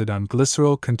hydrochloric acid on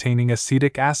glycerol containing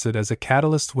acetic acid as a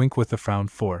catalyst winkwitherfrown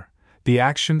 4, the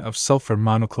action of sulfur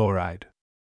monochloride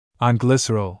on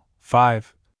glycerol.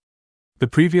 5. The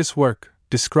previous work,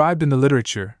 described in the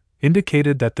literature,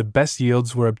 indicated that the best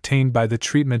yields were obtained by the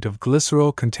treatment of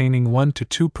glycerol containing 1 to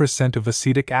 2% of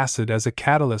acetic acid as a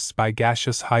catalyst by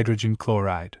gaseous hydrogen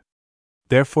chloride.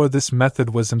 Therefore, this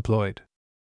method was employed.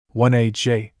 1A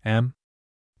J. M.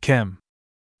 Chem.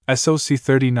 SOC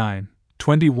 39,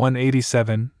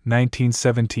 2187,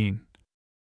 1917.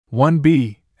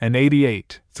 1B and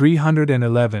 88,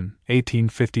 311,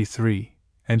 1853,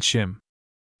 and Chim.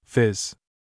 Phys.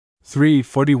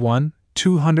 341,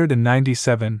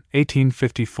 297,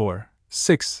 1854,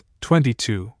 6,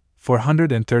 22,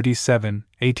 437,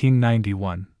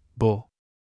 1891, Bull.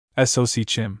 SOC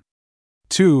Chim.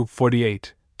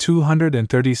 248,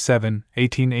 237,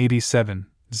 1887,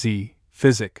 Z.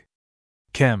 Physic.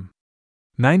 Chem.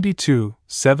 92,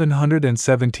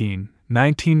 717,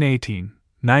 1918,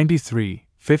 93,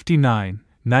 59,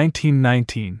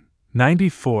 1919,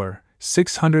 94,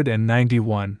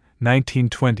 691,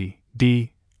 1920,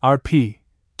 D. RP.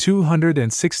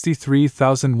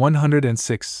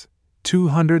 263,106,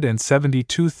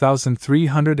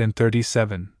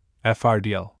 272,337,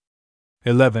 FRDL.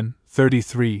 11,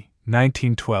 33,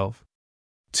 1912.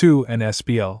 2 and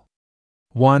SBL.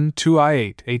 1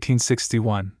 2I8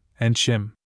 1861, and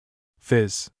Chim.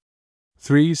 Phys.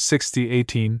 360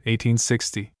 18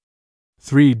 1860.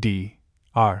 3D.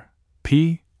 R.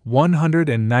 P.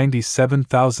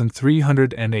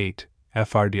 197,308,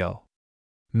 FRDL.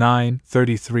 9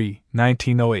 33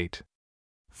 1908.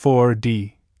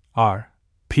 4D. R.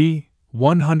 P.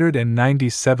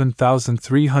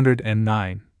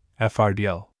 197,309,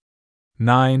 FRDL.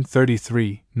 9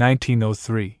 33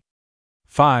 1903.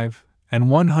 5 and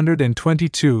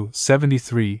 122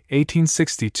 73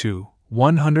 1862,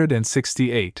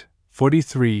 168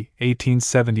 43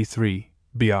 1873,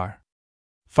 BR.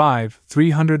 5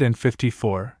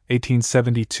 354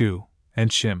 1872,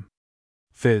 and Chim.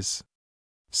 Phys.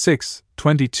 6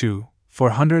 22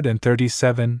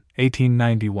 437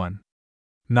 1891.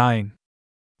 9.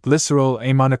 Glycerol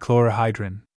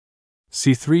amonochlorohydrin.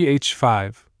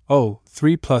 C3H5, O,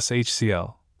 3 plus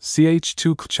HCl.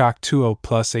 CH2 CHOC2O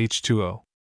plus H2O.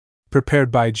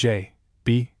 Prepared by J.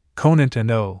 B. Conant and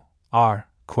O. R.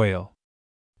 Quayle.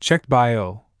 Checked by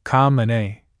O. Com and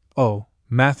A. O.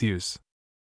 Matthews.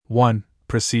 1.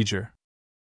 Procedure.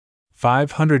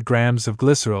 500 grams of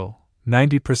glycerol,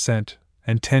 90%,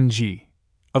 and 10 g.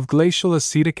 of glacial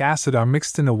acetic acid are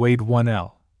mixed in a weighed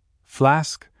 1L.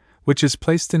 flask, which is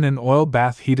placed in an oil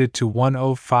bath heated to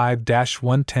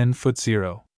 105-110 foot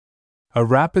 0. A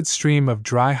rapid stream of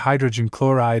dry hydrogen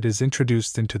chloride is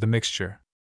introduced into the mixture.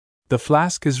 The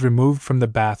flask is removed from the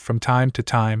bath from time to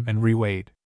time and reweighed.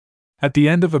 At the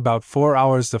end of about 4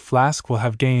 hours, the flask will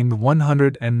have gained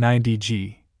 190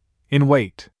 g in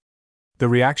weight. The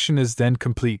reaction is then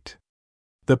complete.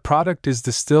 The product is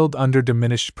distilled under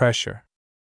diminished pressure.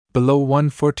 Below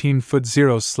 114 foot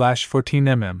 0/14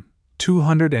 mm,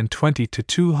 220 to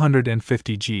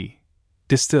 250 g.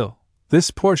 Distill. This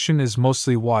portion is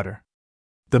mostly water.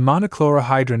 The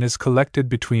monochlorohydrin is collected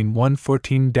between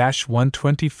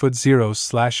 114-120 foot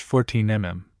 0/14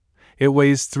 mm. It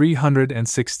weighs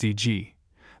 360 g,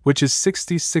 which is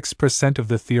 66% of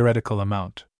the theoretical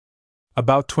amount.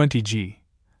 About 20 g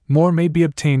more may be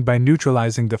obtained by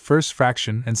neutralizing the first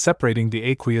fraction and separating the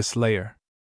aqueous layer.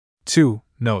 2.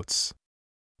 Notes.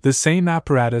 The same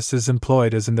apparatus is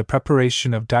employed as in the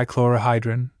preparation of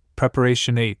dichlorohydrin,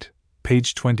 preparation 8,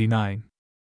 page 29.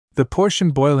 The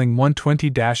portion boiling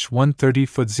 120-130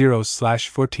 foot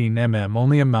 0/14 mm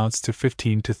only amounts to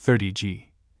 15 to 30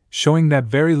 g, showing that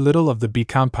very little of the B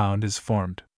compound is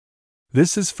formed.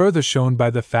 This is further shown by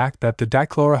the fact that the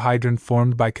dichlorohydrin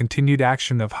formed by continued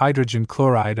action of hydrogen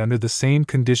chloride under the same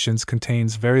conditions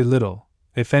contains very little,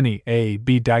 if any,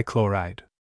 A-B dichloride.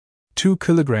 2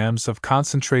 kg of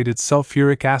concentrated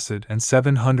sulfuric acid and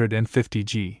 750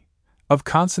 g of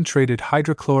concentrated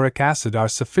hydrochloric acid are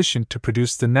sufficient to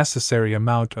produce the necessary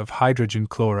amount of hydrogen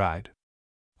chloride.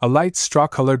 A light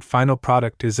straw-colored final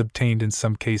product is obtained in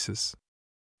some cases.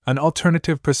 An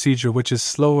alternative procedure which is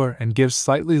slower and gives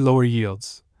slightly lower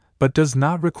yields, but does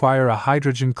not require a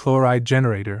hydrogen chloride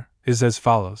generator, is as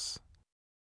follows.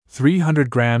 300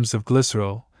 grams of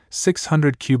glycerol,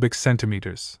 600 cubic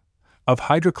centimeters of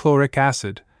hydrochloric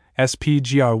acid,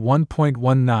 SPGR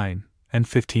 1.19, and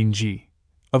 15 g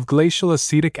of glacial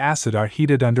acetic acid are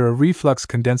heated under a reflux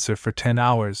condenser for 10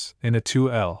 hours in a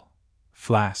 2L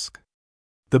flask.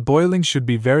 The boiling should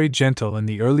be very gentle in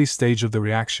the early stage of the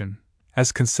reaction,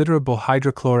 as considerable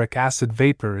hydrochloric acid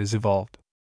vapor is evolved.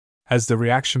 As the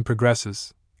reaction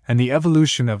progresses, and the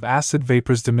evolution of acid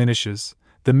vapors diminishes,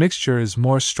 the mixture is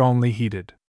more strongly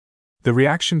heated. The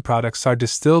reaction products are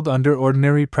distilled under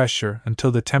ordinary pressure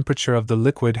until the temperature of the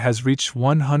liquid has reached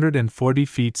 140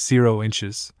 feet 0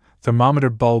 inches, thermometer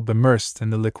bulb immersed in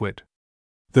the liquid.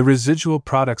 The residual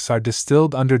products are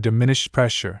distilled under diminished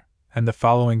pressure, and the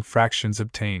following fractions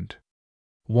obtained.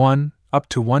 1. Up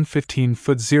to 115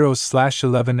 foot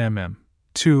 0/11 mm.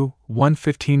 2.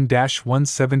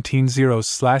 115-117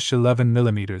 0/11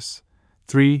 mm.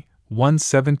 3.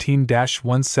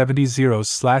 117-170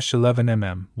 0/11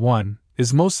 mm. 1.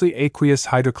 Is mostly aqueous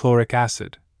hydrochloric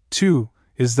acid. 2.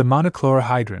 Is the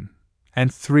monochlorohydrin.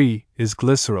 And 3. Is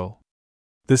glycerol.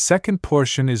 The second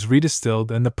portion is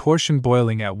redistilled and the portion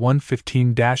boiling at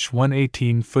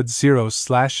 115-118 foot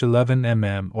 0/11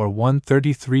 mm or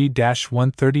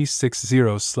 133-136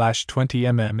 0/20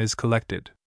 mm is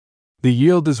collected. The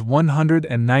yield is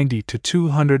 190 to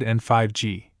 205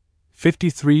 g,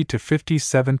 53 to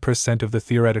 57% of the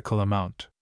theoretical amount.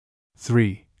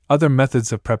 3. Other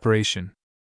methods of preparation.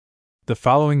 The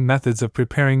following methods of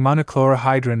preparing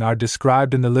monochlorohydrin are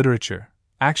described in the literature.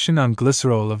 Action on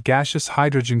glycerol of gaseous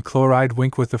hydrogen chloride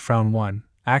Winkwitherfrauen 1.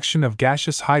 Action of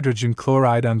gaseous hydrogen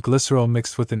chloride on glycerol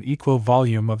mixed with an equal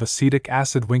volume of acetic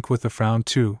acid Winkwitherfrauen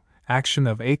 2. Action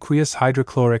of aqueous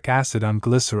hydrochloric acid on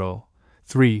glycerol.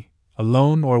 3.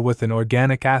 Alone or with an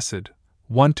organic acid,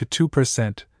 1 to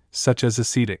 2%, such as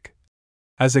acetic.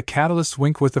 As a catalyst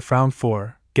Winkwitherfrauen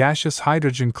 4. Gaseous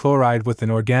hydrogen chloride with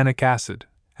an organic acid,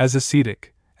 as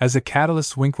acetic. As a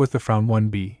catalyst Winkwitherfrauen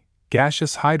 1b.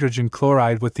 Gaseous hydrogen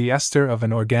chloride with the ester of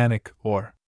an organic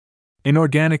or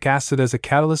inorganic acid as a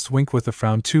catalyst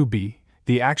Winkwitherfrauen 2b,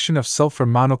 the action of sulfur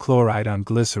monochloride on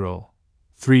glycerol.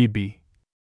 3b.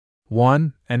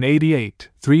 1 and 88,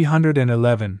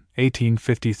 311,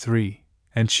 1853,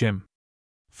 and Chim.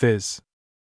 Phys.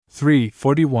 3,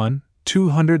 41,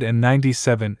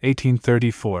 297,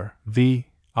 1834, v.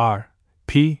 R.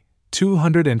 p.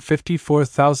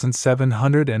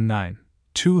 254,709.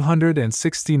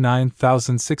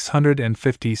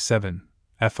 269,657,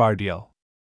 FRDL.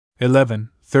 11,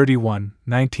 31,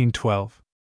 1912.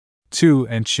 2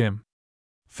 and Chim.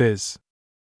 Phys.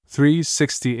 3,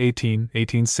 60, 18,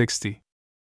 1860.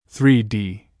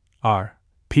 3D. R.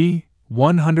 P.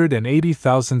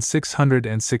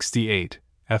 180,668,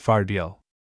 FRDL.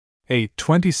 8,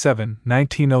 27,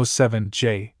 1907,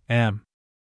 J. M.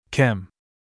 Chem.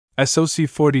 SOC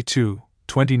 42,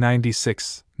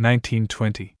 2096,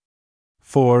 1920.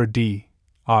 4D.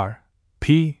 R.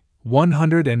 P.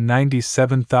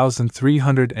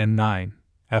 197,309,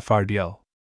 FRDL.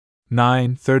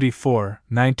 934,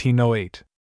 1908.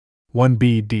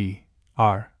 1BD.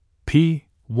 R. P.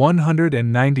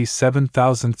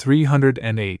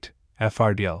 197,308,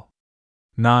 FRDL.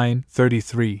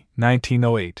 933,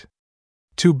 1908.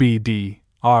 2BD.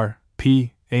 R.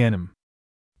 P. ANM.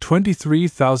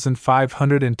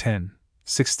 23,510,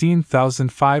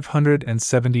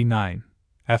 16,579,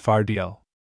 FRDL.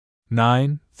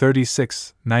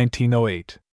 936,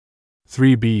 1908.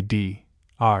 3BD.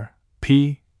 R.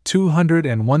 P.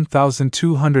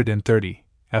 201,230,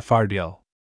 FRDL.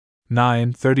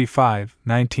 935,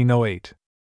 1908.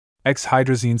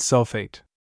 X-hydrazine sulfate.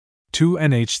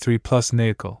 2NH3 plus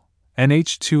nickel,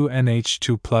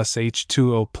 NH2NH2 plus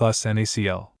H2O plus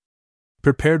NaCl.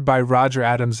 Prepared by Roger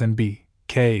Adams and B.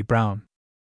 K. Brown.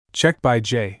 Checked by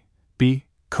J. B.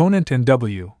 Conant and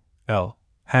W. L.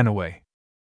 Hanaway.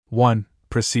 1.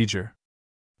 Procedure.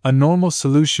 A normal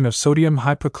solution of sodium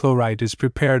hypochlorite is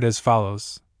prepared as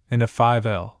follows. In a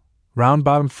 5L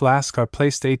round-bottom flask are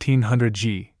placed 1800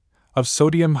 g of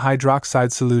sodium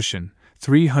hydroxide solution,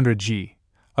 300 g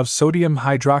of sodium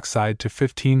hydroxide to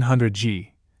 1500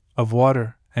 g of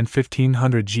water, and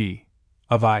 1500 g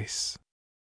of ice.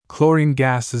 Chlorine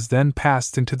gas is then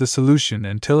passed into the solution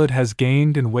until it has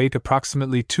gained in weight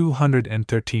approximately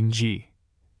 213 g.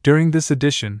 During this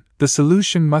addition, the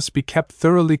solution must be kept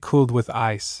thoroughly cooled with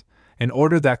ice, in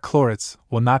order that chlorates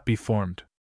will not be formed.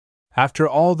 After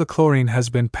all the chlorine has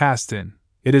been passed in,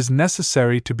 it is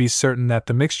necessary to be certain that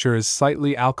the mixture is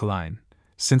slightly alkaline,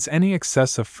 since any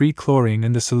excess of free chlorine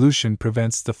in the solution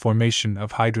prevents the formation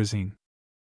of hydrazine.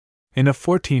 In a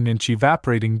 14-inch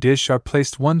evaporating dish are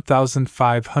placed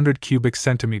 1,500 cubic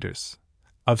centimeters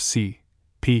of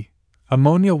C.P.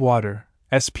 ammonia water,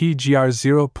 SPGR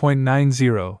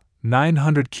 0.90,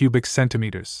 900 cubic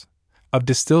centimeters of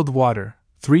distilled water,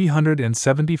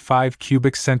 375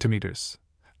 cubic centimeters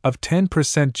of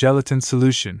 10% gelatin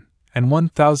solution, and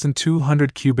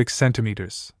 1,200 cubic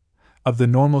centimeters of the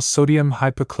normal sodium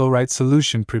hypochlorite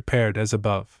solution prepared as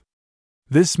above.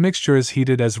 This mixture is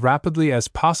heated as rapidly as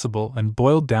possible and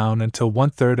boiled down until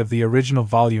 1/3 of the original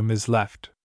volume is left.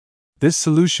 This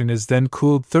solution is then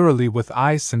cooled thoroughly with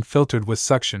ice and filtered with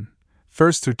suction,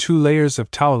 first through 2 layers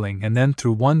of toweling and then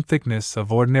through 1 thickness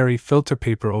of ordinary filter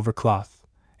paper over cloth,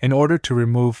 in order to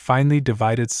remove finely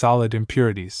divided solid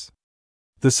impurities.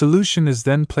 The solution is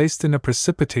then placed in a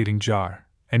precipitating jar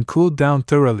and cooled down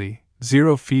thoroughly,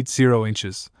 0 feet 0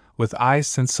 inches, with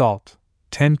ice and salt,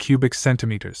 10 cubic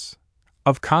centimeters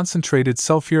of concentrated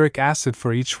sulfuric acid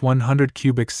for each 100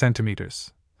 cubic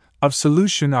centimeters of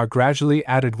solution are gradually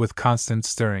added with constant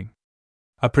stirring.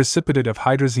 A precipitate of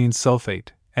hydrazine sulfate,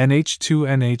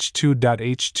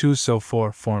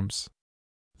 NH2NH2.H2SO4 forms.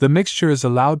 The mixture is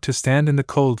allowed to stand in the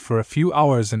cold for a few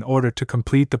hours in order to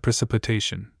complete the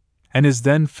precipitation, and is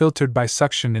then filtered by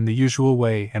suction in the usual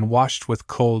way and washed with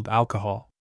cold alcohol.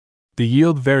 The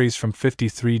yield varies from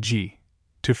 53 g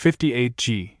to 58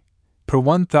 g per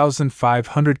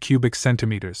 1,500 cubic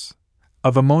centimeters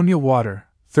of ammonia water,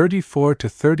 34 to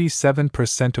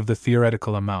 37% of the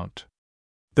theoretical amount.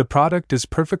 The product is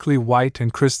perfectly white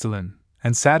and crystalline,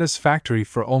 and satisfactory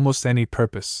for almost any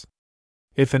purpose.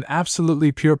 If an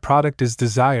absolutely pure product is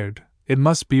desired, it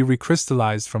must be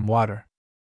recrystallized from water.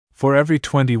 For every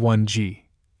 21 g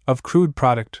of crude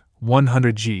product,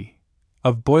 100 g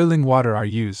of boiling water are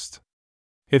used.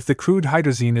 If the crude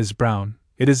hydrazine is brown,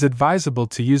 it is advisable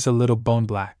to use a little bone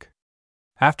black.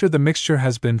 After the mixture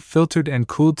has been filtered and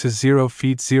cooled to 0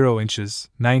 feet 0 inches,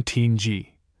 19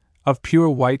 g of pure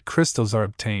white crystals are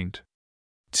obtained.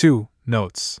 2.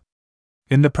 Notes.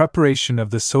 In the preparation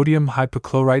of the sodium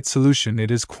hypochlorite solution,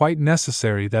 it is quite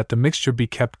necessary that the mixture be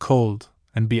kept cold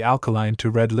and be alkaline to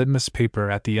red litmus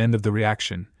paper at the end of the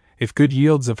reaction, if good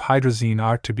yields of hydrazine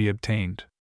are to be obtained.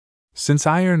 Since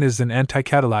iron is an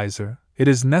anticatalyzer, it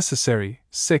is necessary,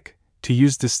 to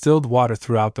use distilled water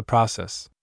throughout the process.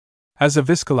 As a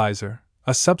viscalizer,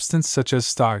 a substance such as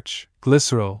starch,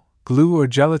 glycerol, glue, or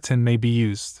gelatin may be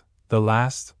used. The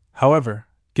last, however,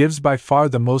 gives by far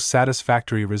the most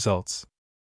satisfactory results.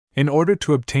 In order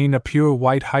to obtain a pure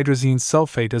white hydrazine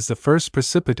sulfate as the first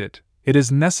precipitate, it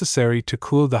is necessary to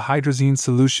cool the hydrazine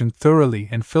solution thoroughly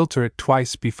and filter it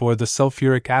twice before the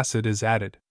sulfuric acid is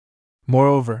added.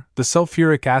 Moreover, the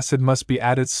sulfuric acid must be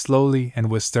added slowly and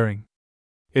with stirring.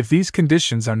 If these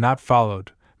conditions are not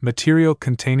followed, material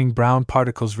containing brown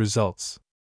particles results.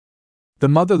 The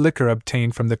mother liquor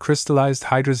obtained from the crystallized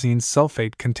hydrazine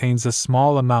sulfate contains a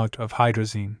small amount of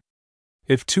hydrazine.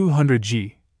 If 200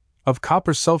 g of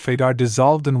copper sulfate are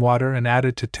dissolved in water and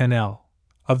added to 10 L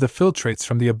of the filtrates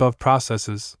from the above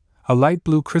processes, a light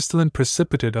blue crystalline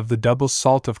precipitate of the double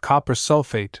salt of copper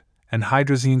sulfate and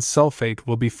hydrazine sulfate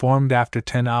will be formed after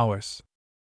 10 hours.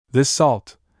 This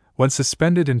salt, when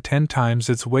suspended in 10 times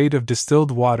its weight of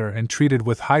distilled water and treated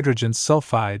with hydrogen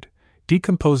sulfide,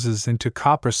 decomposes into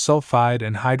copper sulfide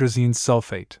and hydrazine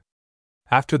sulfate.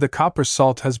 After the copper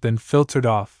salt has been filtered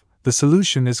off, the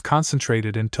solution is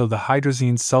concentrated until the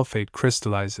hydrazine sulfate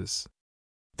crystallizes.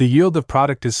 The yield of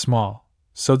product is small,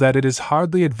 so that it is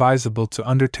hardly advisable to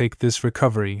undertake this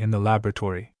recovery in the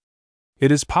laboratory.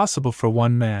 It is possible for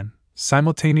one man,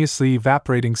 simultaneously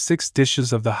evaporating 6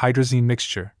 dishes of the hydrazine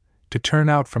mixture, to turn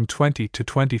out from 20 to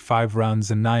 25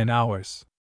 rounds in 9 hours.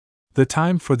 The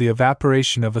time for the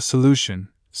evaporation of a solution,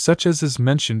 such as is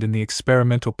mentioned in the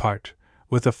experimental part,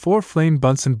 with a 4-flame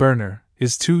Bunsen burner,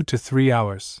 is 2 to 3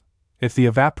 hours. If the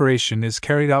evaporation is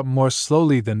carried out more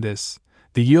slowly than this,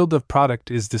 the yield of product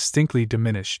is distinctly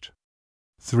diminished.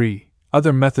 3.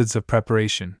 Other methods of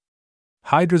preparation.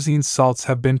 Hydrazine salts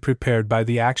have been prepared by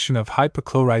the action of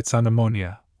hypochlorites on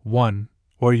ammonia, 1,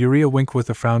 or urea with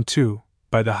 2,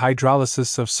 by the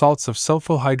hydrolysis of salts of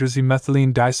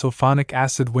sulfohydrazine disulfonic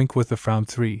acid with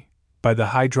 3, by the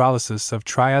hydrolysis of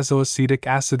triazoacetic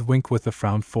acid with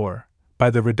 4, by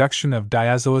the reduction of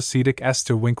diazoacetic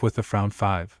ester wink with a frown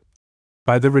 5.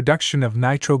 By the reduction of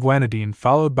nitroguanidine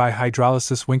followed by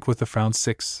hydrolysis wink with a frown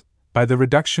 6. By the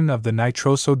reduction of the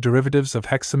nitroso derivatives of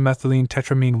hexamethylene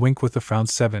tetramine wink with a frown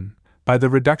 7. By the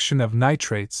reduction of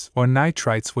nitrates or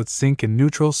nitrites with zinc in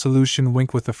neutral solution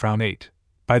wink with a frown 8.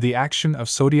 By the action of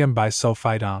sodium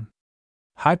bisulfite on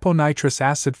hyponitrous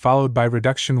acid followed by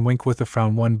reduction wink with a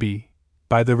frown 1b.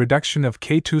 By the reduction of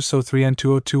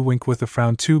K2SO3N2O2 wink with a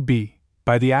frown 2b.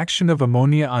 By the action of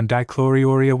ammonia on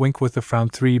dichloriurea wink with a frown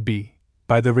 3b.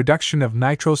 By the reduction of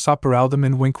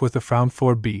nitrosoperaldehyde wink with a frown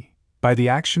 4b. By the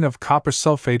action of copper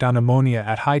sulfate on ammonia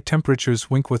at high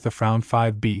temperatures wink with a frown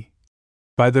 5b.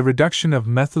 By the reduction of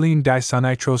methylene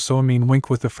disonitrosoamine wink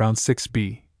with a frown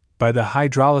 6b. By the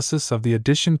hydrolysis of the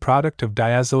addition product of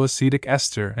diazoacetic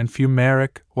ester and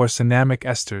fumaric or cinnamic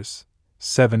esters,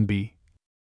 7b.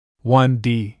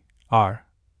 1d. R.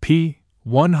 P.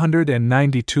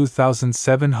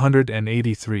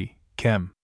 192,783,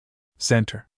 Chem.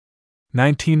 Center.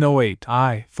 1908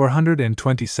 I.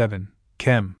 427,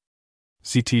 Chem.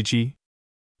 CTG.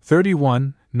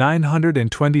 31,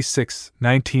 926,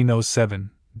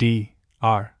 1907, D.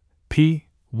 R. P.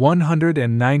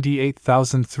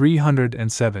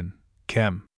 198,307,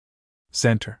 Chem.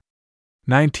 Center.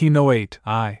 1908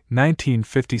 I.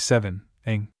 1957,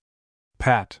 Ing.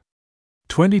 Pat.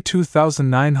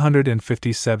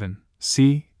 22,957,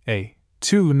 C. A.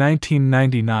 2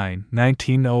 1999,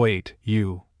 1908,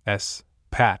 U. S.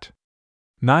 Pat.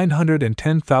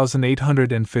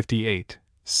 910,858,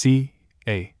 C.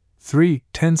 A. 3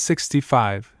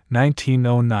 1065,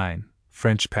 1909,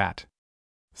 French Pat.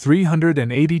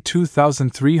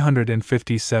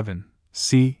 382,357,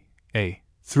 C. A.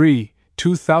 3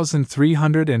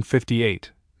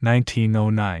 2358,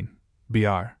 1909,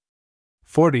 Br.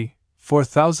 40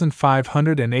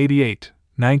 4588,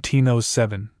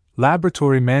 1907,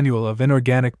 Laboratory Manual of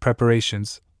Inorganic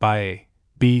Preparations, by A.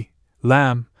 B.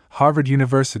 Lamb, Harvard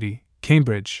University,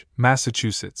 Cambridge,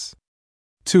 Massachusetts.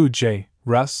 2 J.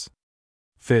 Russ.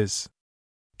 Phys.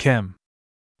 Chem.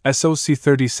 SOC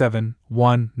 37,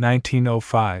 1,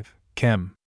 1905,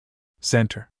 Chem.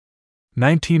 Center.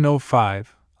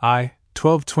 1905, I.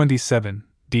 1227,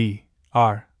 D.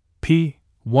 R. P.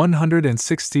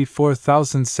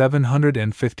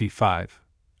 164,755,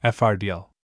 FRDL.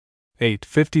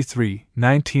 853,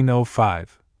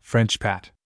 1905, French Pat.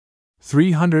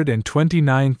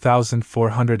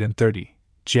 329,430,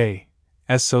 J.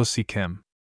 SOC Chem.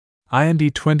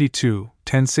 IND 22,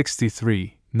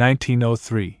 1063,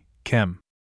 1903, Chem.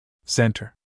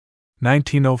 Center.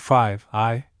 1905,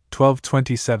 I.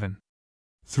 1227.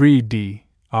 3D.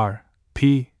 R.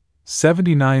 P.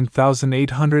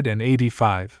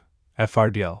 79,885,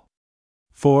 FRDL.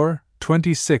 4,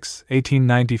 26,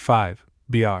 1895,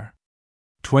 BR.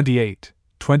 28,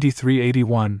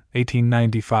 2381,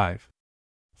 1895.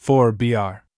 4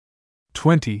 BR.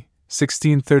 20,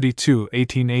 1632,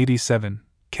 1887,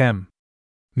 Chem.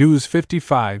 News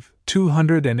 55,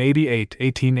 288,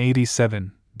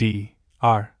 1887, D.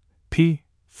 R. P.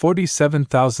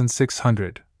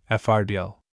 47,600,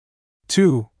 FRDL.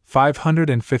 2,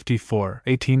 554,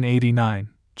 1889,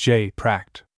 J.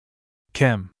 Pract.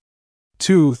 Chem.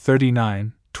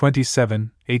 239,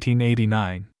 27,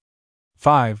 1889.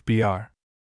 5 BR.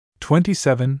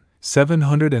 27,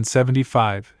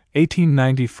 775,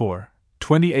 1894,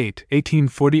 28,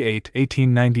 1848,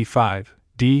 1895,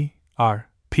 D. R.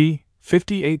 P.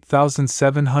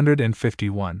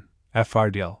 58,751,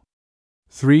 FRDL.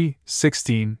 3,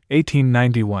 16,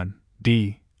 1891,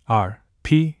 D. R.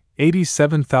 P.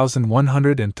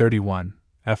 87,131,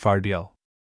 FRDL.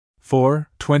 4,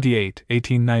 28,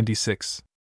 1896.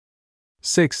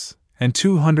 6, and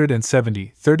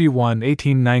 270, 31,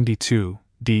 1892,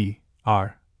 D.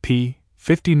 R. P.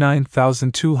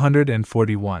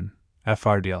 59,241,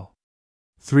 FRDL.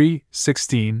 3,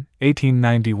 16,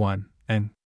 1891, and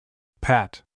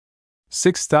Pat.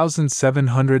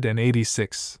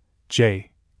 6,786,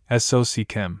 J. SOC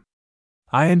Chem.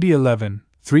 IND 11,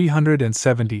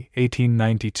 370,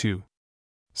 1892.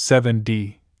 7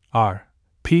 D. R.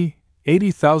 P.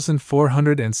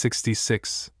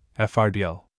 80,466,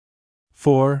 FRDL.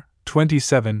 4,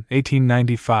 27,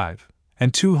 1895,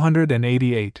 and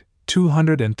 288,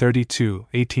 232,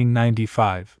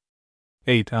 1895.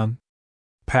 8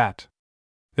 Pat.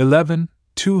 11,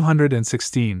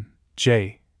 216,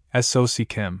 J. SOC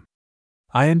Chem.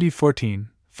 IND 14,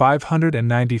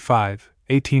 595,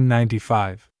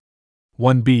 1895.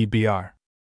 1 B BR.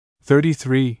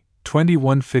 33,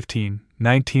 2115,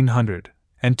 1900,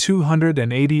 and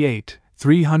 288,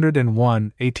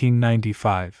 301,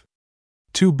 1895.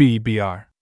 2 B BR.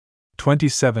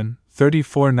 27,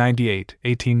 3498,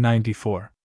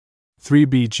 1894.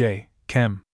 3BJ,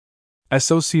 Chem.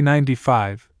 SOC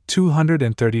 95,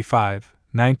 235,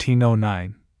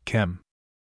 1909, Chem.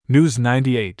 News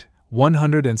 98,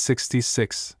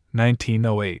 166,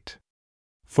 1908.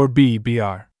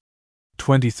 4BBR.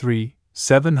 23,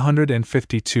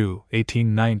 752,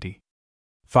 1890.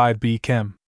 5B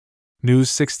Chem. News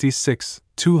 66,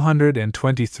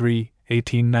 223,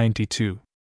 1892.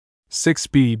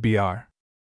 6BBR.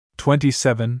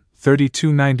 27,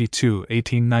 3292,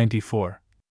 1894.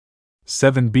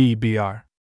 7BBR.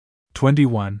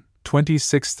 21,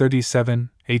 2637,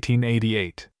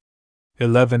 1888.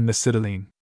 11 Acetylene.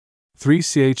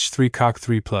 3CH3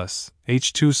 COC3 plus,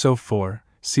 H2SO4,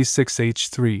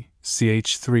 C6H3,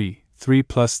 CH3, 3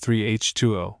 plus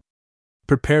 3H2O.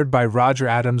 Prepared by Roger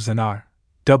Adams and R.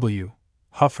 W.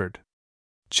 Hufford.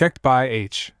 Checked by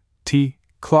H. T.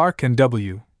 Clark and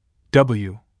W.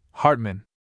 W. Hartman.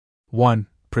 1.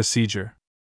 Procedure.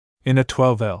 In a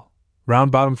 12L,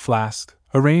 round-bottom flask,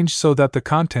 arranged so that the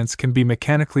contents can be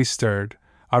mechanically stirred,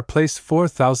 are placed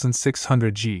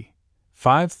 4,600 g,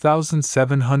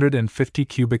 5,750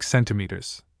 cubic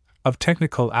centimeters, of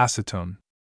technical acetone.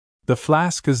 The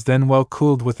flask is then well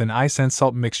cooled with an ice and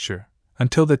salt mixture,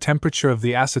 until the temperature of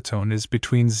the acetone is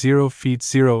between 0 feet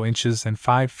 0 inches and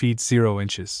 5 feet 0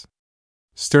 inches.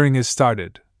 Stirring is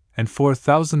started, and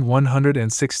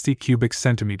 4,160 cubic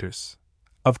centimeters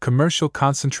of commercial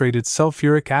concentrated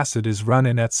sulfuric acid is run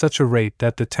in at such a rate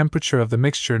that the temperature of the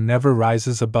mixture never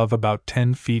rises above about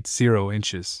 10 feet 0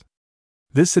 inches.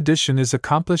 This addition is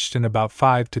accomplished in about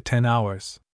 5 to 10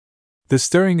 hours. The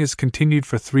stirring is continued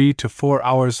for 3 to 4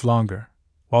 hours longer,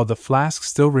 while the flask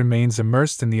still remains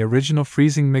immersed in the original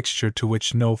freezing mixture to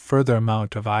which no further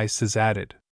amount of ice is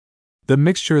added. The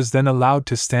mixture is then allowed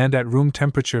to stand at room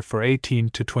temperature for 18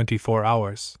 to 24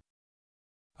 hours.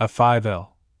 A 5L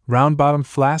round-bottom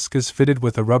flask is fitted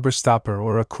with a rubber stopper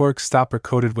or a cork stopper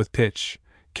coated with pitch,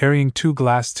 carrying 2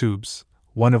 glass tubes,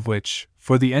 one of which,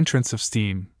 for the entrance of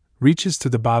steam, reaches to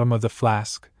the bottom of the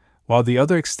flask, while the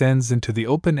other extends into the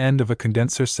open end of a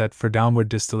condenser set for downward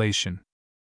distillation.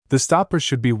 The stopper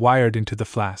should be wired into the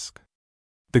flask.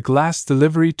 The glass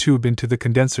delivery tube into the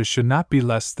condenser should not be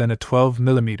less than a 12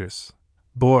 mm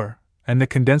bore, and the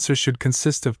condenser should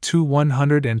consist of 2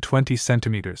 120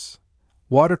 cm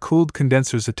water-cooled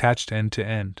condensers attached end to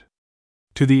end.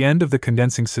 To the end of the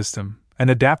condensing system, an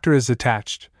adapter is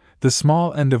attached, the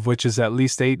small end of which is at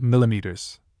least 8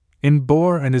 mm in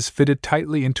bore and is fitted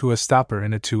tightly into a stopper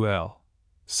in a 2L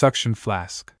suction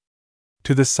flask.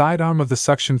 To the sidearm of the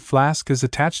suction flask is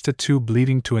attached a tube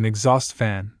leading to an exhaust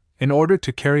fan, in order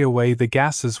to carry away the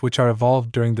gases which are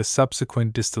evolved during the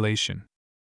subsequent distillation.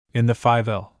 In the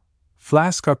 5L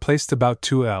flask are placed about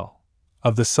 2L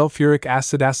of the sulfuric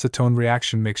acid-acetone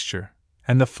reaction mixture,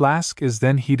 and the flask is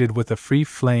then heated with a free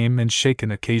flame and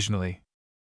shaken occasionally.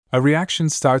 A reaction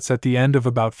starts at the end of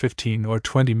about 15 or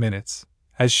 20 minutes,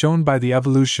 as shown by the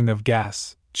evolution of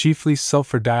gas, chiefly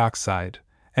sulfur dioxide,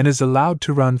 and is allowed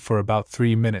to run for about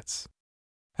 3 minutes.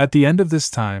 At the end of this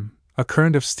time, a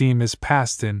current of steam is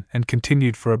passed in and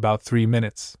continued for about 3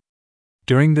 minutes.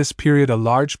 During this period a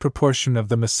large proportion of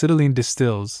the acetylene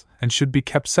distills and should be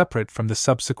kept separate from the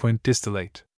subsequent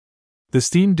distillate. The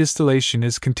steam distillation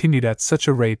is continued at such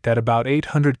a rate that about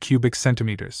 800 cubic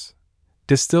centimeters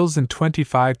distills in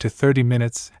 25 to 30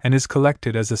 minutes and is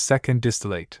collected as a second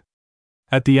distillate.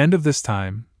 At the end of this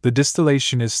time, the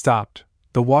distillation is stopped,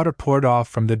 the water poured off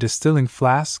from the distilling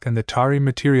flask and the tarry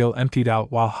material emptied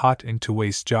out while hot into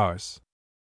waste jars.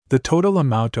 The total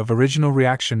amount of original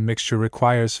reaction mixture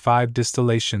requires 5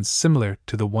 distillations similar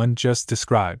to the one just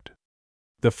described.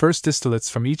 The first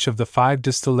distillates from each of the 5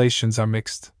 distillations are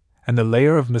mixed, and the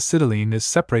layer of acetylene is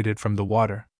separated from the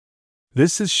water.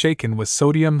 This is shaken with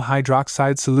sodium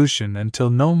hydroxide solution until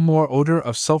no more odor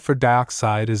of sulfur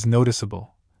dioxide is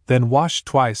noticeable, then washed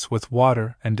twice with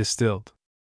water and distilled.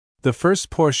 The first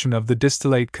portion of the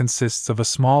distillate consists of a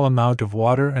small amount of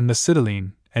water and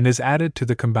acetylene, and is added to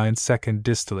the combined second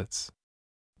distillates.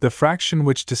 The fraction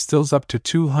which distills up to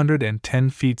 210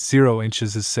 feet 0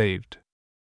 inches is saved.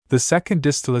 The second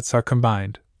distillates are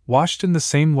combined, washed in the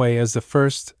same way as the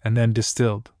first, and then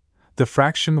distilled. The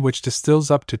fraction which distills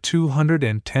up to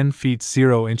 210 feet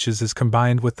 0 inches is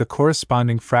combined with the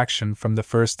corresponding fraction from the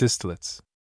first distillates.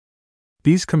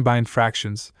 These combined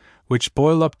fractions, which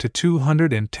boil up to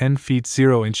 210 feet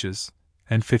 0 inches,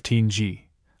 and 15 g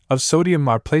of sodium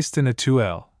are placed in a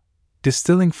 2L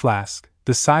distilling flask,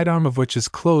 the sidearm of which is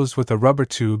closed with a rubber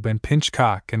tube and pinch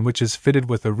cock and which is fitted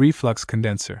with a reflux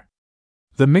condenser.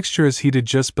 The mixture is heated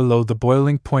just below the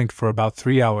boiling point for about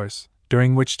 3 hours,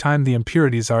 during which time the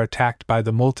impurities are attacked by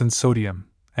the molten sodium,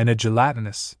 and a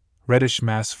gelatinous, reddish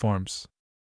mass forms.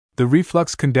 The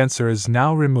reflux condenser is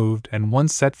now removed and one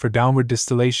set for downward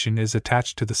distillation is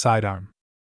attached to the sidearm.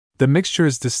 The mixture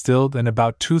is distilled and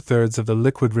about 2/3 of the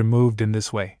liquid removed in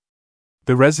this way.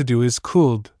 The residue is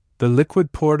cooled, the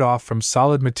liquid poured off from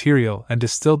solid material and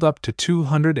distilled up to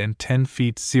 210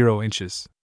 feet 0 inches.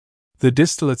 The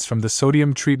distillates from the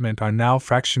sodium treatment are now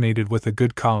fractionated with a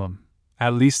good column,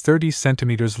 at least 30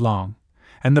 centimeters long,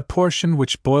 and the portion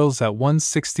which boils at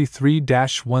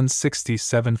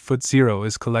 163-167 foot 0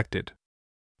 is collected.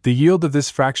 The yield of this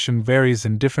fraction varies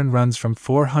in different runs from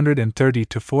 430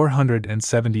 to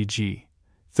 470 g,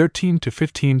 13 to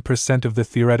 15% of the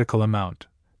theoretical amount,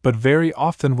 but very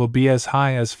often will be as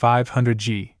high as 500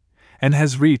 g, and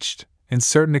has reached, in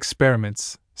certain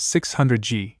experiments, 600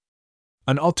 g.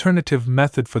 An alternative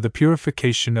method for the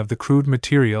purification of the crude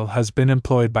material has been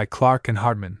employed by Clark and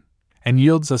Hartmann, and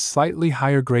yields a slightly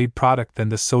higher grade product than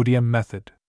the sodium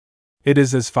method. It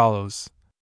is as follows.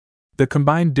 The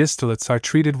combined distillates are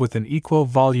treated with an equal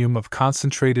volume of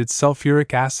concentrated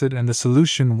sulfuric acid and the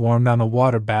solution warmed on a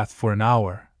water bath for an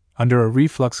hour, under a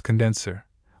reflux condenser,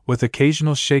 with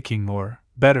occasional shaking or,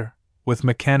 better, with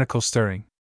mechanical stirring.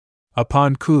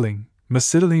 Upon cooling,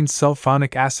 macetylene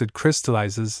sulfonic acid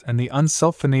crystallizes and the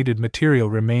unsulfonated material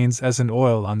remains as an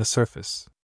oil on the surface.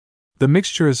 The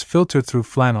mixture is filtered through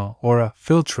flannel or a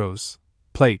filtrose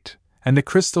plate, and the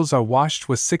crystals are washed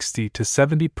with 60 to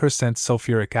 70%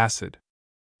 sulfuric acid.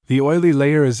 The oily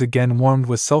layer is again warmed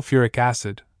with sulfuric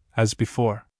acid, as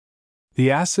before. The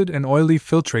acid and oily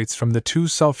filtrates from the two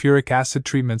sulfuric acid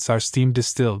treatments are steam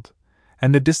distilled,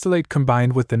 and the distillate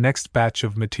combined with the next batch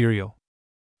of material.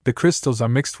 The crystals are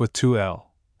mixed with 2L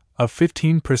of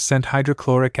 15%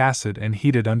 hydrochloric acid and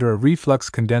heated under a reflux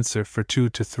condenser for 2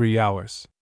 to 3 hours.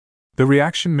 The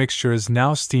reaction mixture is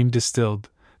now steam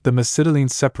distilled, the macetylene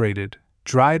separated,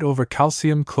 dried over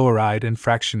calcium chloride and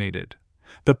fractionated.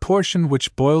 The portion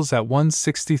which boils at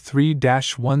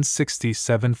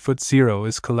 163-167 foot 0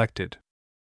 is collected.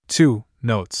 2.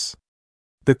 Notes.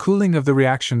 The cooling of the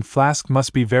reaction flask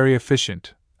must be very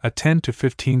efficient, a 10 to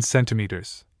 15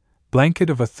 centimeters blanket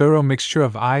of a thorough mixture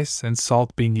of ice and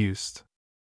salt being used.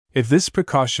 If this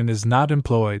precaution is not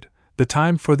employed, the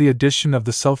time for the addition of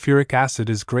the sulfuric acid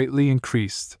is greatly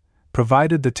increased,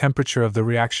 provided the temperature of the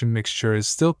reaction mixture is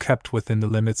still kept within the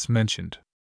limits mentioned.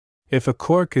 If a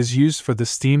cork is used for the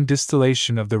steam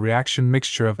distillation of the reaction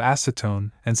mixture of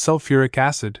acetone and sulfuric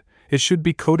acid, it should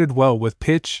be coated well with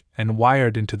pitch and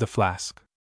wired into the flask.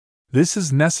 This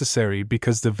is necessary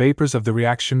because the vapors of the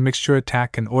reaction mixture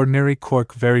attack an ordinary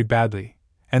cork very badly,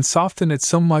 and soften it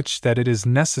so much that it is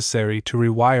necessary to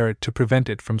rewire it to prevent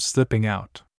it from slipping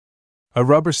out. A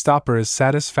rubber stopper is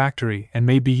satisfactory and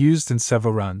may be used in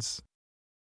several runs.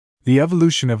 The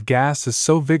evolution of gas is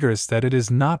so vigorous that it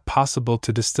is not possible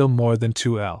to distill more than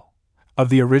 2L of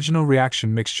the original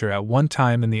reaction mixture at one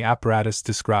time in the apparatus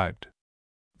described.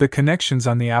 The connections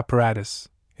on the apparatus,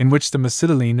 in which the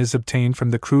macetylene is obtained from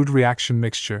the crude reaction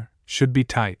mixture, should be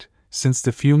tight, since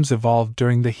the fumes evolved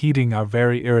during the heating are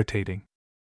very irritating.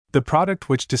 The product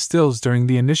which distills during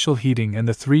the initial heating and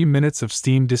the 3 minutes of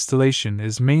steam distillation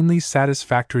is mainly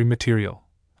satisfactory material.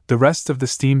 The rest of the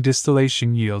steam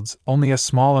distillation yields only a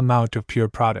small amount of pure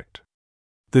product.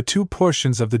 The two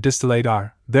portions of the distillate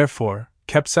are, therefore,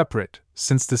 kept separate,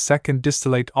 since the second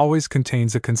distillate always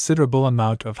contains a considerable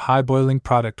amount of high boiling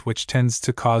product which tends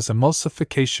to cause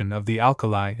emulsification of the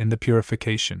alkali in the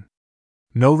purification.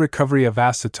 No recovery of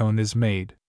acetone is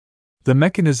made. The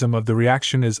mechanism of the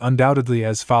reaction is undoubtedly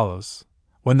as follows.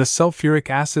 When the sulfuric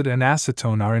acid and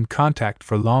acetone are in contact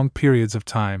for long periods of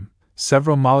time,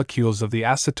 several molecules of the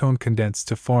acetone condense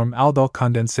to form aldol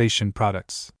condensation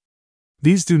products.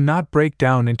 These do not break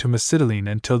down into macetylene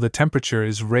until the temperature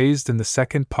is raised in the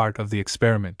second part of the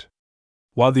experiment.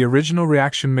 While the original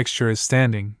reaction mixture is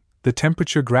standing, the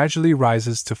temperature gradually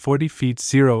rises to 40 feet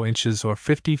 0 inches or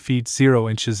 50 feet 0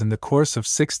 inches in the course of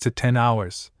 6 to 10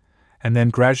 hours, and then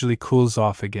gradually cools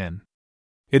off again.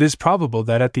 It is probable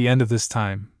that at the end of this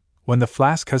time, when the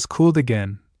flask has cooled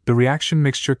again, the reaction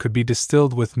mixture could be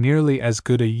distilled with nearly as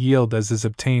good a yield as is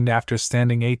obtained after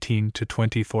standing 18 to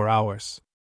 24 hours.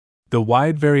 The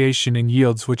wide variation in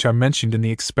yields which are mentioned in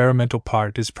the experimental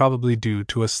part is probably due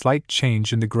to a slight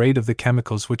change in the grade of the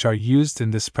chemicals which are used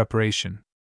in this preparation.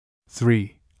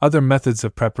 3. Other methods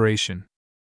of preparation.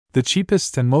 The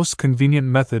cheapest and most convenient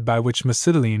method by which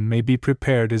macetylene may be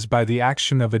prepared is by the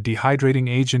action of a dehydrating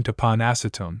agent upon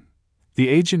acetone. The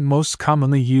agent most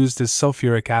commonly used is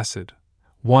sulfuric acid.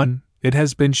 1. It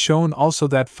has been shown also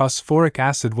that phosphoric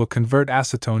acid will convert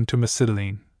acetone to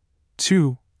macetylene.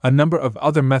 2. A number of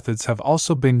other methods have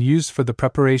also been used for the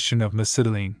preparation of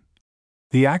macetylene.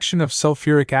 The action of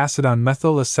sulfuric acid on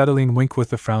methyl acetylene wink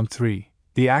with a frown 3.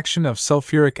 The action of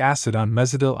sulfuric acid on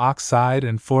mesodyl oxide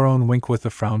and phorone wink with a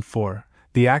frown 4.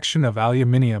 The action of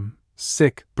aluminium,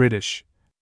 British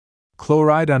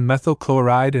chloride on methyl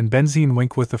chloride and benzene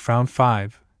wink with a frown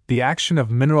 5. The action of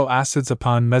mineral acids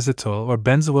upon mesitol or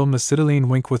benzoyl mesitylene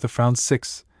wink with a frown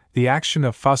 6. The action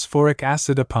of phosphoric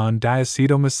acid upon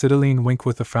diacetylmesitylene wink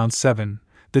with a frown 7.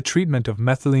 The treatment of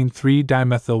methylene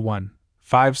 3-dimethyl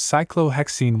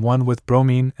 1,5-cyclohexene 1 with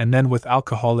bromine and then with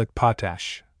alcoholic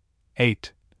potash.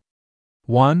 8.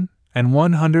 1 and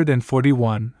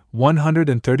 141,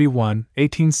 131,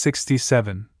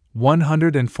 1867,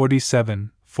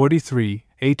 147, 43,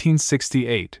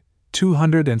 1868,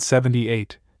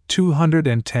 278,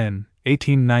 210,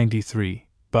 1893,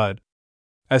 Bud.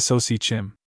 SOC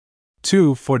Chim.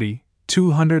 240,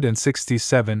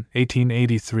 267,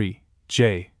 1883,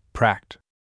 J. Pract.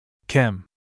 Chem.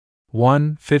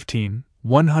 1, 15,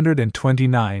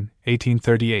 129,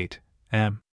 1838,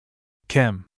 M.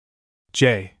 Chem.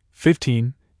 J.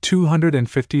 15,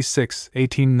 256,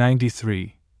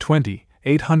 1893, 20,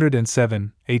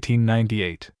 807,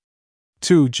 1898.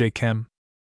 2. J. Chem.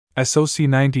 SOC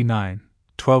 99,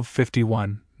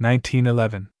 1251,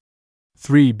 1911.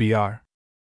 3. Br.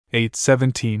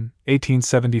 817,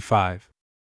 1875.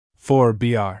 4.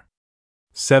 Br.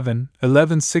 7,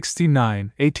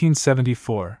 1169,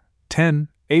 1874, 10,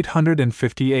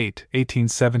 858,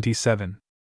 1877.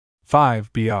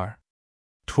 5. Br.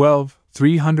 12,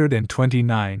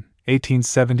 329,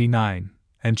 1879,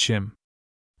 and Chim.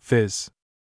 Phys.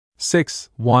 6,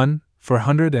 1,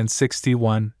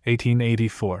 461,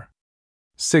 1884.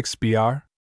 6. Br.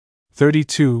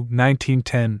 32,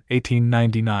 1910,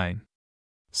 1899.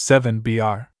 7.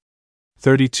 Br.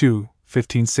 32,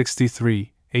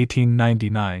 1563,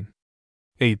 1899.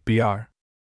 8. Br.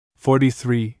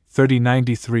 43,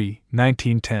 3093,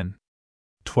 1910.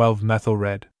 12. Methyl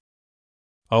red.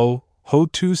 O.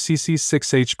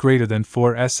 Ho2cc6H greater than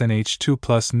 4SNH2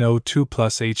 plus NO2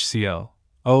 plus HCl.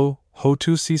 O.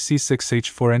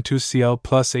 Ho2cc6H4N2Cl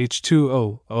plus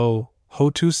H2O. O.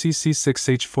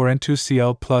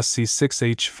 Ho2cc6H4N2Cl plus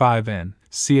C6H5N,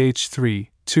 CH3,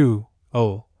 2,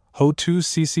 O.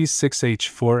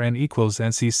 Ho2cc6H4N equals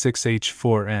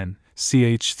NC6H4N,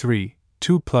 CH3,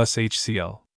 2 plus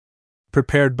HCl.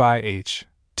 Prepared by H.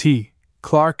 T.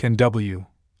 Clark and W.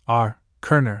 R.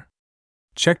 Kerner.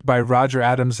 Checked by Roger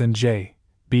Adams and J.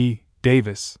 B.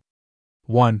 Davis.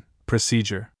 1.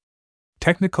 Procedure.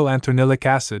 Technical anthranilic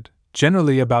acid,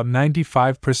 generally about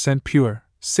 95% pure,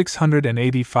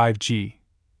 685 g,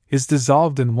 is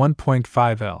dissolved in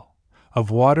 1.5 L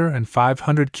of water and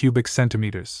 500 cubic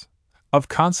centimeters of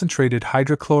concentrated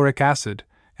hydrochloric acid,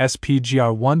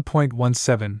 SPGR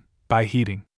 1.17, by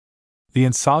heating. The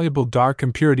insoluble dark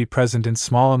impurity present in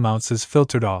small amounts is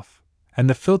filtered off, and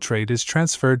the filtrate is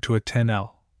transferred to a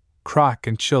 10L crock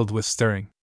and chilled with stirring.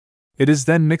 It is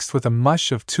then mixed with a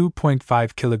mush of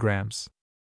 2.5 kilograms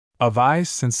of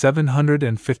ice and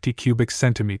 750 cubic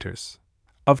centimeters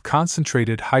of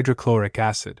concentrated hydrochloric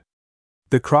acid.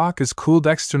 The crock is cooled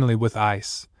externally with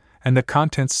ice, and the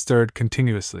contents stirred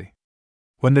continuously.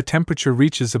 When the temperature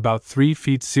reaches about 3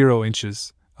 feet 0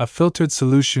 inches, a filtered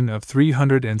solution of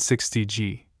 360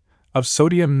 g of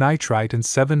sodium nitrite and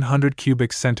 700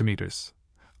 cubic centimeters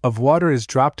of water is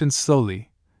dropped in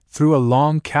slowly through a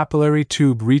long capillary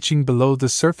tube reaching below the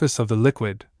surface of the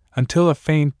liquid until a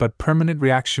faint but permanent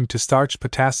reaction to starch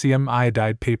potassium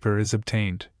iodide paper is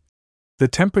obtained. The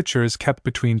temperature is kept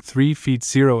between 3 feet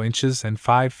 0 inches and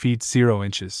 5 feet 0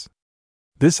 inches.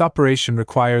 This operation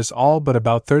requires all but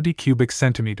about 30 cubic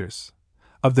centimeters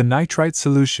of the nitrite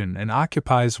solution and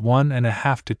occupies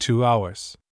 1.5 to 2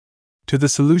 hours. To the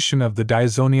solution of the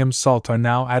diazonium salt are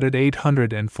now added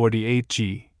 848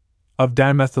 g of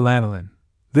dimethylanilin.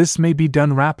 This may be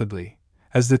done rapidly,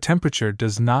 as the temperature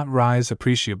does not rise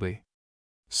appreciably.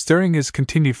 Stirring is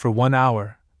continued for 1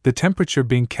 hour, the temperature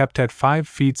being kept at 5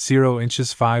 feet 0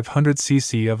 inches. 500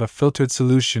 cc of a filtered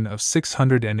solution of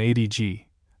 680 g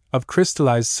of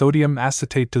crystallized sodium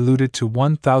acetate diluted to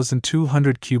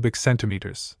 1,200 cubic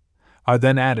centimeters are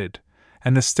then added,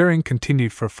 and the stirring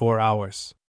continued for 4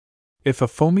 hours. If a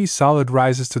foamy solid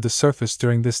rises to the surface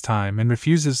during this time and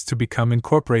refuses to become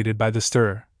incorporated by the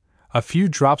stirrer, a few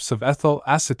drops of ethyl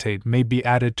acetate may be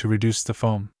added to reduce the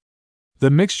foam. The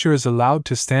mixture is allowed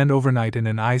to stand overnight in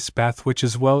an ice bath which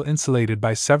is well insulated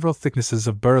by several thicknesses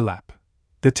of burlap.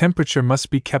 The temperature must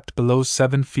be kept below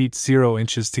 7 feet 0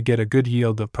 inches to get a good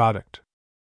yield of product.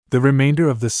 The remainder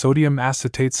of the sodium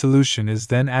acetate solution is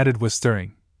then added with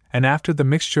stirring, and after the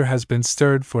mixture has been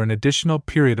stirred for an additional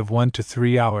period of 1 to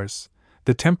 3 hours,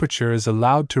 the temperature is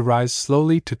allowed to rise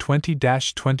slowly to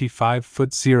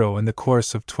 20-25°C in the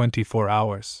course of 24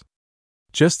 hours.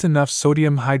 Just enough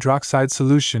sodium hydroxide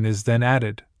solution is then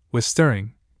added, with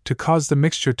stirring, to cause the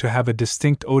mixture to have a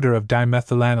distinct odor of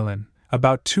dimethylanilin,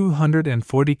 about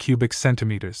 240 cubic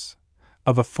centimeters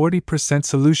of a 40%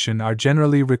 solution are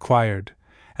generally required,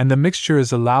 and the mixture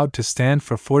is allowed to stand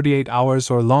for 48 hours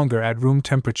or longer at room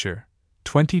temperature,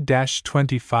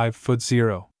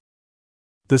 20-25°C.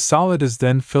 The solid is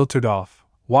then filtered off,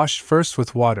 washed first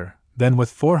with water, then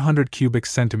with 400 cubic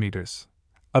centimeters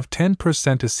of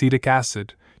 10% acetic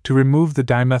acid to remove the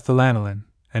dimethylanilin,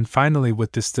 and finally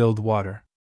with distilled water.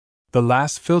 The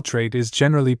last filtrate is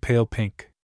generally pale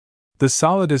pink. The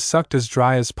solid is sucked as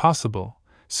dry as possible,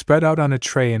 spread out on a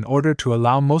tray in order to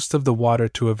allow most of the water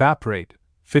to evaporate,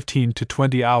 15 to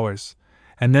 20 hours,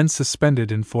 and then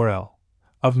suspended in 4L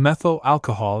of methyl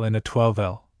alcohol in a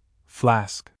 12L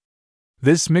flask.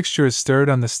 This mixture is stirred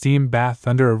on the steam bath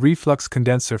under a reflux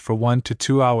condenser for 1 to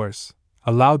 2 hours,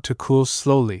 allowed to cool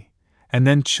slowly, and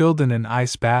then chilled in an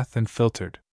ice bath and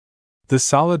filtered. The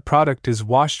solid product is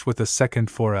washed with a second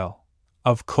 4L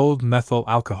of cold methyl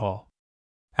alcohol.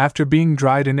 After being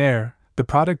dried in air, the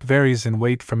product varies in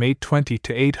weight from 820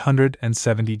 to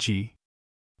 870 g.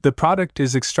 The product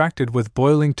is extracted with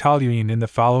boiling toluene in the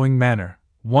following manner: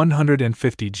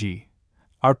 150 g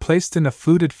are placed in a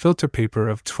fluted filter paper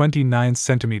of 29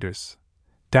 centimeters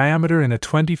diameter in a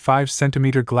 25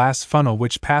 centimeter glass funnel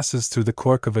which passes through the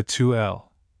cork of a 2L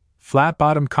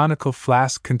flat-bottom conical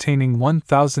flask containing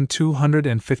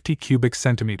 1,250 cubic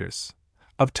centimeters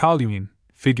of toluene,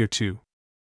 figure 2.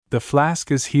 The flask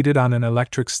is heated on an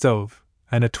electric stove,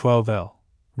 and a 12L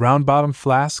round-bottom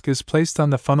flask is placed on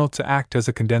the funnel to act as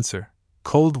a condenser,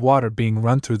 cold water being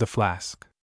run through the flask.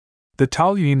 The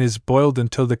toluene is boiled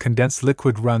until the condensed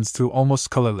liquid runs through almost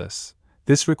colorless.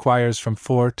 This requires from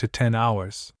 4 to 10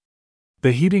 hours.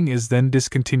 The heating is then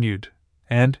discontinued,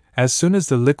 and, as soon as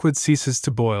the liquid ceases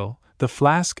to boil, the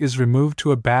flask is removed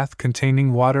to a bath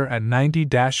containing water at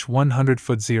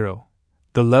 90-100°C.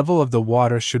 The level of the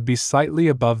water should be slightly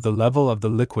above the level of the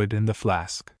liquid in the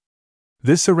flask.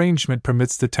 This arrangement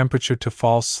permits the temperature to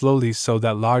fall slowly so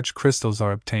that large crystals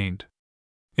are obtained.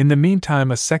 In the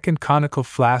meantime, a second conical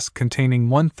flask containing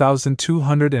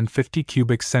 1,250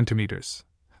 cubic centimeters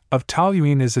of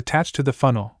toluene is attached to the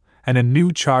funnel, and a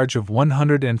new charge of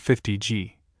 150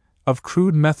 g of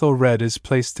crude methyl red is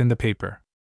placed in the paper.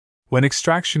 When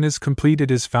extraction is complete,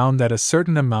 it is found that a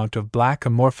certain amount of black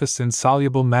amorphous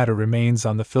insoluble matter remains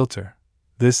on the filter.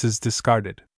 This is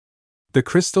discarded. The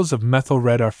crystals of methyl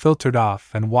red are filtered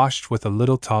off and washed with a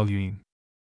little toluene.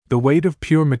 The weight of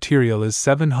pure material is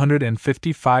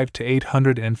 755 to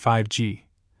 805 g.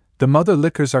 The mother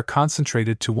liquors are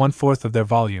concentrated to 1/4 of their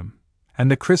volume, and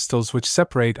the crystals which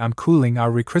separate on cooling are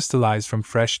recrystallized from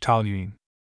fresh toluene.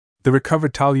 The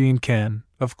recovered toluene can,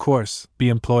 of course, be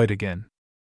employed again.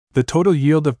 The total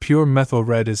yield of pure methyl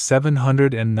red is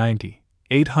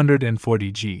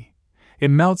 790-840 g.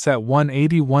 It melts at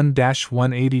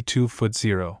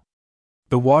 181-182°C.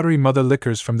 The watery mother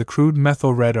liquors from the crude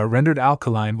methyl red are rendered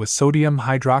alkaline with sodium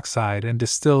hydroxide and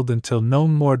distilled until no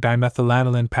more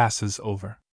dimethylanilin passes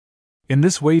over. In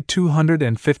this way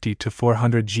 250 to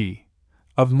 400 g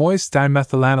of moist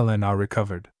dimethylanilin are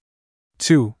recovered.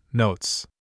 2. Notes.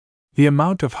 The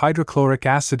amount of hydrochloric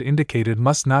acid indicated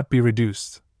must not be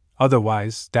reduced,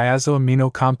 otherwise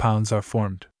diazoamino compounds are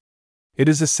formed. It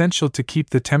is essential to keep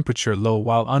the temperature low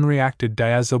while unreacted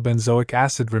diazobenzoic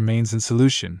acid remains in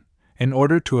solution, in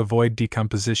order to avoid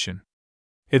decomposition.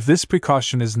 If this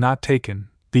precaution is not taken,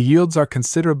 the yields are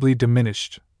considerably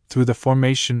diminished through the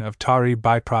formation of tarry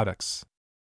byproducts.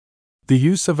 The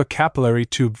use of a capillary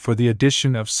tube for the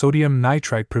addition of sodium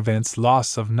nitrite prevents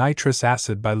loss of nitrous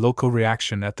acid by local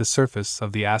reaction at the surface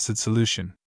of the acid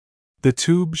solution. The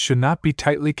tube should not be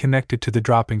tightly connected to the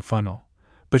dropping funnel,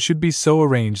 but should be so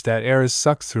arranged that air is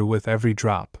sucked through with every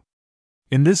drop.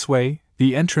 In this way,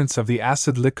 the entrance of the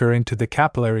acid liquor into the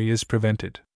capillary is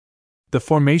prevented. The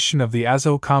formation of the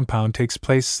azo compound takes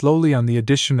place slowly on the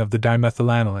addition of the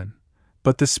dimethylanilin,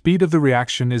 but the speed of the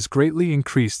reaction is greatly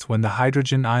increased when the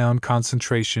hydrogen ion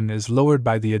concentration is lowered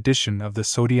by the addition of the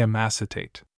sodium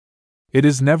acetate. It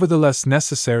is nevertheless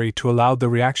necessary to allow the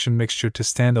reaction mixture to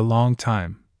stand a long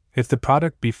time. If the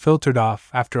product be filtered off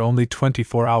after only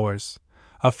 24 hours,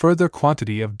 a further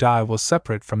quantity of dye will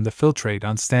separate from the filtrate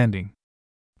on standing.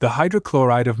 The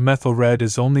hydrochloride of methyl red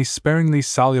is only sparingly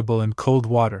soluble in cold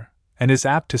water, and is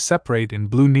apt to separate in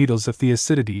blue needles if the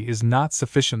acidity is not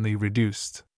sufficiently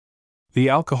reduced. The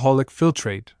alcoholic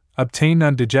filtrate, obtained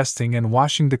on digesting and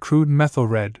washing the crude methyl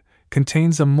red,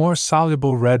 contains a more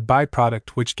soluble red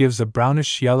byproduct which gives a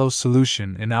brownish-yellow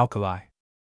solution in alkali.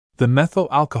 The methyl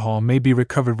alcohol may be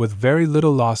recovered with very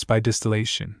little loss by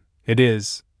distillation. It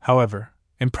is, however,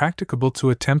 impracticable to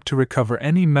attempt to recover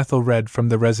any methyl red from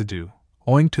the residue,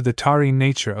 owing to the tarry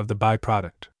nature of the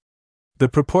byproduct. The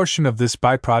proportion of this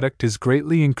byproduct is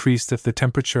greatly increased if the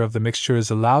temperature of the mixture is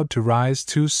allowed to rise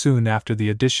too soon after the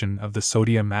addition of the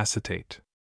sodium acetate.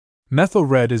 Methyl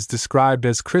red is described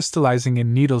as crystallizing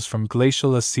in needles from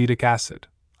glacial acetic acid.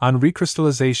 On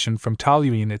recrystallization from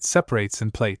toluene, it separates in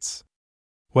plates.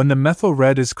 When the methyl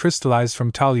red is crystallized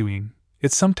from toluene,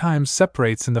 it sometimes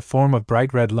separates in the form of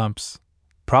bright red lumps,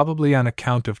 probably on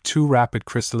account of too rapid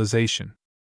crystallization.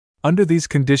 Under these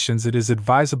conditions, it is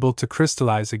advisable to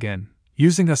crystallize again,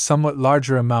 using a somewhat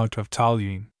larger amount of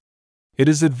toluene. It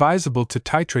is advisable to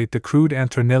titrate the crude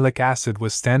anthranilic acid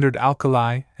with standard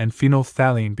alkali and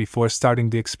phenolphthalein before starting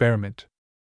the experiment.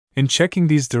 In checking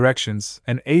these directions,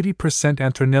 an 80%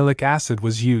 anthranilic acid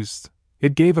was used.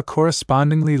 It gave a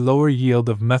correspondingly lower yield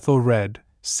of methyl red,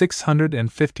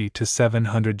 650 to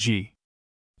 700 G.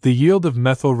 The yield of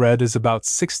methyl red is about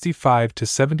 65 to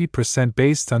 70%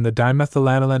 based on the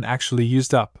dimethylanilin actually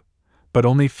used up, but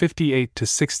only 58 to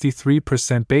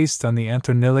 63% based on the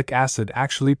anthranilic acid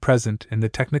actually present in the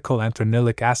technical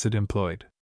anthranilic acid employed.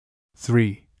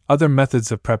 3. Other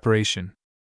methods of preparation.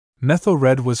 Methyl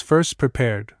red was first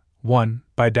prepared, 1.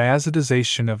 By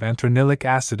diazotization of anthranilic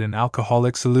acid in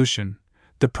alcoholic solution,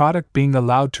 the product being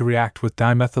allowed to react with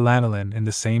dimethylanilin in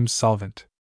the same solvent.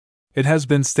 It has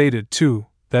been stated, 2,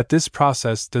 that this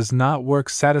process does not work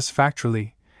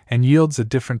satisfactorily and yields a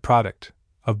different product,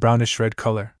 of brownish red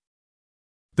color.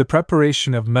 The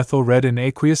preparation of methyl red in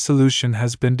aqueous solution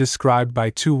has been described by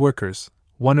 2 workers,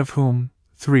 one of whom,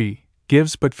 3,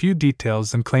 gives but few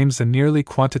details and claims a nearly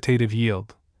quantitative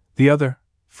yield. The other,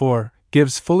 4,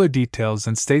 gives fuller details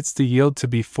and states the yield to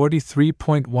be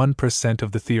 43.1%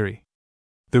 of the theory.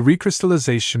 The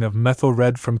recrystallization of methyl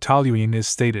red from toluene is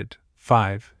stated,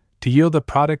 5, to yield a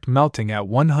product melting at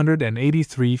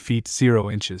 183 feet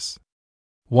 0 inches.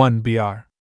 1 Br.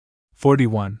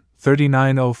 41,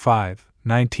 3905,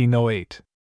 1908.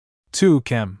 2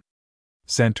 Chem.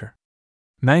 Center.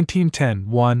 1910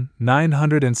 1,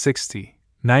 960,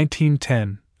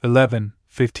 1910, 11,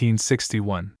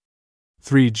 1561.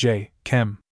 3 J.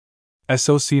 Chem.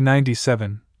 SOC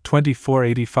 97,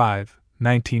 2485,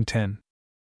 1910.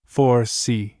 4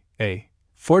 C. A.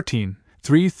 14,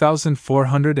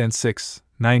 3406,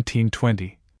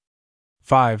 1920.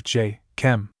 5 J.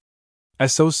 Chem.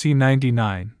 SOC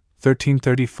 99,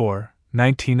 1334,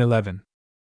 1911.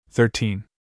 13.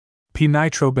 P.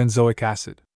 Nitrobenzoic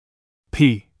acid.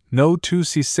 P. No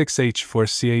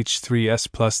 2C6H4CH3S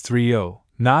plus 3O,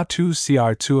 Na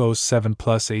 2Cr2O7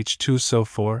 plus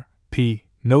H2SO4, P.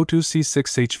 No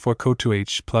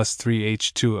 2C6H4Co2H plus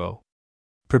 3H2O.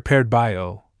 Prepared by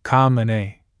O. Com and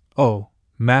A. O.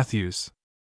 Matthews.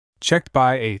 Checked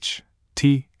by H.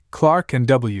 T. Clark and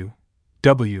W.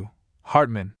 W.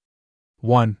 Hartman.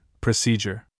 1.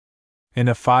 Procedure. In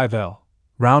a 5L,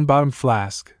 round-bottom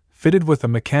flask, fitted with a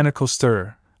mechanical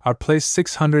stirrer, are placed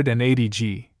 680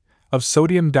 G of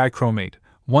sodium dichromate,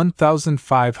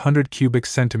 1,500 cubic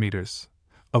centimeters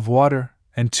of water,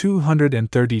 and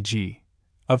 230 G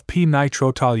of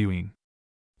p-nitrotoluene.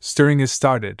 Stirring is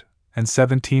started, and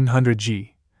 1,700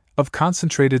 G of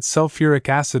concentrated sulfuric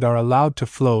acid are allowed to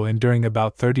flow in during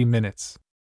about 30 minutes.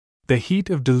 The heat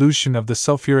of dilution of the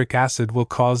sulfuric acid will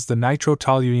cause the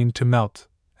nitrotoluene to melt,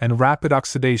 and rapid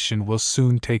oxidation will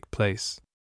soon take place.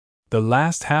 The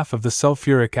last half of the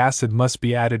sulfuric acid must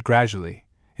be added gradually,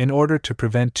 in order to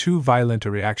prevent too violent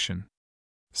a reaction.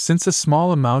 Since a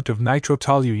small amount of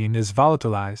nitrotoluene is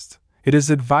volatilized, it is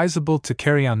advisable to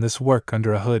carry on this work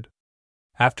under a hood.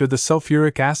 After the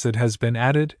sulfuric acid has been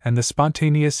added and the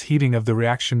spontaneous heating of the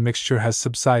reaction mixture has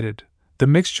subsided, the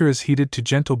mixture is heated to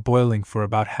gentle boiling for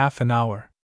about half an hour.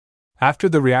 After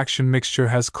the reaction mixture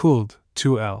has cooled,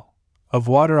 2L of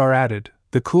water are added,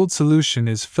 the cooled solution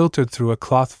is filtered through a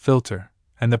cloth filter,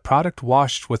 and the product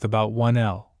washed with about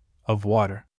 1L of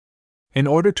water. In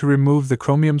order to remove the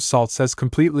chromium salts as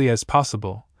completely as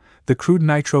possible, the crude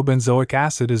nitrobenzoic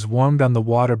acid is warmed on the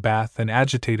water bath and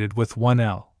agitated with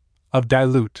 1L of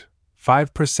dilute,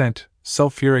 5%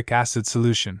 sulfuric acid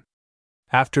solution.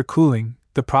 After cooling,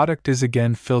 the product is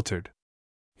again filtered.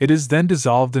 It is then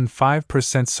dissolved in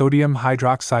 5% sodium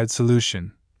hydroxide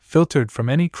solution, filtered from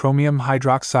any chromium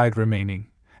hydroxide remaining,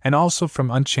 and also from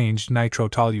unchanged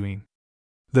nitrotoluene.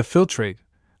 The filtrate,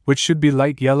 which should be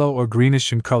light yellow or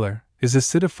greenish in color, is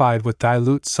acidified with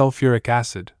dilute sulfuric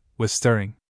acid, with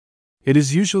stirring. It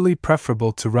is usually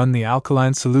preferable to run the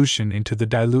alkaline solution into the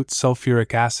dilute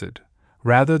sulfuric acid,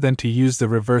 rather than to use the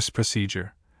reverse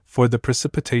procedure, for the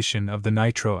precipitation of the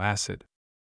nitro acid.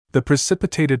 The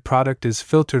precipitated product is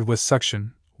filtered with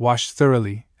suction, washed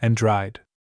thoroughly, and dried.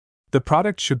 The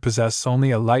product should possess only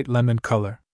a light lemon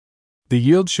color. The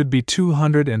yield should be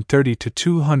 230 to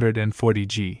 240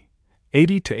 g,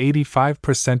 80 to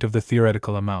 85% of the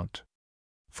theoretical amount.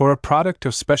 For a product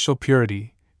of special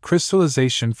purity,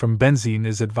 crystallization from benzene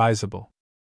is advisable.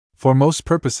 For most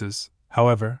purposes,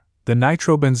 however, the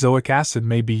nitrobenzoic acid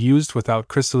may be used without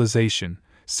crystallization,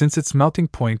 since its melting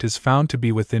point is found to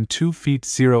be within 2 feet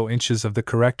 0 inches of the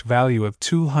correct value of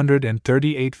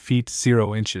 238 feet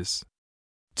 0 inches.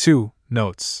 2.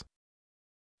 Notes.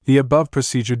 The above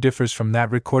procedure differs from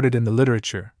that recorded in the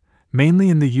literature, mainly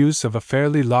in the use of a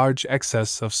fairly large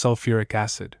excess of sulfuric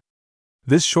acid.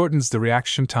 This shortens the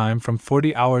reaction time from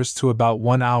 40 hours to about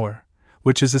 1 hour,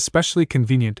 which is especially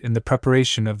convenient in the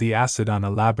preparation of the acid on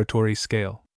a laboratory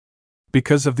scale.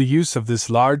 Because of the use of this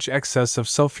large excess of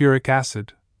sulfuric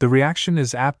acid, the reaction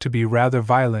is apt to be rather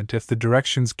violent if the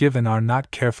directions given are not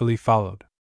carefully followed.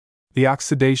 The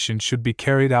oxidation should be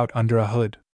carried out under a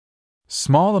hood.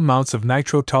 Small amounts of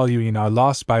nitrotoluene are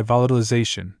lost by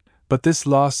volatilization, but this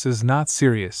loss is not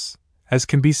serious, as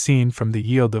can be seen from the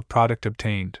yield of product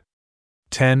obtained.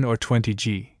 10 or 20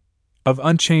 g of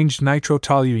unchanged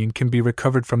nitrotoluene can be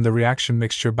recovered from the reaction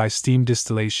mixture by steam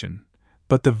distillation,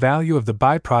 but the value of the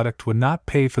byproduct would not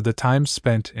pay for the time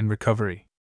spent in recovery.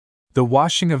 The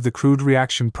washing of the crude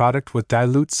reaction product with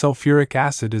dilute sulfuric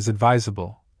acid is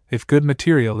advisable, if good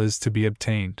material is to be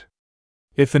obtained.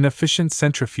 If an efficient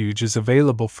centrifuge is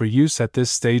available for use at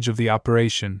this stage of the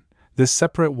operation, this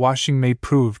separate washing may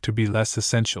prove to be less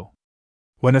essential.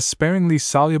 When a sparingly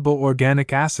soluble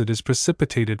organic acid is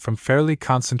precipitated from fairly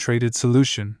concentrated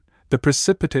solution, the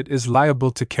precipitate is liable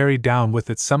to carry down with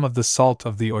it some of the salt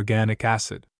of the organic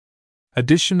acid.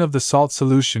 Addition of the salt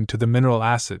solution to the mineral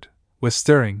acid, with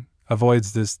stirring,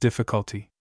 avoids this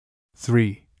difficulty.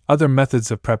 3. Other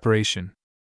methods of preparation.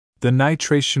 The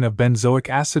nitration of benzoic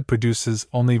acid produces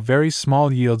only very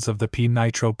small yields of the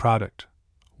p-nitro product.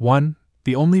 1.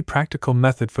 The only practical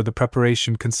method for the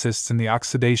preparation consists in the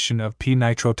oxidation of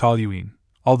p-nitrotoluene,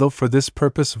 although for this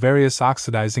purpose various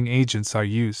oxidizing agents are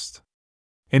used.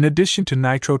 In addition to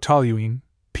nitrotoluene,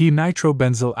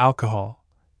 p-nitrobenzyl alcohol,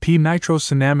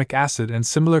 p-nitrocinamic acid and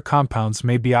similar compounds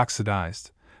may be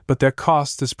oxidized, but their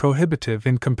cost is prohibitive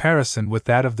in comparison with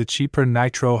that of the cheaper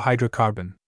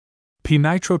nitrohydrocarbon.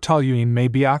 P-nitrotoluene may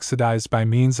be oxidized by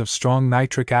means of strong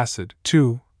nitric acid,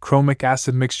 2. Chromic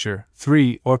acid mixture,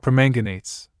 3. Or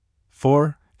permanganates.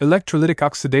 4. Electrolytic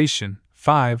oxidation,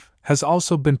 5. Has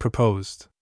also been proposed.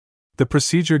 The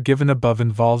procedure given above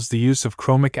involves the use of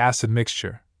chromic acid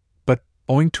mixture, but,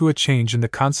 owing to a change in the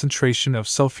concentration of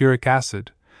sulfuric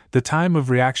acid, the time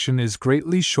of reaction is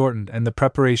greatly shortened and the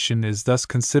preparation is thus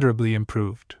considerably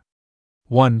improved.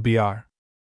 1 Br.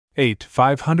 8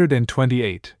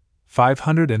 528,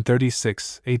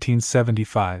 536,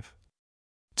 1875.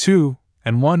 2.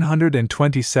 And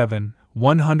 127,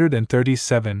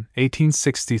 137,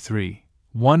 1863,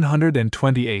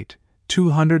 128,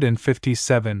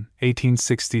 257,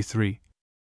 1863.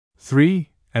 3.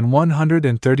 And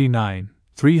 139,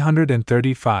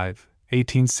 335,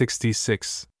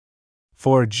 1866.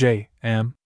 4. J.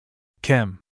 M.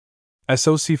 Chem.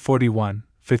 SOC 41,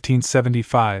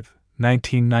 1575,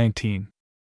 1919.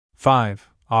 5.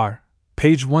 R.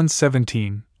 Page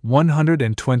 117,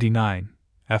 129,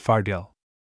 FRDL.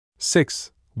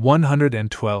 6.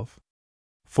 112.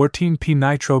 14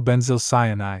 p-nitrobenzyl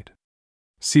cyanide.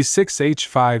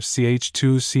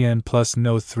 C6H5CH2CN plus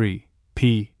NO3,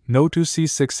 P,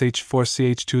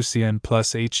 NO2C6H4CH2CN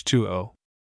plus H2O.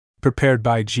 Prepared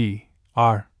by G.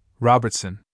 R.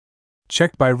 Robertson.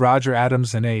 Checked by Roger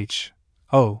Adams and H.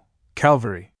 O.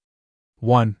 Calvary.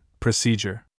 1.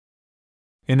 Procedure.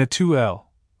 In a 2L,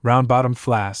 round-bottom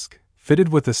flask, fitted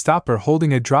with a stopper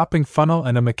holding a dropping funnel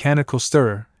and a mechanical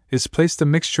stirrer, is placed a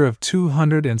mixture of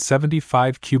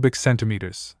 275 cubic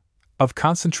centimeters of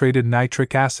concentrated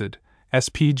nitric acid,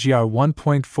 SPGR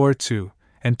 1.42,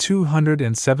 and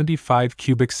 275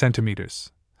 cubic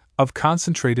centimeters of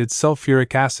concentrated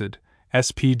sulfuric acid,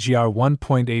 SPGR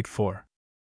 1.84.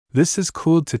 This is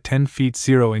cooled to 10 feet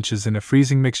 0 inches in a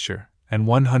freezing mixture, and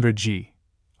 100 g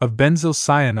of benzyl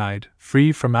cyanide,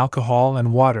 free from alcohol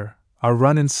and water, are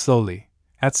run in slowly,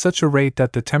 at such a rate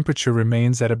that the temperature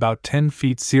remains at about 10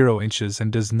 feet 0 inches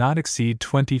and does not exceed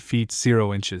 20 feet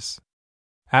 0 inches.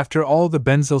 After all the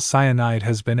benzyl cyanide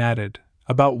has been added,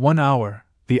 about 1 hour,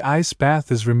 the ice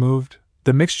bath is removed,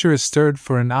 the mixture is stirred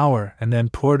for an hour and then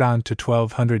poured on to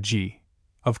 1200 g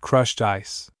of crushed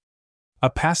ice. A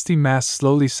pasty mass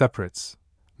slowly separates.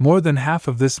 More than half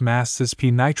of this mass is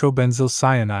p-nitrobenzyl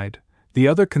cyanide, the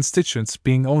other constituents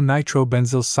being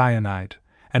O-nitrobenzyl cyanide,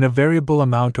 and a variable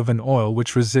amount of an oil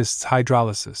which resists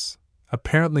hydrolysis.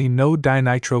 Apparently no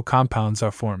dinitro compounds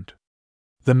are formed.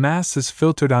 The mass is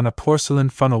filtered on a porcelain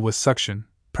funnel with suction,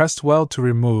 pressed well to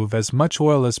remove as much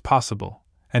oil as possible,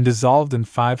 and dissolved in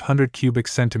 500 cubic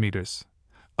centimeters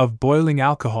of boiling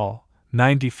alcohol,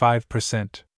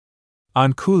 95%.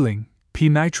 On cooling,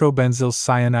 p-nitrobenzyl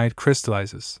cyanide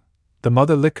crystallizes. The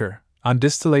mother liquor, on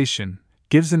distillation,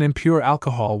 gives an impure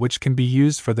alcohol which can be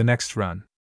used for the next run.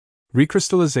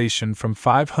 Recrystallization from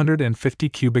 550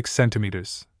 cubic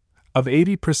centimeters of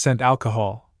 80%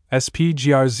 alcohol,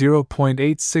 SPGR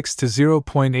 0.86 to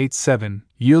 0.87,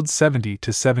 yields 70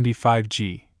 to 75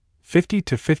 G, 50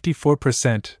 to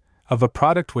 54% of a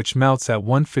product which melts at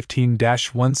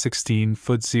 115-116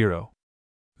 foot 0.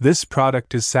 This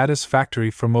product is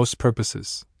satisfactory for most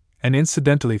purposes, and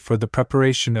incidentally for the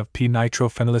preparation of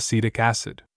p-nitrophenylacetic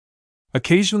acid.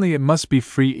 Occasionally it must be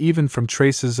free even from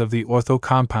traces of the ortho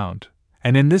compound,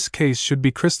 and in this case should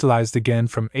be crystallized again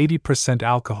from 80%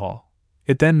 alcohol.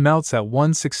 It then melts at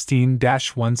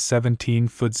 116-117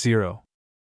 foot 0.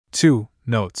 2.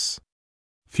 Notes.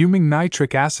 Fuming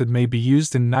nitric acid may be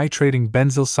used in nitrating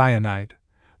benzyl cyanide,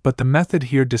 but the method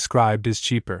here described is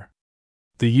cheaper.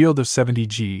 The yield of 70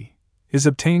 G is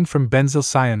obtained from benzyl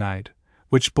cyanide,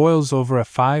 which boils over a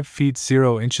 5 feet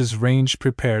 0 inches range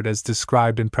prepared as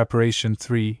described in preparation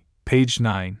 3, page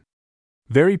 9.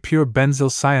 Very pure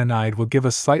benzyl cyanide will give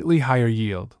a slightly higher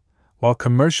yield, while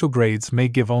commercial grades may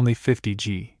give only 50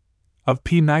 G of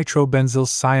p-nitrobenzyl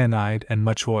cyanide and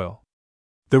much oil.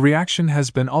 The reaction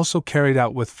has been also carried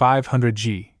out with 500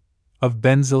 G of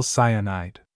benzyl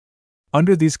cyanide.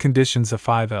 Under these conditions a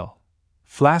 5L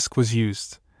flask was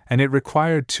used, and it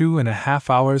required 2.5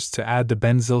 hours to add the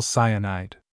benzyl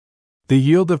cyanide. The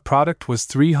yield of product was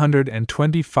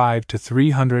 325 to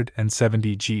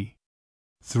 370 G.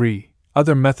 3.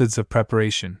 Other methods of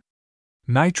preparation.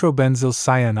 Nitrobenzyl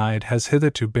cyanide has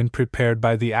hitherto been prepared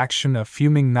by the action of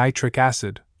fuming nitric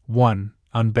acid, 1,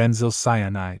 on benzyl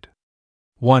cyanide.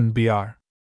 1 Br.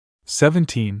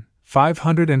 17,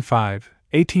 505,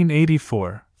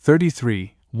 1884,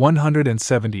 33,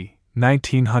 170,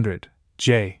 1900,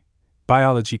 J.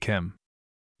 Biology Chem.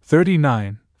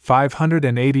 39,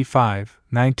 585,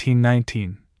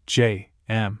 1919, J.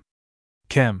 M.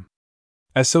 Chem.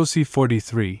 SOC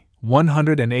 43,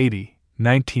 180,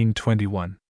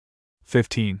 1921.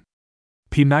 15.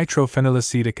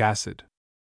 P-nitrophenylacetic acid.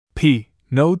 P.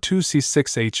 No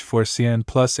 2C6H4Cn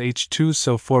plus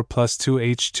H2SO4 plus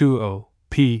 2H2O.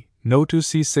 P. No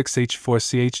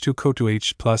 2C6H4CH2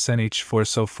 Co2H plus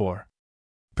NH4SO4.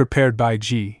 Prepared by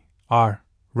G. R.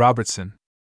 Robertson.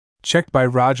 Checked by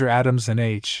Roger Adams and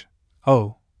H.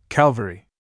 O. Calvary.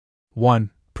 1.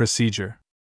 Procedure.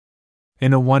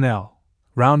 In a 1L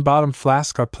round bottom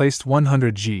flask are placed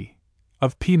 100 G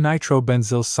of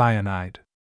p-nitrobenzyl cyanide,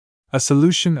 a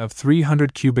solution of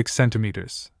 300 cubic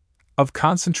centimeters of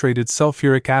concentrated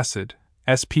sulfuric acid,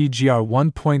 SPGR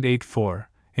 1.84,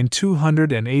 in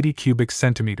 280 cubic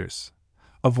centimeters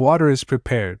of water is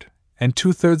prepared, and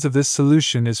 2/3 of this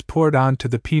solution is poured onto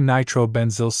the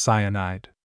p-nitrobenzyl cyanide.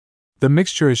 The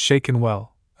mixture is shaken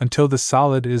well, until the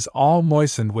solid is all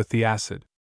moistened with the acid.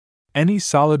 Any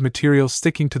solid material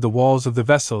sticking to the walls of the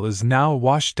vessel is now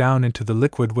washed down into the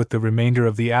liquid with the remainder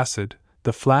of the acid.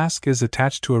 The flask is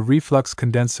attached to a reflux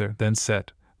condenser, then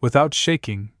set, without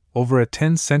shaking, over a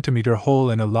 10-centimeter hole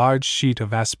in a large sheet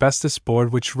of asbestos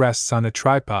board which rests on a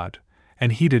tripod,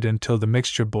 and heated until the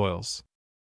mixture boils.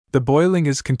 The boiling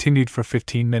is continued for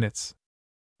 15 minutes.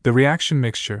 The reaction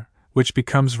mixture, which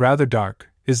becomes rather dark,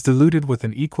 is diluted with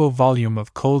an equal volume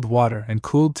of cold water and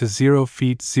cooled to 0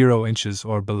 feet 0 inches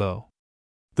or below.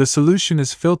 The solution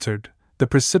is filtered, the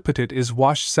precipitate is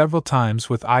washed several times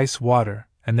with ice water,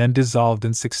 and then dissolved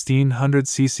in 1600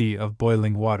 cc of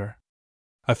boiling water.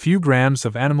 A few grams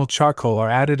of animal charcoal are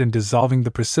added in dissolving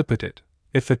the precipitate,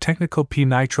 if a technical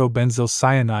p-nitrobenzyl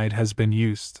cyanide has been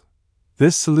used.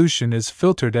 This solution is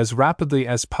filtered as rapidly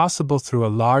as possible through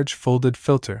a large folded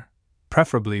filter,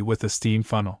 preferably with a steam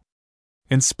funnel.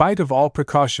 In spite of all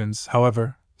precautions,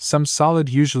 however, some solid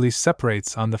usually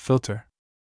separates on the filter.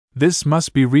 This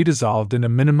must be redissolved in a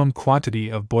minimum quantity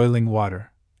of boiling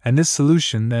water, and this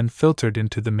solution then filtered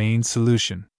into the main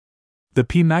solution. The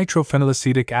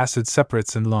p-nitrophenylacetic acid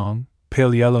separates in long,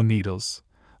 pale yellow needles,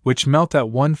 which melt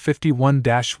at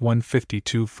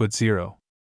 151-152 foot 0.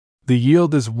 The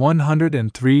yield is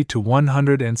 103 to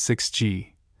 106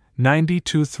 G, 90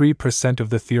 to 3% of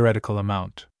the theoretical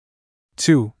amount.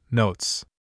 2. Notes.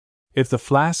 If the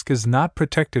flask is not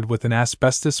protected with an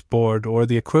asbestos board or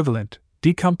the equivalent,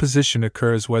 decomposition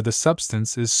occurs where the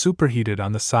substance is superheated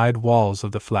on the side walls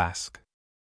of the flask.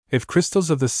 If crystals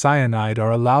of the cyanide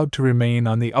are allowed to remain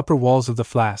on the upper walls of the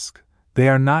flask, they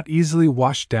are not easily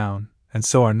washed down and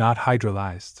so are not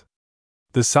hydrolyzed.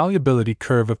 The solubility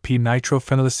curve of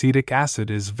p-nitrophenylacetic acid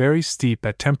is very steep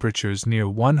at temperatures near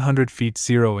 100 feet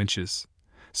 0 inches,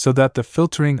 so that the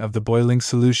filtering of the boiling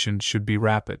solution should be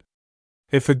rapid.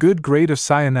 If a good grade of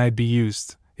cyanide be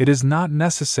used, it is not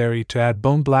necessary to add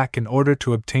bone black in order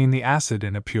to obtain the acid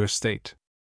in a pure state.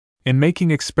 In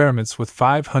making experiments with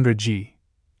 500 g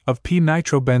of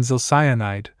p-nitrobenzyl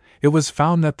cyanide, it was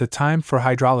found that the time for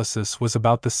hydrolysis was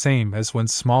about the same as when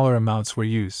smaller amounts were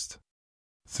used.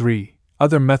 3.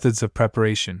 Other methods of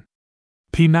preparation.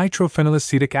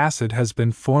 P-nitrophenylacetic acid has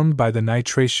been formed by the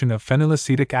nitration of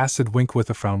phenylacetic acid with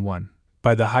ephren 1,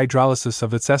 by the hydrolysis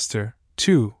of its ester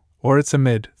 2, or its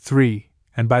amide 3,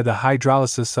 and by the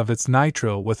hydrolysis of its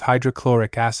nitrile with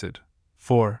hydrochloric acid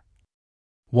 4.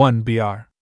 1 Br.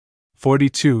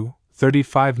 42,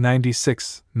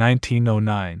 3596,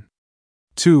 1909.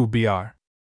 2 Br.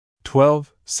 12,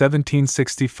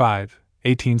 1765,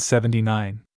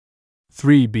 1879.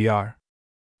 3 Br.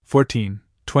 14,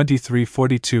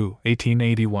 2342,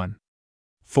 1881.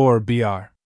 4 Br.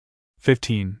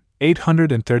 15,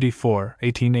 834,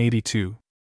 1882.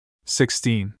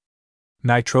 16.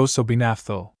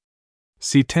 Nitrosobenaphthol.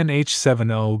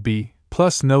 C10H7OB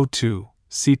plus NO2,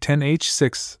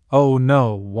 C10H6O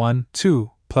NO1,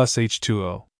 2 plus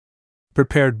H2O.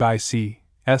 Prepared by C.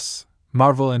 S.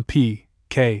 Marvel and P.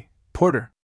 K.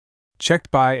 Porter.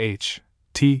 Checked by H.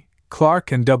 T.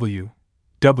 Clark and W.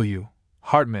 W.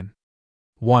 Hartman.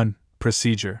 1.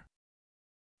 Procedure.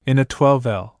 In a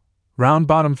 12L,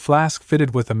 round-bottom flask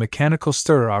fitted with a mechanical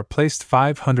stirrer are placed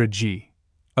 500 g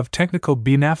of technical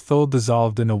B-naphthol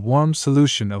dissolved in a warm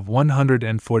solution of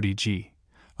 140 g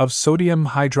of sodium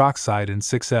hydroxide and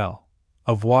 6L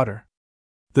of water.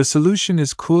 The solution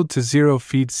is cooled to 0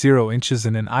 feet 0 inches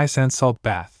in an ice and salt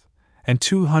bath, and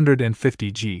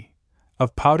 250 g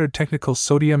of powdered technical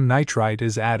sodium nitrite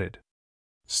is added.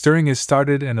 Stirring is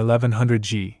started and 1100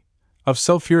 g of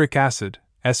sulfuric acid,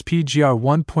 SpGr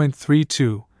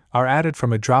 1.32, are added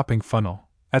from a dropping funnel,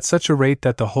 at such a rate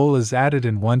that the whole is added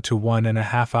in 1 to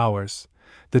 1.5 hours,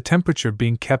 the temperature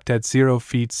being kept at 0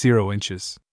 feet 0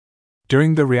 inches.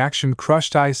 During the reaction,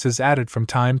 crushed ice is added from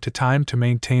time to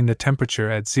maintain the temperature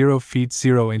at 0 feet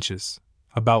 0 inches,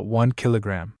 about 1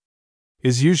 kilogram.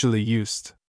 Is usually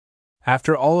used.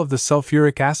 After all of the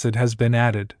sulfuric acid has been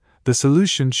added, the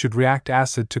solution should react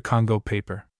acid to Congo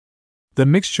paper. The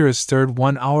mixture is stirred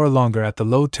 1 hour longer at the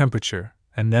low temperature,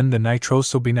 and then the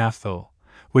nitrosobenaphthol,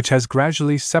 which has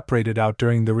gradually separated out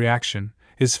during the reaction,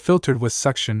 is filtered with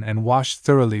suction and washed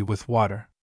thoroughly with water.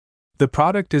 The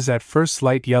product is at first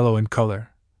light yellow in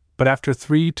color, but after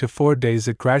 3 to 4 days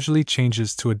it gradually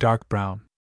changes to a dark brown.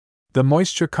 The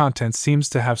moisture content seems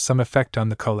to have some effect on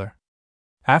the color.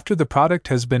 After the product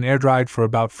has been air-dried for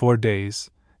about 4 days,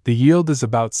 the yield is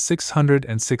about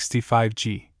 665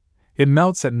 g. It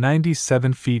melts at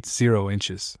 97 feet 0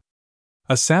 inches.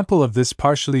 A sample of this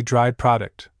partially dried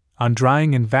product, on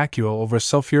drying in vacuo over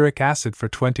sulfuric acid for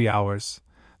 20 hours,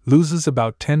 loses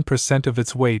about 10% of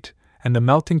its weight, and the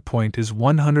melting point is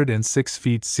 106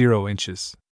 feet 0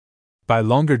 inches. By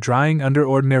longer drying under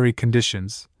ordinary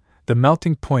conditions, the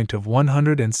melting point of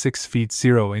 106 feet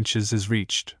 0 inches is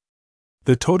reached.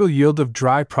 The total yield of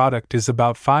dry product is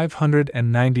about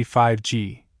 595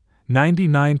 g,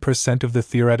 99% of the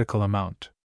theoretical amount.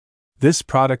 This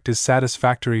product is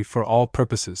satisfactory for all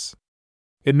purposes.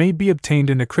 It may be obtained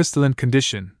in a crystalline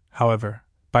condition, however,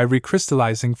 by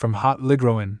recrystallizing from hot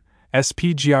ligroin,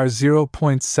 SpGr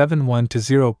 0.71 to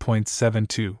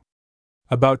 0.72.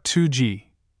 About 2 g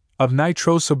of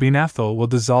nitrosobenaphthol will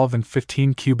dissolve in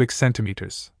 15 cubic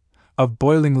centimeters of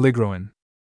boiling ligroin.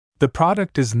 The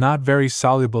product is not very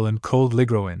soluble in cold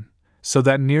ligroin, so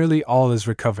that nearly all is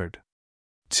recovered.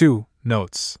 2.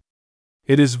 Notes.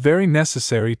 It is very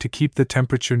necessary to keep the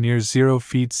temperature near 0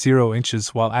 feet 0 inches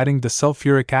while adding the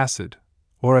sulfuric acid,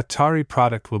 or a tarry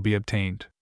product will be obtained.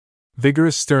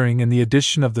 Vigorous stirring and the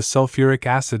addition of the sulfuric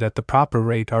acid at the proper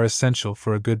rate are essential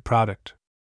for a good product.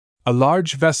 A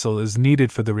large vessel is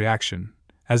needed for the reaction,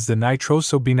 as the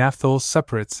nitrosobenaphthol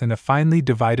separates in a finely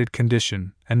divided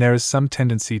condition and there is some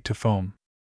tendency to foam.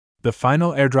 The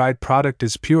final air-dried product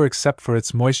is pure except for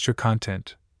its moisture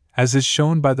content, as is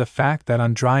shown by the fact that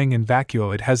on drying in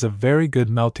vacuo it has a very good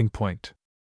melting point.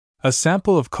 A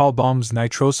sample of Kalbaum's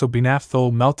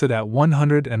nitrosobenaphthol melted at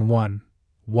 101,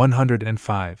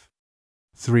 105.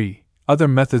 3. Other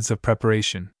methods of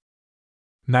preparation.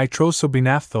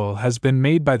 Nitrosobenaphthol has been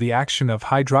made by the action of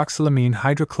hydroxylamine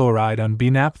hydrochloride on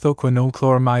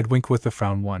benaphthoquinolchloramide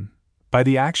Winkwitherfrown 1, by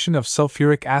the action of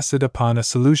sulfuric acid upon a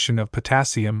solution of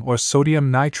potassium or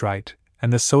sodium nitrite,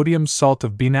 and the sodium salt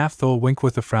of benaphthol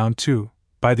Winkwitherfrown 2,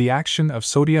 by the action of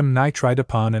sodium nitrite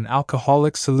upon an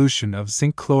alcoholic solution of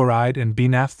zinc chloride and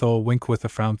benaphthol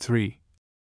Winkwitherfrown 3.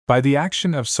 By the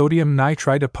action of sodium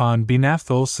nitrite upon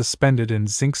benaphthol suspended in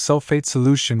zinc sulfate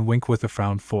solution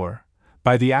Winkwitherfrown 4,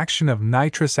 by the action of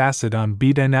nitrous acid on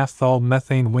benaphthol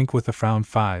methane Winkwitherfrown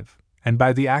 5, and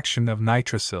by the action of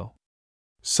nitrosyl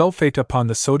sulfate upon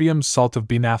the sodium salt of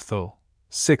benaphthol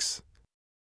 6.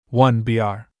 1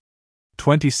 Br.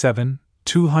 27,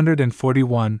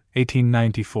 241,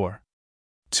 1894.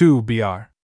 2 Br.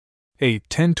 8,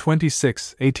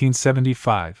 1026,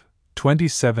 1875,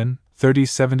 27,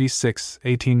 3076,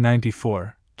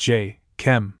 1894, J.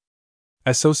 Chem.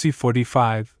 SOC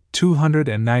 45,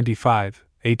 295,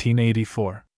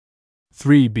 1884.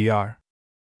 3 Br.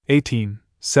 18,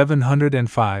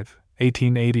 705,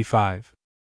 1885.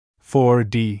 4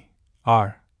 D.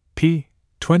 R. P.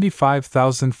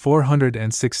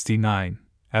 25469,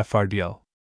 FRDL.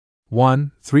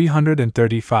 1,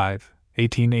 335,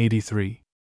 1883.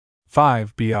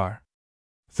 5 Br.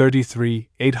 33,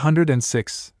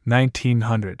 806,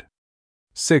 1900.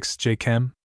 6 J.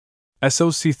 Chem.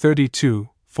 SOC 32,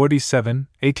 47,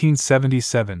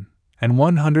 1877, and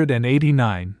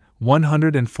 189,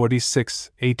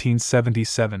 146,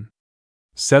 1877.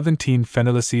 17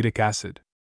 Phenylacetic acid.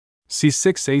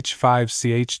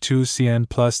 C6H5CH2CN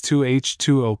plus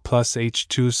 2H2O plus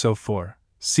H2SO4,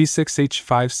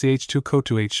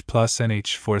 C6H5CH2CO2H plus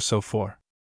NH4SO4.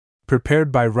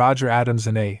 Prepared by Roger Adams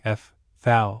and A. F.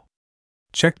 Thal.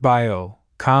 Checked by O.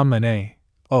 Com and A.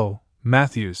 O.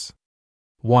 Matthews.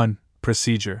 1.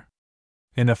 Procedure.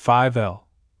 In a 5L,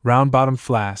 round-bottom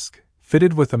flask,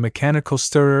 fitted with a mechanical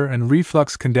stirrer and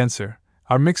reflux condenser,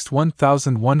 are mixed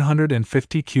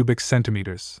 1,150 cubic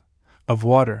centimeters of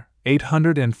water,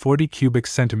 840 cubic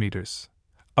centimeters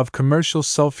of commercial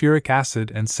sulfuric acid,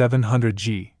 and 700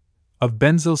 g of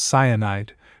benzyl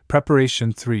cyanide,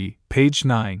 preparation 3, page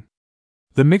 9.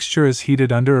 The mixture is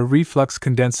heated under a reflux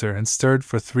condenser and stirred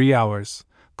for 3 hours,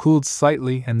 cooled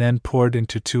slightly, and then poured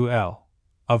into 2L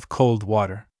of cold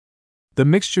water. The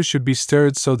mixture should be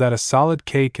stirred so that a solid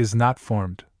cake is not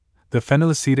formed. The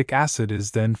phenylacetic acid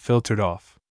is then filtered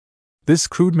off. This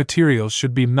crude material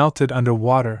should be melted under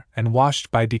water and washed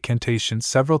by decantation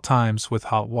several times with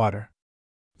hot water.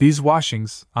 These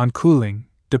washings, on cooling,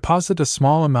 deposit a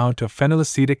small amount of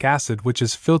phenylacetic acid which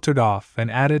is filtered off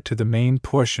and added to the main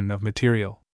portion of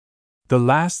material. The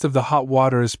last of the hot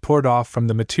water is poured off from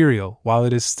the material while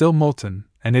it is still molten,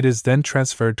 and it is then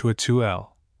transferred to a 2L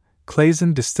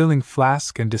Claisen distilling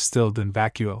flask and distilled in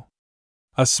vacuo.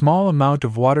 A small amount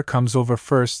of water comes over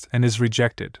first and is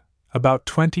rejected, about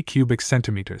 20 cubic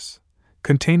centimeters,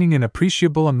 containing an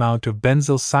appreciable amount of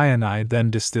benzyl cyanide, then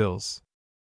distills.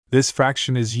 This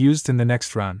fraction is used in the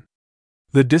next run.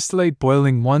 The distillate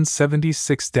boiling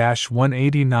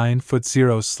 176-189 foot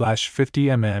 0/50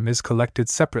 mm is collected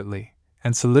separately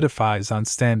and solidifies on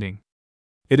standing.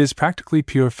 It is practically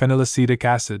pure phenylacetic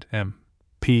acid,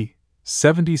 P.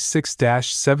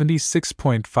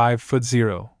 76-76.5 foot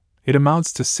 0. It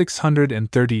amounts to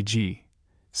 630 g,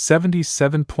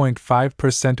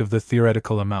 77.5% of the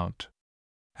theoretical amount.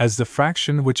 As the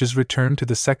fraction which is returned to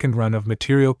the second run of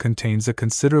material contains a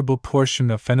considerable portion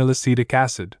of phenylacetic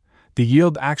acid, the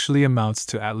yield actually amounts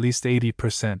to at least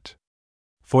 80%.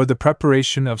 For the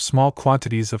preparation of small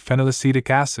quantities of phenylacetic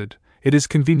acid, it is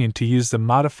convenient to use the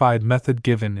modified method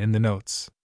given in the notes.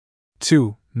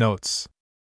 2. Notes.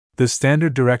 The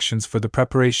standard directions for the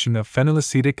preparation of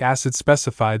phenylacetic acid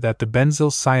specify that the benzyl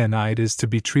cyanide is to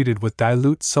be treated with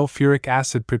dilute sulfuric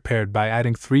acid prepared by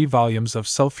adding 3 volumes of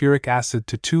sulfuric acid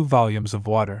to 2 volumes of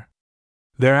water.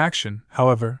 Their action,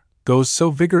 however, goes so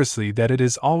vigorously that it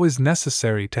is always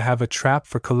necessary to have a trap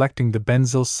for collecting the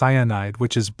benzyl cyanide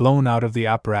which is blown out of the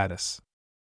apparatus.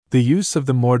 The use of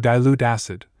the more dilute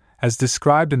acid, as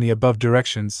described in the above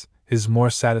directions, is more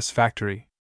satisfactory.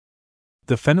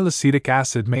 The phenylacetic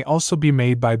acid may also be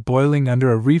made by boiling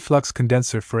under a reflux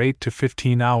condenser for 8 to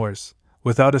 15 hours,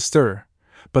 without a stirrer,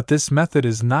 but this method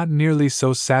is not nearly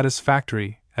so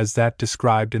satisfactory as that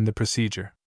described in the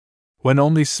procedure. When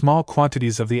only small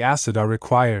quantities of the acid are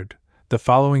required, the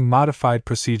following modified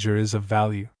procedure is of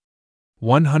value.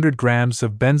 100 grams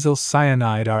of benzyl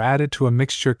cyanide are added to a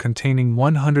mixture containing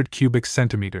 100 cubic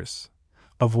centimeters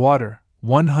of water,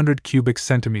 100 cubic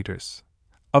centimeters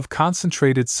of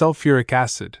concentrated sulfuric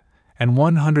acid, and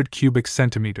 100 cubic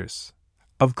centimeters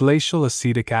of glacial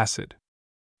acetic acid.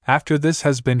 After this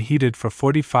has been heated for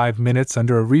 45 minutes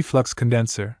under a reflux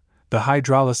condenser, the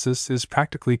hydrolysis is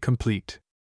practically complete.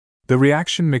 The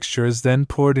reaction mixture is then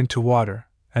poured into water,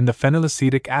 and the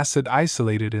phenylacetic acid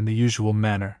isolated in the usual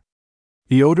manner.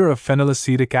 The odor of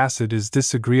phenylacetic acid is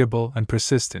disagreeable and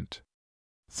persistent.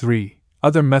 3.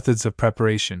 Other methods of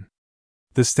preparation.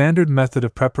 The standard method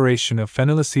of preparation of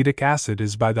phenylacetic acid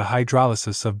is by the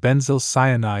hydrolysis of benzyl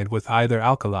cyanide with either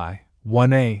alkali,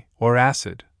 1A, or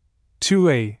acid,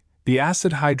 2A. The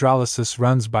acid hydrolysis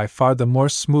runs by far the more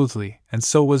smoothly, and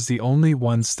so was the only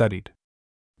one studied.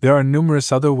 There are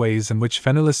numerous other ways in which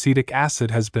phenylacetic acid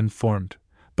has been formed,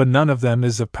 but none of them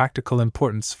is of practical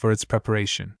importance for its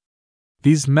preparation.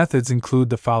 These methods include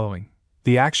the following: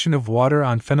 the action of water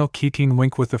on phenylketene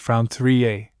Winkwitherfrown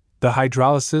 3A, the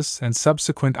hydrolysis and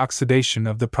subsequent oxidation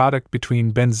of the product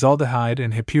between benzaldehyde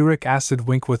and hippuric acid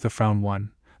Winkwitherfrown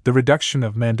 1, the reduction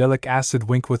of mandelic acid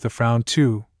Winkwitherfrown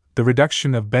 2, the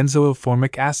reduction of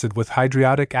benzoylformic acid with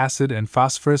hydriodic acid and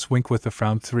phosphorus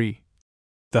Winkwitherfrown 3,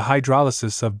 the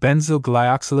hydrolysis of benzyl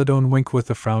glyoxylidone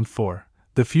Winkwitherfrown 4,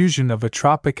 the fusion of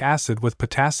atropic acid with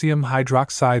potassium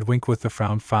hydroxide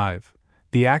Winkwitherfrown 5,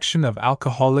 the action of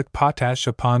alcoholic potash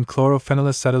upon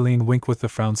chlorophenylacetylene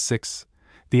Winkwitherfrown 6,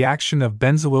 the action of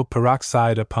benzoyl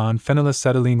peroxide upon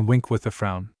phenylacetylene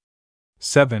Winkwitherfrown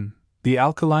 7, the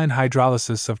alkaline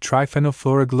hydrolysis of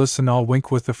triphenylfluoroglycinol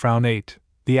Winkwitherfrown 8,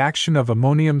 the action of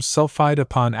ammonium sulfide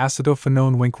upon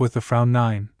acetophenone Winkwitherfrown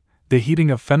 9, the heating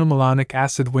of phenylmalonic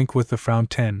acid Winkwitherfrown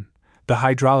 10, the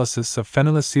hydrolysis of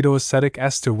phenylacetoacetic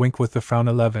ester Winkwitherfrown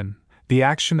 11, the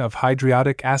action of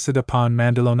hydriodic acid upon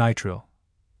mandilonitrile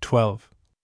 12.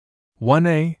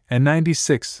 1A and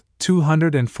 96,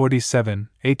 247,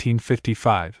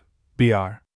 1855,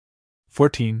 BR.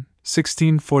 14,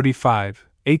 1645,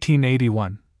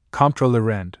 1881, Comptroller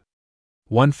Rend.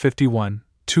 151,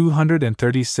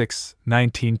 236,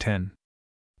 1910.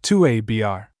 2A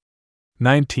BR.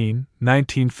 19,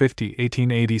 1950,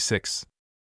 1886.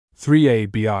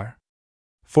 3A BR.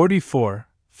 44,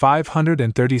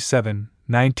 537,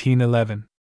 1911.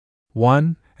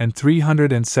 1 and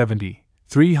 370,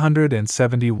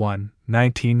 371,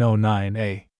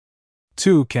 1909A.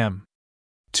 2 Chem.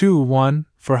 2 1,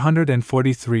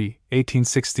 443,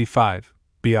 1865,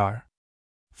 BR.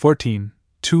 14,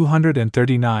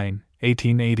 239,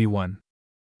 1881.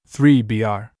 3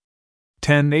 BR.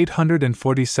 10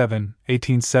 847,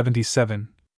 1877.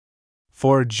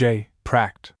 4 J.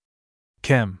 Pract.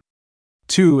 Chem.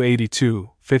 282,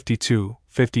 52,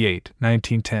 58,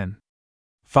 1910.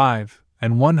 5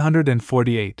 and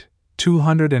 148,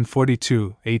 242,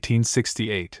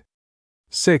 1868.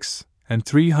 6 and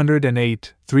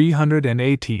 308,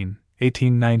 318,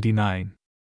 1899.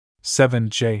 7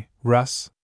 J. Russ.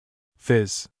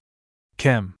 Phys.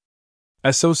 Chem.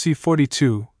 SOC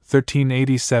 42,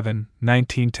 1387,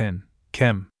 1910,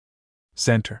 Chem.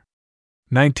 Center.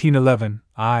 1911,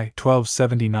 I.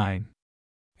 1279.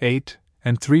 8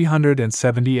 and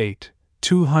 378,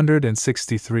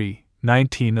 263,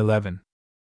 1911.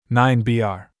 9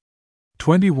 BR.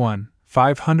 21,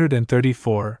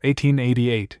 534,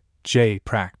 1888, J.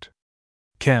 Pract.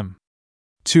 Chem.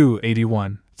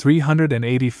 281,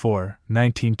 384,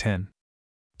 1910.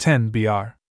 10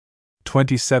 BR.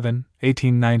 27,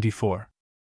 1894.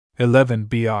 11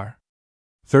 BR.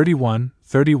 31,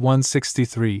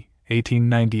 3163,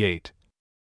 1898.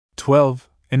 12.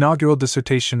 Inaugural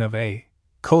dissertation of A.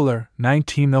 Kohler,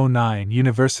 1909,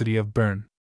 University of Bern.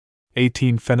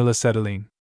 18 phenylacetylene.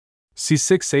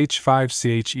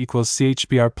 C6H5CH equals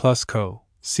CHBr plus Co.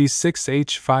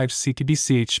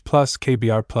 C6H5CTBCH plus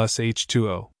KBr plus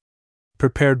H2O.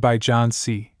 Prepared by John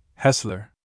C.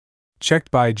 Hessler.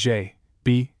 Checked by J.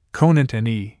 B. Conant and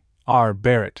E. R.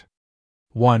 Barrett.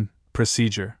 1.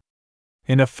 Procedure.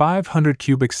 In a 500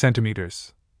 cubic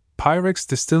centimeters Pyrex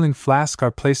distilling flask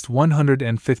are placed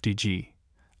 150 g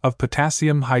of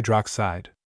potassium hydroxide.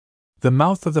 The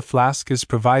mouth of the flask is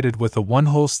provided with a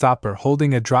one-hole stopper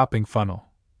holding a dropping funnel.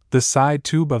 The side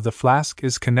tube of the flask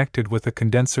is connected with a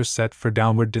condenser set for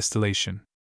downward distillation.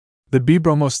 The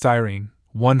bibromostyrene,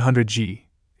 100 g,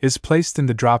 is placed in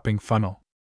the dropping funnel.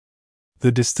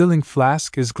 The distilling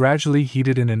flask is gradually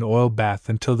heated in an oil bath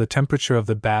until the temperature of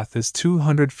the bath is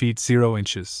 200 feet 0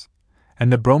 inches,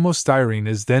 and the bromostyrene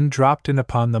is then dropped in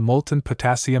upon the molten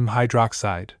potassium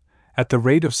hydroxide, at the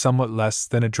rate of somewhat less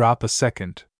than a drop a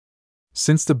second.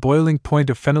 Since the boiling point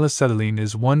of phenylacetylene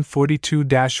is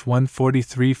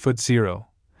 142-143 foot 0,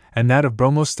 and that of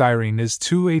bromostyrene is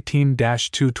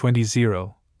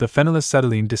 218-220, the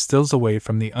phenylacetylene distills away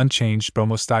from the unchanged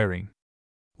bromostyrene.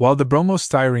 While the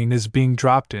bromostyrene is being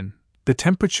dropped in, the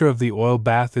temperature of the oil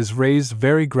bath is raised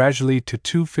very gradually to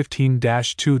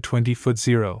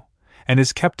 215-220 and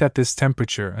is kept at this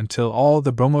temperature until all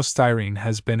the bromostyrene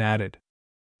has been added.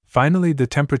 Finally, the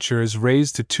temperature is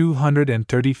raised to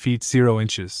 230 feet 0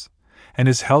 inches and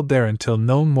is held there until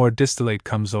no more distillate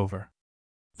comes over.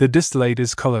 The distillate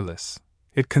is colorless.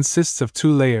 It consists of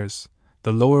 2 layers,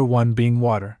 the lower one being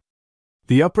water.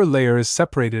 The upper layer is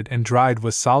separated and dried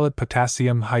with solid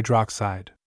potassium hydroxide.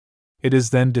 It is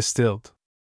then distilled.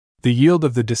 The yield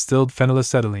of the distilled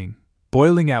phenylacetylene,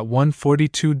 boiling at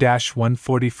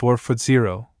 142-144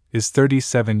 0, is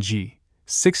 37 g,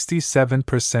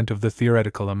 67% of the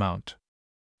theoretical amount.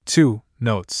 2.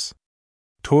 Notes.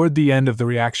 Toward the end of the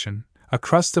reaction, a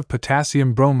crust of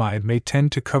potassium bromide may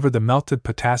tend to cover the melted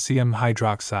potassium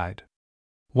hydroxide.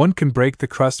 One can break the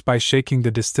crust by shaking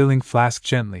the distilling flask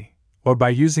gently, or by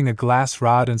using a glass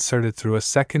rod inserted through a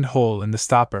second hole in the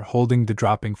stopper holding the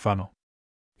dropping funnel.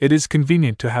 It is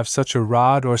convenient to have such a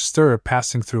rod or stirrer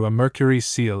passing through a mercury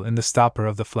seal in the stopper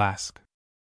of the flask.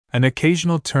 An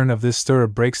occasional turn of this stirrer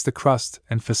breaks the crust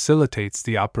and facilitates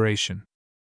the operation.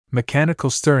 Mechanical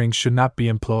stirring should not be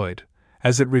employed,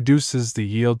 as it reduces the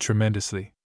yield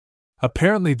tremendously.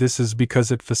 Apparently, this is because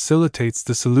it facilitates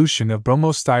the solution of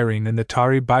bromostyrene in the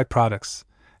tarry byproducts,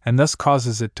 and thus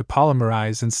causes it to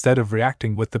polymerize instead of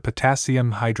reacting with the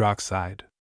potassium hydroxide.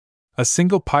 A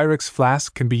single Pyrex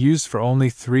flask can be used for only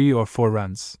 3 or 4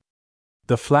 runs.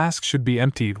 The flask should be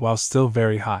emptied while still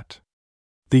very hot.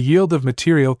 The yield of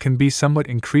material can be somewhat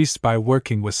increased by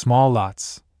working with small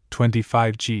lots,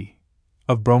 25 g,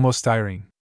 of bromostyrene.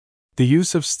 The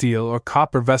use of steel or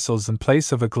copper vessels in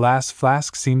place of a glass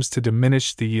flask seems to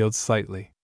diminish the yield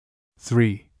slightly.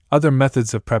 3. Other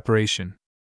methods of preparation.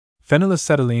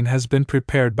 Phenylacetylene has been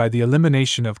prepared by the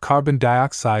elimination of carbon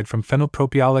dioxide from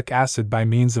phenylpropiolic acid by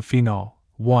means of phenol,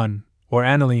 1, or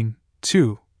aniline,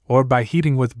 2, or by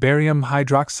heating with barium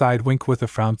hydroxide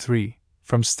Winckwitherfrown 3,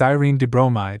 from styrene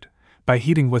dibromide, by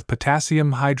heating with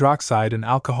potassium hydroxide and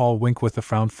alcohol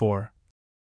Winckwitherfrown 4,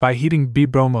 by heating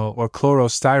B-bromo or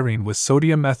chlorostyrene with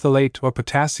sodium ethylate or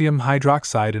potassium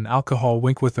hydroxide and alcohol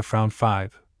Winckwitherfrown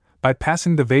 5, by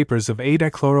passing the vapors of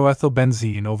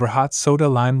A-dichloroethylbenzene over hot soda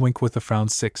lime Winckwitherfrown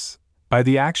 6, by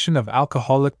the action of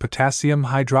alcoholic potassium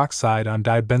hydroxide on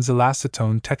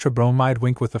dibenzylacetone tetrabromide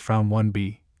Winckwitherfrown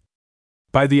 1b,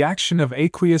 by the action of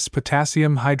aqueous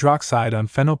potassium hydroxide on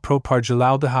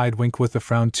phenylpropargylaldehyde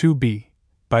Winckwitherfrown 2b,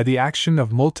 by the action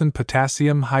of molten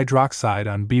potassium hydroxide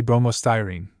on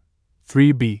B-bromostyrene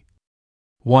 3b,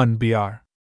 1 Br.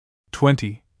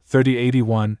 20,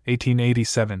 3081,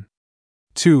 1887.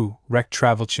 2. Rec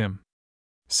Travel Chim.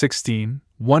 16,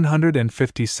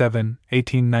 157,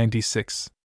 1896.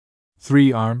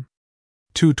 3 Arm.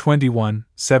 221,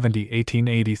 70,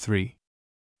 1883.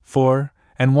 4,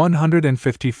 and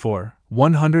 154,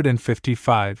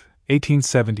 155,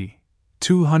 1870.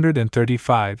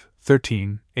 235,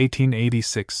 13,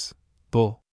 1886.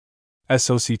 Bull.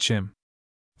 SOC Chim.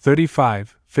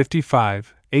 35,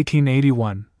 55,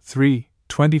 1881, 3,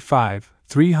 25,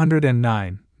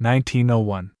 309,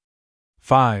 1901.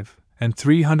 5, and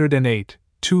 308,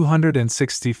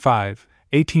 265,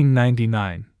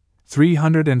 1899,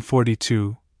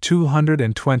 342,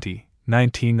 220,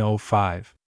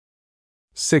 1905.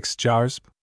 6 Jars.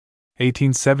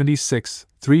 1876,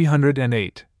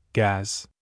 308, Gas.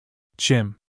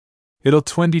 Chim. Idle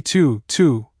 22,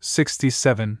 2,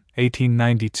 67,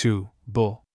 1892,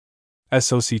 Bull.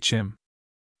 SOC Chim.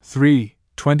 3,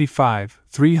 25,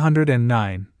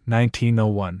 309,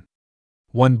 1901.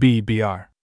 1B Br.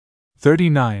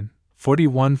 39,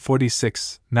 41,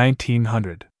 46,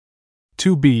 1900.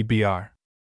 2B Br.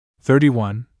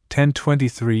 31,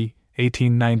 1023,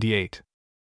 1898.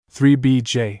 3B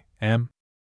J. M.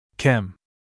 Chem.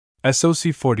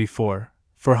 SOC 44,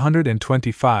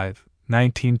 425,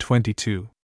 1922.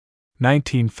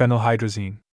 19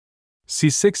 Phenylhydrazine.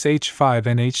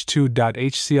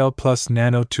 C6H5NH2.HCl plus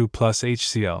nano 2 plus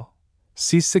HCl.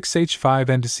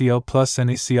 C6H5NCl plus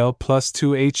NaCl plus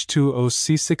 2H2O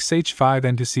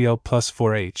C6H5NCl plus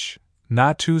 4H.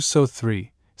 Na 2 so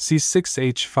 3.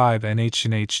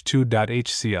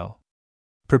 C6H5NH2.HCl.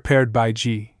 Prepared by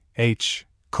G. H.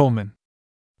 Coleman.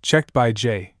 Checked by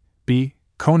J. B.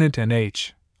 Conant and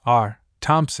H. R.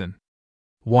 Thompson.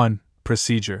 1.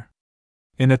 Procedure.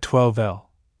 In a 12L,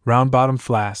 round-bottom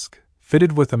flask,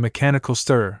 fitted with a mechanical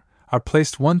stirrer, are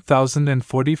placed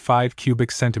 1,045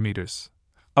 cubic centimeters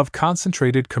of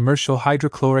concentrated commercial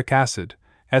hydrochloric acid,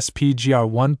 SPGR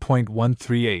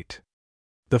 1.138.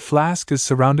 The flask is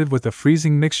surrounded with a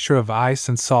freezing mixture of ice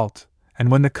and salt, and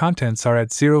when the contents are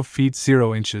at 0 feet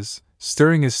 0 inches,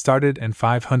 stirring is started and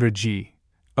 500 g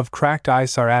of cracked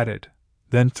ice are added,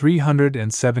 then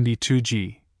 372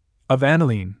 g of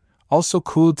aniline, also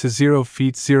cooled to 0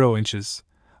 feet 0 inches,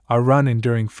 are run in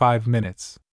during 5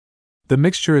 minutes. The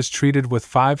mixture is treated with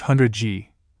 500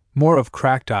 g more of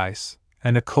cracked ice,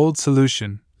 and a cold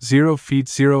solution, 0 feet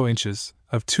 0 inches,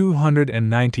 of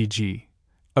 290 g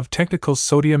of technical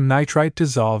sodium nitrite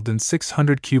dissolved in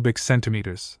 600 cubic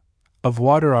centimeters of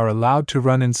water are allowed to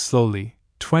run in slowly,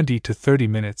 20 to 30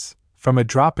 minutes, from a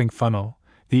dropping funnel,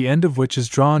 the end of which is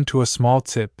drawn to a small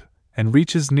tip and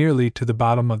reaches nearly to the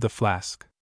bottom of the flask.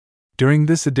 During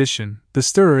this addition, the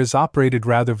stirrer is operated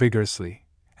rather vigorously,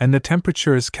 and the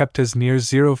temperature is kept as near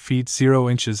 0 feet 0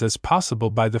 inches as possible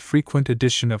by the frequent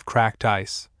addition of cracked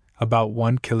ice, about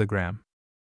 1 kilogram.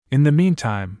 In the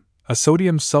meantime, a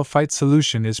sodium sulfite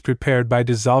solution is prepared by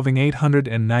dissolving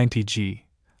 890 g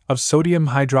of sodium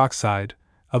hydroxide,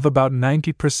 of about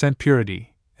 90%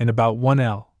 purity, in about 1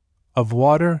 L of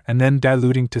water and then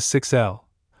diluting to 6 L.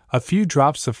 A few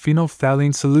drops of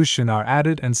phenolphthalein solution are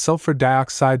added and sulfur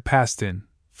dioxide passed in,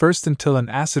 first until an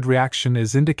acid reaction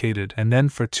is indicated and then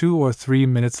for 2 or 3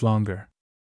 minutes longer.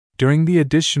 During the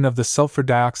addition of the sulfur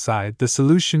dioxide, the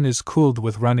solution is cooled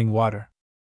with running water.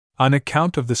 On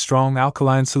account of the strong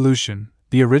alkaline solution,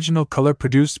 the original color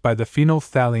produced by the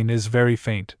phenolphthalein is very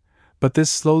faint, but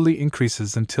this slowly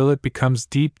increases until it becomes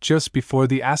deep just before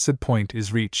the acid point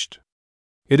is reached.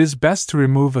 It is best to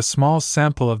remove a small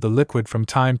sample of the liquid from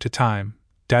time to time,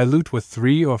 dilute with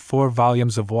 3 or 4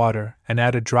 volumes of water, and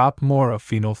add a drop more of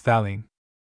phenolphthalein.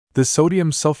 The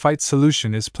sodium sulfite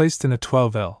solution is placed in a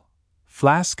 12 L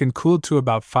flask and cooled to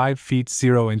about 5 feet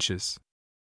 0 inches.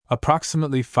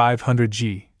 Approximately 500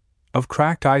 g of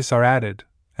cracked ice are added,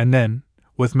 and then,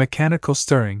 with mechanical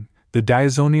stirring, the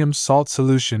diazonium salt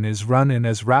solution is run in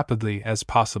as rapidly as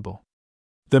possible.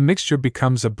 The mixture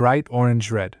becomes a bright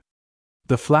orange red.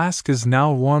 The flask is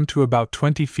now warmed to about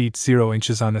 20 feet 0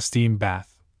 inches on a steam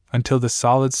bath, until the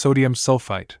solid sodium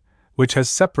sulfite, which has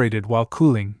separated while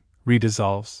cooling,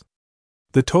 redissolves.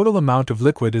 The total amount of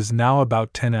liquid is now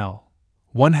about 10 L.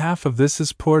 One half of this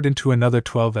is poured into another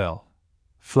 12 L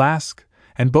flask,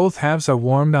 and both halves are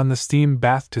warmed on the steam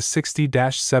bath to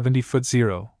 60-70 foot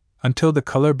 0, until the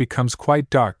color becomes quite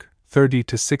dark, 30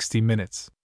 to 60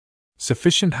 minutes.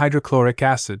 Sufficient hydrochloric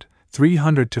acid,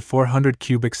 300 to 400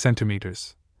 cubic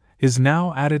centimeters, is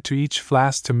now added to each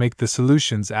flask to make the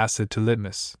solutions acid to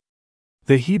litmus.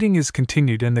 The heating is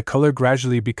continued and the color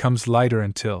gradually becomes lighter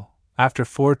until, after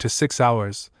 4 to 6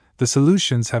 hours, the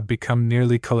solutions have become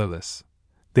nearly colorless.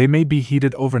 They may be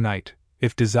heated overnight,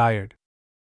 if desired.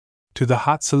 To the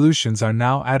hot solutions are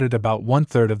now added about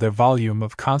 1/3 of their volume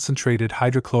of concentrated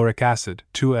hydrochloric acid,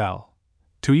 2L,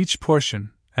 to each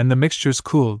portion, and the mixtures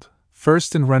cooled,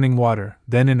 first in running water,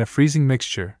 then in a freezing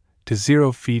mixture, to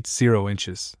 0 feet 0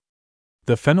 inches.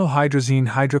 The phenylhydrazine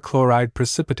hydrochloride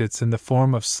precipitates in the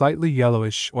form of slightly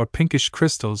yellowish or pinkish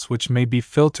crystals which may be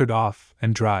filtered off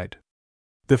and dried.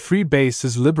 The free base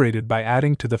is liberated by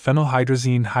adding to the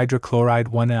phenylhydrazine hydrochloride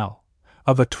 1L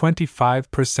of a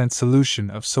 25% solution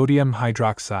of sodium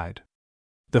hydroxide.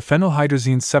 The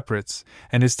phenylhydrazine separates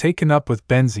and is taken up with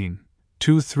benzene,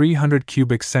 300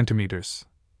 cubic centimeters,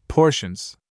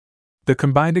 portions. The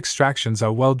combined extractions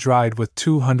are well dried with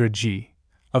 200 g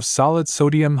of solid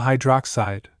sodium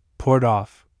hydroxide, poured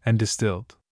off, and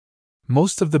distilled.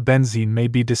 Most of the benzene may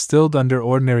be distilled under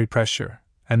ordinary pressure,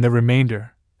 and the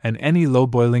remainder, and any low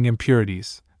boiling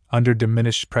impurities, under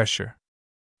diminished pressure.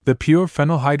 The pure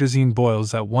phenylhydrazine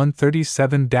boils at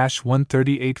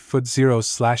 137-138 foot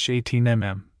 0/18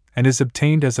 mm, and is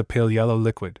obtained as a pale yellow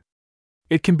liquid.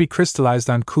 It can be crystallized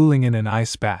on cooling in an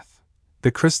ice bath. The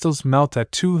crystals melt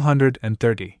at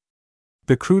 230.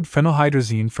 The crude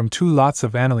phenylhydrazine from 2 lots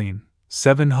of aniline,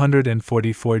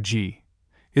 744 g,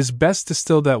 is best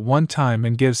distilled at one time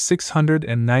and gives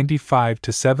 695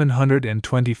 to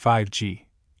 725 g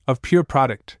of pure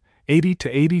product, 80 to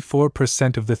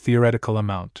 84% of the theoretical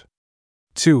amount.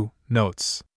 2.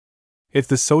 Notes. If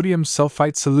the sodium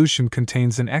sulfite solution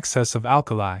contains an excess of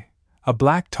alkali, a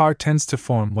black tar tends to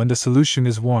form when the solution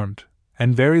is warmed,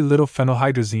 and very little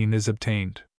phenylhydrazine is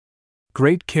obtained.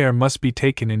 Great care must be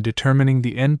taken in determining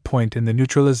the end point in the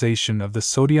neutralization of the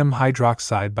sodium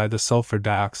hydroxide by the sulfur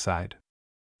dioxide.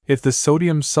 If the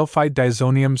sodium sulfite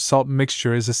diazonium salt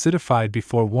mixture is acidified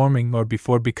before warming or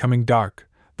before becoming dark,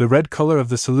 the red color of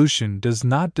the solution does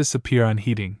not disappear on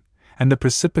heating, and the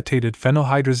precipitated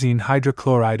phenylhydrazine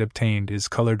hydrochloride obtained is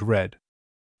colored red.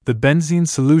 The benzene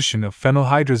solution of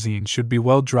phenylhydrazine should be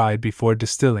well dried before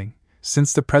distilling,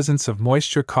 since the presence of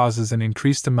moisture causes an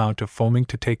increased amount of foaming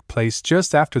to take place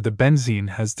just after the benzene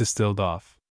has distilled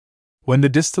off. When the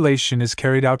distillation is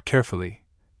carried out carefully,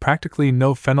 practically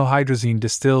no phenylhydrazine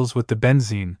distills with the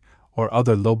benzene or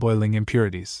other low-boiling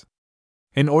impurities.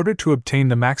 In order to obtain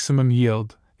the maximum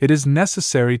yield, it is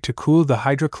necessary to cool the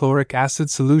hydrochloric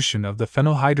acid solution of the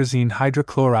phenylhydrazine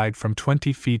hydrochloride from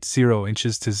 20 feet 0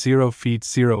 inches to 0 feet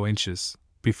 0 inches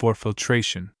before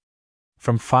filtration.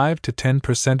 From 5 to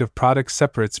 10% of product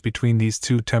separates between these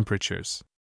two temperatures.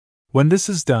 When this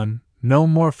is done, no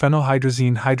more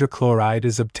phenylhydrazine hydrochloride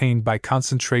is obtained by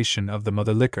concentration of the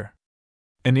mother liquor.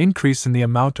 An increase in the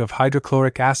amount of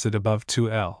hydrochloric acid above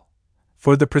 2L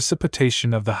for the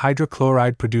precipitation of the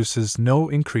hydrochloride produces no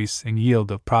increase in yield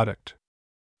of product.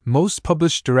 Most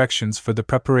published directions for the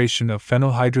preparation of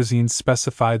phenylhydrazine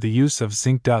specify the use of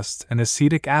zinc dust and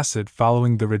acetic acid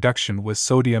following the reduction with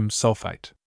sodium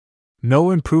sulfite.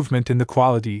 No improvement in the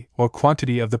quality or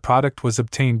quantity of the product was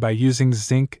obtained by using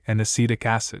zinc and acetic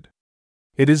acid.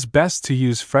 It is best to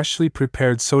use freshly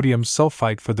prepared sodium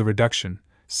sulfite for the reduction,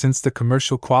 since the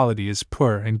commercial quality is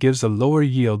poor and gives a lower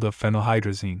yield of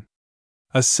phenylhydrazine.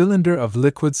 A cylinder of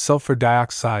liquid sulfur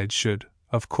dioxide should,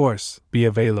 of course, be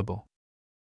available.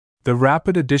 The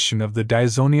rapid addition of the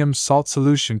diazonium salt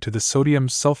solution to the sodium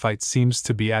sulfite seems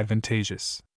to be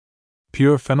advantageous.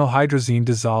 Pure phenylhydrazine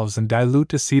dissolves in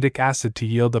dilute acetic acid to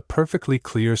yield a perfectly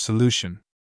clear solution.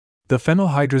 The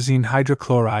phenylhydrazine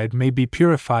hydrochloride may be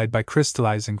purified by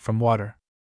crystallizing from water.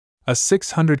 A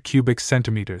 600 cubic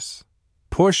centimeters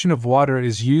portion of water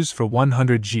is used for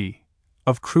 100 g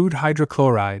of crude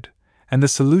hydrochloride, and the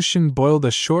solution boiled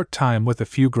a short time with a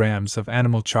few grams of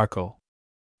animal charcoal.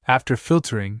 After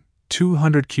filtering,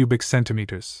 200 cubic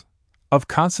centimeters of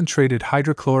concentrated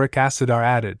hydrochloric acid are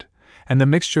added, and the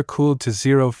mixture cooled to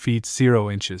 0 feet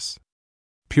 0 inches.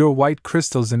 Pure white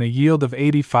crystals in a yield of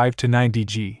 85 to 90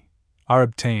 g are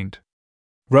obtained.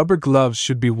 Rubber gloves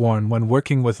should be worn when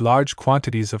working with large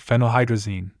quantities of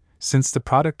phenylhydrazine, since the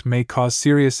product may cause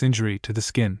serious injury to the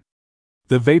skin.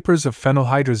 The vapors of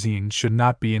phenylhydrazine should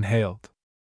not be inhaled.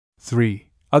 3.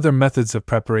 Other methods of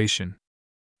preparation.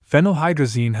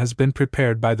 Phenylhydrazine has been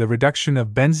prepared by the reduction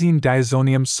of benzene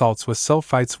diazonium salts with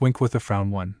sulfites Winckwitherfrown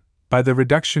 1, by the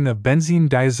reduction of benzene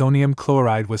diazonium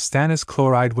chloride with stannous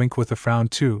chloride Winckwitherfrown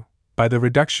 2, by the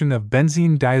reduction of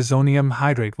benzene diazonium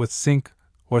hydrate with zinc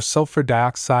or sulfur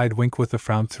dioxide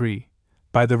Winckwitherfrown 3,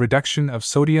 by the reduction of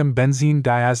sodium benzene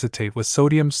diacetate with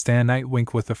sodium stannite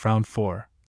Winckwitherfrown 4,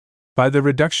 by the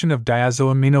reduction of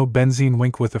diazoaminobenzene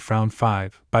Winckwitherfrown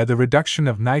 5, by the reduction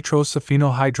of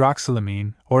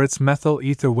nitrosaphenylhydroxylamine or its methyl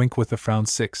ether Winckwitherfrown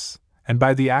 6, and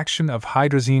by the action of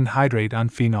hydrazine hydrate on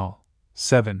phenol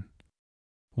 7.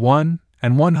 1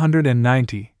 and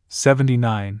 190,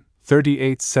 79,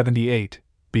 38, 78,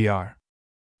 Br.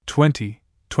 20,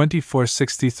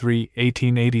 2463,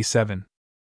 1887.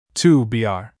 2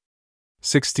 Br.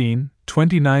 16,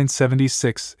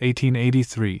 2976,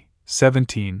 1883,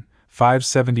 17,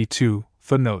 572,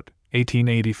 footnote,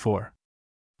 1884.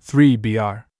 3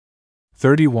 Br.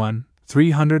 31,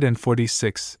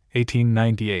 346,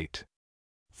 1898.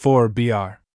 4 Br.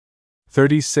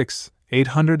 36,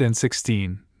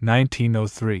 816,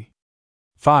 1903.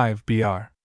 5 Br.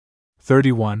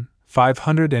 31,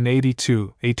 582,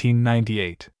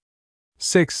 1898.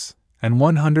 6 and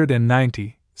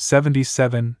 190,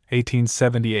 77,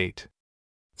 1878.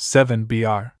 7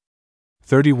 Br.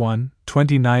 31,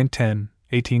 2910,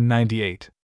 1898.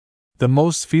 The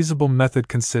most feasible method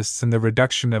consists in the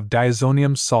reduction of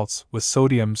diazonium salts with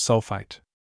sodium sulfite.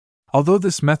 Although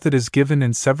this method is given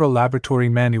in several laboratory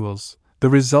manuals, the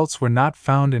results were not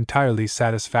found entirely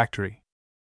satisfactory.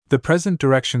 The present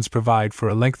directions provide for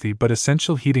a lengthy but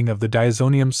essential heating of the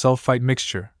diazonium sulfite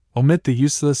mixture, omit the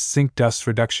useless zinc dust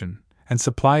reduction, and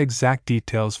supply exact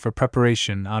details for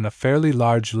preparation on a fairly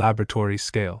large laboratory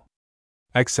scale.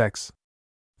 XX.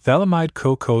 Phthalimide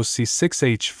co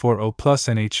C6H4O plus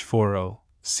NH4O,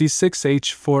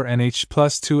 C6H4NH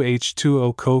plus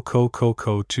 2H2O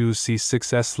co 2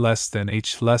 C6S less than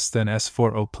H less than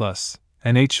S4O plus,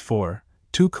 NH4,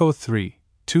 2 co 3,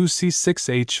 2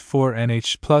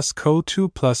 C6H4NH plus co 2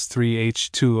 plus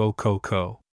 3H2O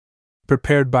co.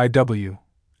 Prepared by W.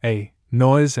 A.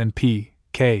 Noyes and P.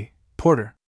 K.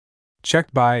 Porter.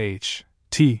 Checked by H.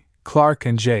 T. Clark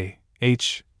and J.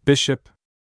 H. Bishop.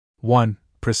 1.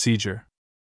 Procedure.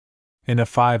 In a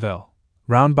 5L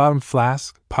round-bottom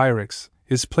flask, Pyrex,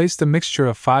 is placed a mixture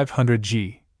of 500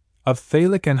 g of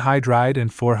phthalic anhydride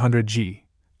and 400 g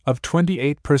of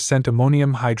 28%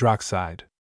 ammonium hydroxide.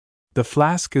 The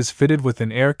flask is fitted with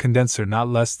an air condenser not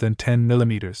less than 10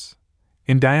 mm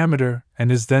in diameter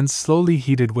and is then slowly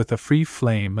heated with a free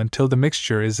flame until the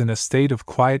mixture is in a state of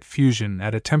quiet fusion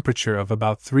at a temperature of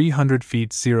about 300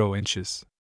 feet 0 inches.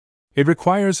 It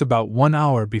requires about 1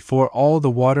 hour before all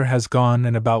the water has gone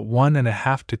and about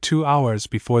 1.5 to 2 hours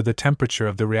before the temperature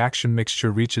of the reaction mixture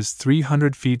reaches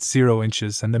 300 feet 0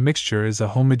 inches and the mixture is a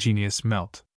homogeneous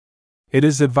melt. It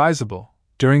is advisable,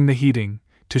 during the heating,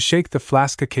 to shake the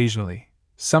flask occasionally.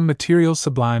 Some material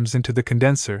sublimes into the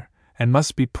condenser and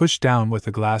must be pushed down with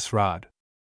a glass rod.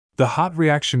 The hot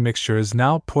reaction mixture is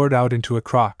now poured out into a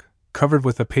crock, covered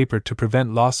with a paper to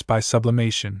prevent loss by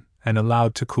sublimation, and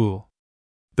allowed to cool.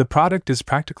 The product is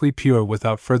practically pure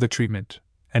without further treatment,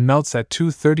 and melts at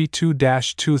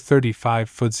 232-235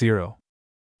 foot 0.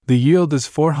 The yield is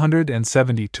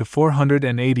 470 to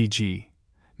 480 G,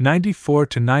 94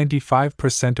 to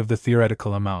 95% of the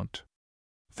theoretical amount.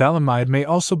 Phthalimide may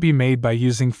also be made by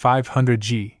using 500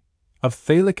 G of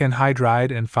phthalic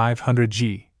anhydride and 500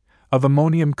 G of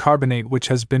ammonium carbonate which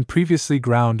has been previously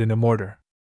ground in a mortar.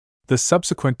 The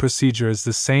subsequent procedure is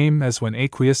the same as when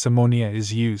aqueous ammonia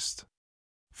is used.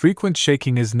 Frequent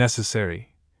shaking is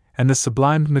necessary, and the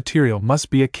sublimed material must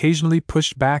be occasionally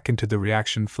pushed back into the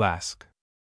reaction flask.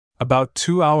 About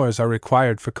 2 hours are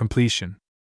required for completion.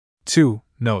 2.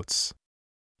 Notes.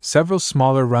 Several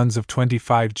smaller runs of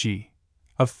 25 G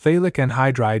of phthalic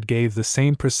anhydride gave the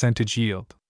same percentage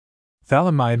yield.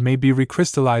 Phthalimide may be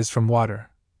recrystallized from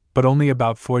water, but only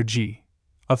about 4 G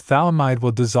of phthalimide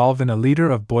will dissolve in a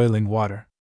liter of boiling water.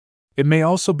 It may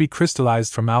also be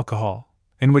crystallized from alcohol,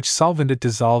 in which solvent it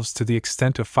dissolves to the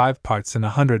extent of 5 parts in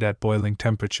 100 at boiling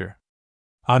temperature.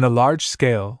 On a large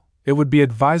scale, it would be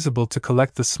advisable to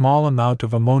collect the small amount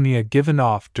of ammonia given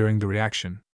off during the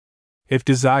reaction. If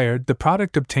desired, the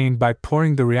product obtained by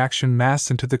pouring the reaction mass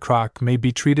into the crock may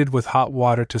be treated with hot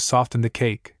water to soften the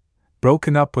cake,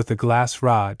 broken up with a glass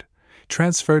rod,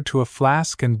 transferred to a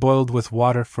flask and boiled with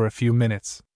water for a few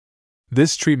minutes.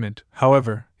 This treatment,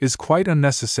 however, is quite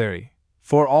unnecessary.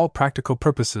 For all practical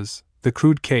purposes, the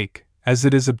crude cake, as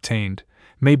it is obtained,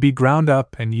 may be ground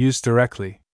up and used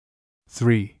directly.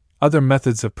 3. Other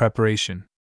methods of preparation.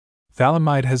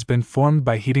 Phthalimide has been formed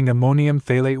by heating ammonium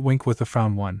phthalate Wink with a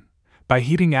frown 1, by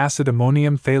heating acid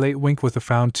ammonium phthalate Wink with a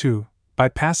frown 2, by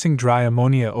passing dry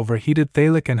ammonia over heated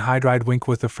phthalic anhydride Wink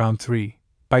with a frown 3,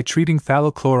 by treating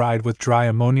phthalochloride with dry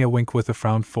ammonia Wink with a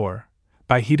frown 4,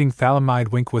 by heating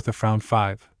phthalimide Wink with a frown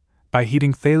 5, by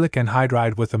heating phthalic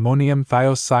anhydride with ammonium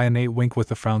thiocyanate Wink with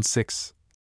a frown 6,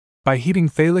 by heating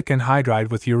phthalic anhydride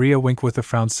with urea Wink with a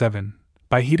frown 7,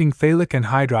 by heating phthalic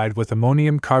anhydride with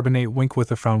ammonium carbonate Wink with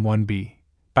a frown 1b,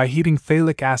 by heating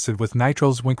phthalic acid with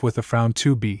nitriles Wink with a frown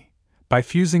 2b, by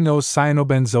fusing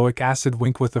O-cyanobenzoic acid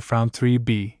Wink with a frown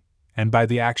 3b, and by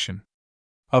the action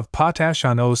of potash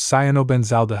on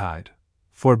O-cyanobenzaldehyde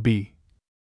 4b.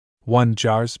 1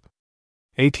 jars.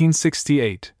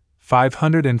 1868.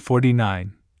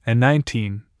 549, and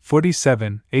 19,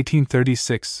 47,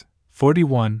 1836,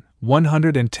 41,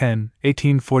 110,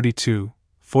 1842,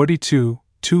 42,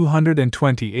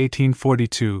 220,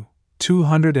 1842,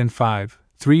 205,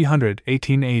 300,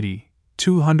 1880,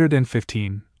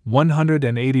 215,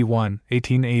 181,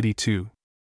 1882.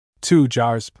 2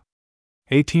 jars.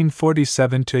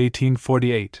 1847 to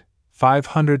 1848,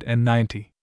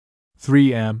 590.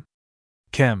 3 m.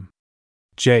 Chem.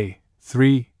 J.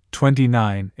 3,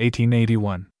 29,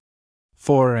 1881.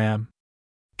 4 m.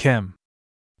 Chem.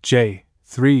 J.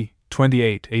 3,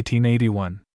 28,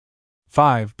 1881.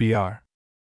 5 br.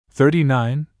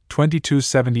 39,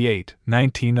 2278,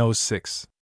 1906.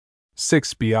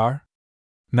 6 br.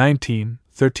 19,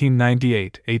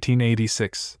 1398,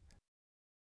 1886.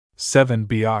 7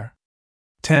 br.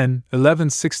 10,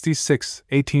 1166,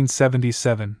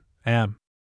 1877, am.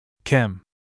 Chem.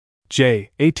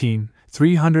 J. 18,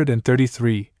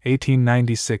 333,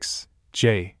 1896,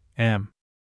 J. M.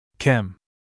 Chem.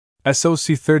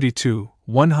 SOC 32,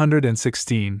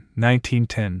 116,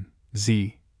 1910,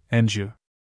 Z. Enju.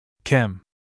 Chem.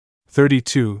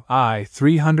 32, I.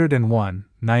 301,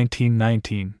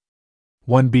 1919.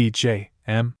 1B J.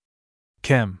 M.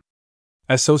 Chem.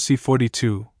 SOC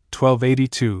 42,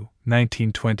 1282,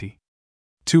 1920.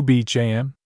 2B J.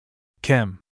 M.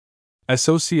 Chem.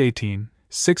 SOC 18,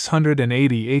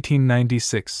 680,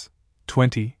 1896,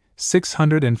 20,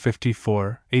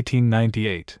 654,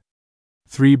 1898.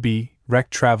 3b. Rec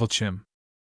Travel Chim.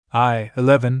 I.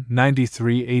 11,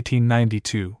 93,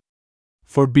 1892.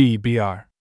 4b. Br.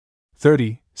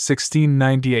 30,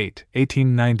 1698,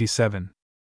 1897.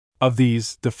 Of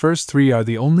these, the first 3 are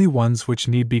the only ones which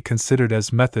need be considered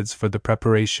as methods for the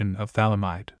preparation of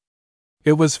phthalimide.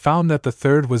 It was found that the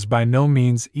third was by no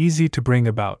means easy to bring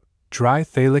about. Dry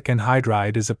phthalic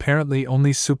anhydride is apparently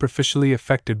only superficially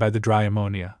affected by the dry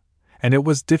ammonia, and it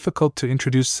was difficult to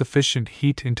introduce sufficient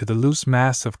heat into the loose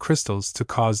mass of crystals to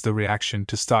cause the reaction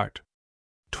to start.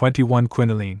 21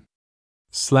 quinoline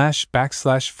 /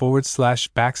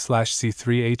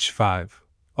 C3H5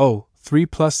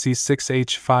 O3 plus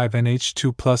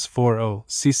C6H5NH2 plus 4O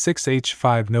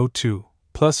C6H5NO2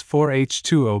 plus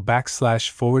 4H2O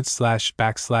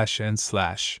 / N/.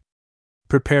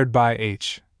 Prepared by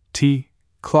H. T.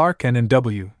 Clark and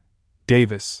N.W.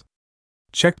 Davis.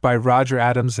 Checked by Roger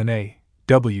Adams and A.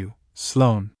 W.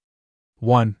 Sloan.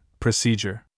 1.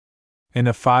 Procedure. In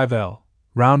a 5L,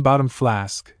 round-bottom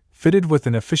flask, fitted with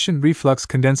an efficient reflux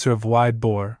condenser of wide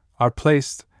bore, are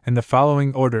placed, in the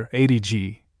following order: 80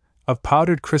 g. of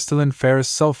powdered crystalline ferrous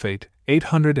sulfate,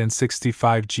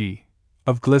 865 g.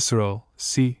 of glycerol,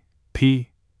 C.P.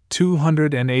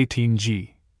 218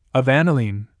 g. of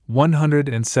aniline,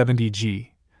 170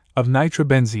 g. of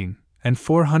nitrobenzene, and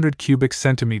 400 cubic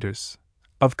centimeters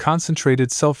of concentrated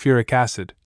sulfuric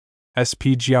acid,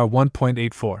 SPGR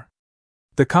 1.84.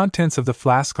 The contents of the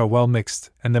flask are well mixed,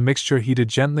 and the mixture heated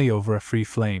gently over a free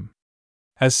flame.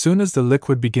 As soon as the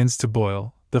liquid begins to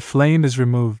boil, the flame is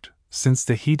removed, since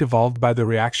the heat evolved by the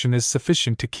reaction is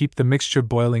sufficient to keep the mixture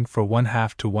boiling for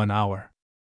 1/2 to 1 hour.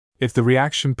 If the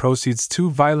reaction proceeds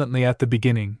too violently at the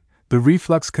beginning, the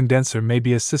reflux condenser may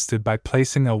be assisted by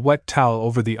placing a wet towel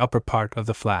over the upper part of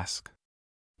the flask.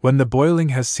 When the boiling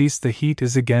has ceased, the heat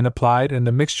is again applied and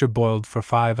the mixture boiled for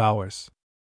 5 hours.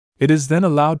 It is then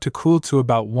allowed to cool to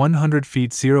about 100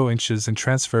 feet 0 inches and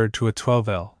transferred to a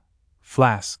 12L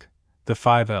flask. The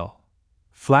 5L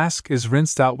flask is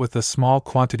rinsed out with a small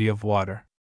quantity of water.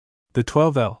 The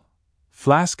 12L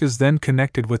flask is then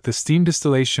connected with the steam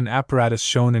distillation apparatus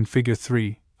shown in Figure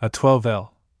 3, a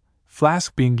 12L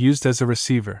flask being used as a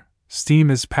receiver. Steam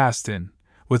is passed in,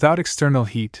 without external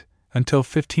heat, until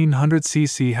 1500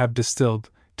 cc have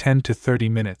distilled, 10 to 30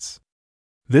 minutes.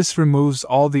 This removes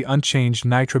all the unchanged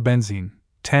nitrobenzene,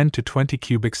 10 to 20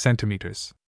 cubic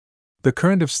centimeters. The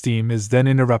current of steam is then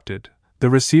interrupted, the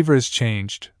receiver is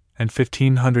changed, and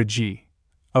 1500 g.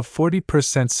 of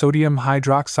 40% sodium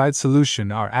hydroxide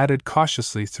solution are added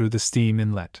cautiously through the steam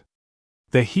inlet.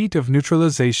 The heat of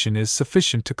neutralization is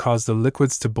sufficient to cause the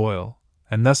liquids to boil,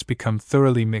 and thus become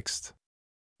thoroughly mixed.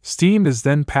 Steam is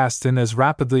then passed in as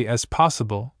rapidly as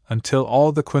possible until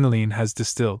all the quinoline has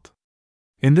distilled.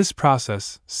 In this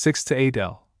process, 6 to 8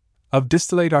 L of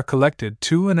distillate are collected.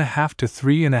 2.5 to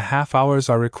 3.5 hours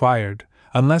are required,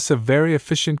 unless a very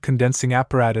efficient condensing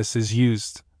apparatus is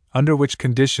used, under which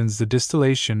conditions the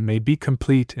distillation may be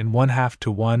complete in 1/2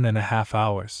 to 1.5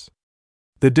 hours.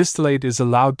 The distillate is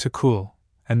allowed to cool,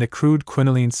 and the crude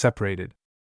quinoline separated.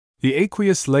 The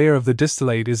aqueous layer of the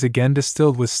distillate is again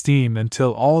distilled with steam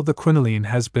until all the quinoline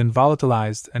has been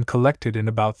volatilized and collected in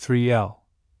about 3 L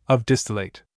of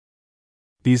distillate.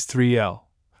 These 3 L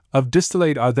of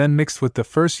distillate are then mixed with the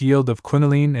first yield of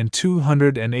quinoline and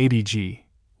 280 g.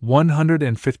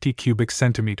 150 cubic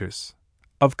centimeters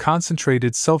of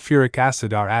concentrated sulfuric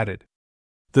acid are added.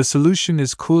 The solution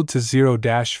is cooled to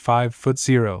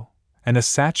 0-5'0", and a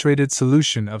saturated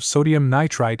solution of sodium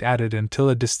nitrite added until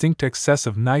a distinct excess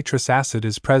of nitrous acid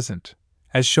is present,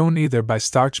 as shown either by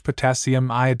starch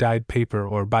potassium iodide paper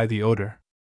or by the odor.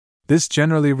 This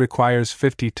generally requires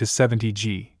 50 to 70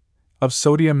 g. of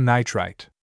sodium nitrite.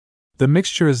 The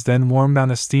mixture is then warmed on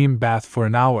a steam bath for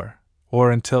an hour,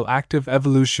 or until active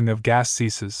evolution of gas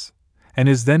ceases, and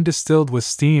is then distilled with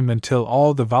steam until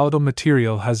all the volatile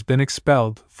material has been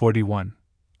expelled. 41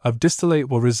 of distillate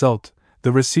will result.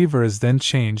 The receiver is then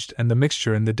changed and the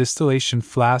mixture in the distillation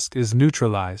flask is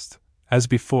neutralized, as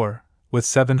before, with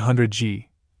 700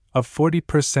 g. of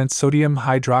 40% sodium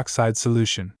hydroxide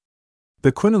solution.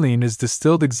 The quinoline is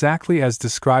distilled exactly as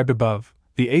described above,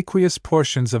 the aqueous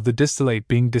portions of the distillate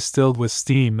being distilled with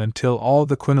steam until all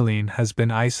the quinoline has been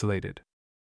isolated.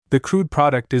 The crude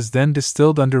product is then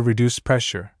distilled under reduced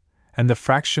pressure, and the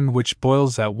fraction which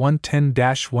boils at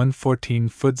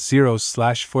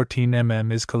 110-114'0/14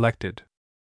 mm is collected.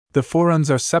 The foruns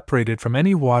are separated from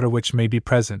any water which may be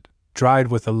present, dried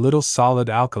with a little solid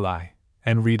alkali,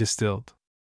 and redistilled.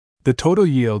 The total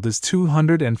yield is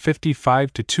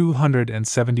 255 to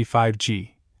 275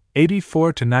 g.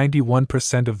 84 to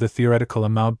 91% of the theoretical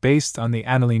amount based on the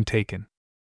aniline taken.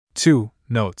 2.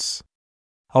 Notes.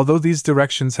 Although these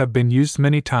directions have been used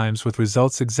many times with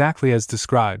results exactly as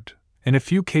described, in a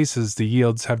few cases the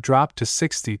yields have dropped to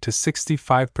 60 to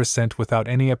 65% without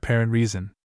any apparent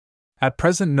reason. At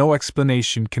present no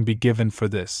explanation can be given for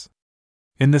this.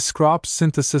 In the Scrope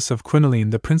synthesis of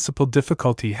quinoline, the principal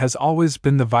difficulty has always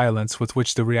been the violence with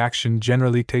which the reaction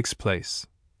generally takes place.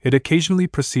 It occasionally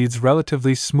proceeds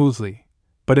relatively smoothly,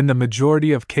 but in the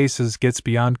majority of cases gets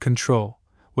beyond control,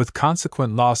 with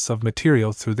consequent loss of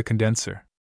material through the condenser.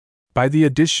 By the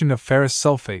addition of ferrous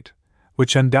sulfate,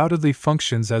 which undoubtedly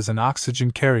functions as an oxygen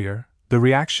carrier, the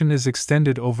reaction is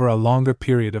extended over a longer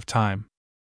period of time.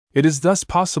 It is thus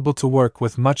possible to work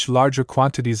with much larger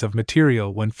quantities of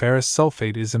material when ferrous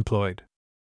sulfate is employed.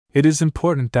 It is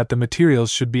important that the materials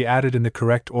should be added in the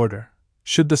correct order.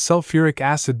 Should the sulfuric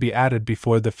acid be added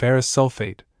before the ferrous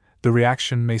sulfate, the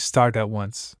reaction may start at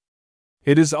once.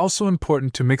 It is also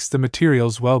important to mix the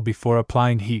materials well before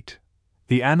applying heat.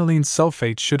 The aniline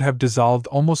sulfate should have dissolved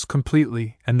almost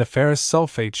completely, and the ferrous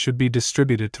sulfate should be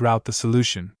distributed throughout the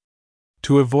solution.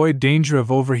 To avoid danger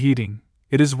of overheating,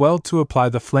 it is well to apply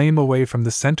the flame away from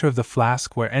the center of the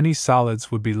flask where any solids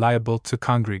would be liable to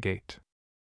congregate.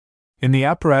 In the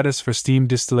apparatus for steam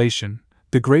distillation,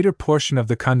 the greater portion of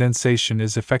the condensation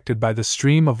is effected by the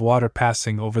stream of water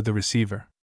passing over the receiver.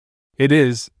 It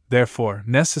is, therefore,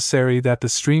 necessary that the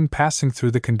stream passing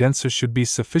through the condenser should be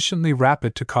sufficiently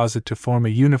rapid to cause it to form a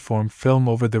uniform film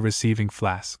over the receiving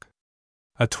flask.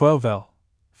 A 12L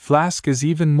flask is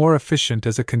even more efficient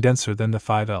as a condenser than the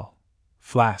 5L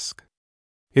flask.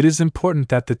 It is important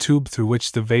that the tube through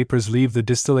which the vapors leave the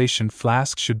distillation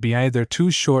flask should be either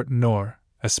too short nor,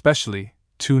 especially,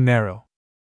 too narrow.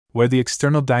 Where the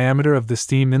external diameter of the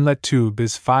steam inlet tube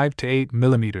is 5 to 8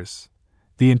 mm,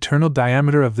 the internal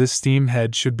diameter of this steam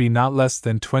head should be not less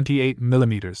than 28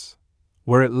 mm.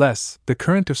 Were it less, the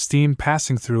current of steam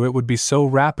passing through it would be so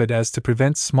rapid as to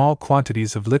prevent small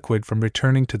quantities of liquid from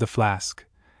returning to the flask,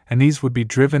 and these would be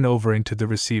driven over into the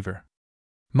receiver.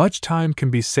 Much time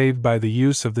can be saved by the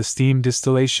use of the steam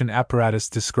distillation apparatus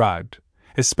described,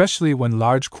 especially when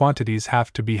large quantities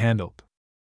have to be handled.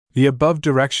 The above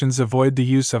directions avoid the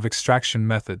use of extraction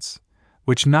methods,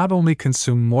 which not only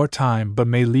consume more time but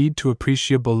may lead to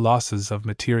appreciable losses of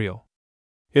material.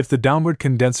 If the downward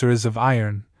condenser is of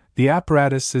iron, the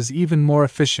apparatus is even more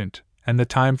efficient, and the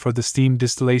time for the steam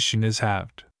distillation is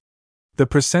halved. The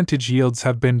percentage yields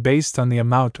have been based on the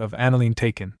amount of aniline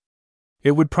taken.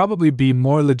 It would probably be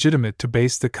more legitimate to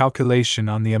base the calculation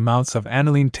on the amounts of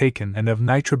aniline taken and of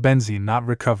nitrobenzene not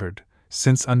recovered,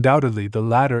 since undoubtedly the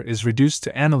latter is reduced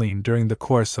to aniline during the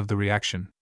course of the reaction.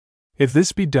 If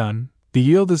this be done, the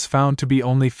yield is found to be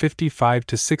only 55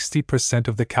 to 60%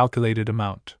 of the calculated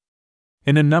amount.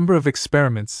 In a number of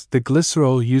experiments, the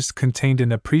glycerol used contained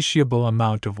an appreciable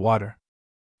amount of water.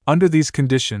 Under these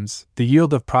conditions, the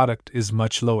yield of product is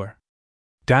much lower.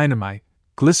 Dynamite,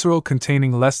 glycerol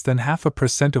containing less than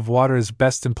 0.5% of water is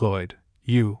best employed.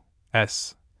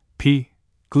 U.S. P.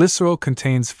 Glycerol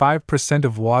contains 5%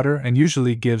 of water and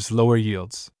usually gives lower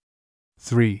yields.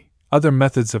 3. Other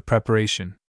methods of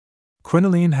preparation.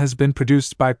 Quinoline has been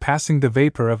produced by passing the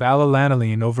vapor of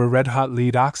allylanilene over red-hot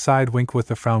lead oxide Wink with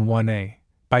Frown 1A,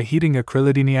 by heating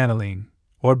acrylidine-aniline,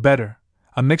 or better,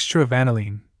 a mixture of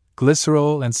aniline,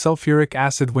 glycerol and sulfuric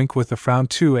acid Wink with Frown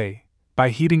 2A, by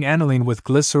heating aniline with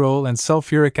glycerol and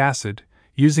sulfuric acid,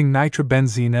 using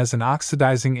nitrobenzene as an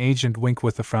oxidizing agent Wink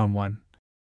with Frown 1.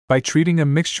 By treating a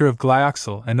mixture of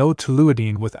glyoxyl and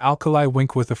O-toluidine with alkali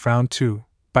Wink with Frown 2.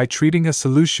 By treating a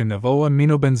solution of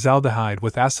O-aminobenzaldehyde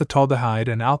with acetaldehyde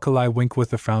and alkali Wink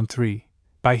with Frown 3,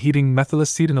 by heating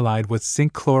methylacetanilide with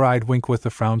zinc chloride Wink with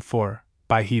Frown 4,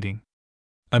 by heating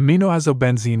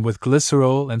aminoazobenzene with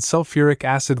glycerol and sulfuric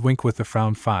acid Wink with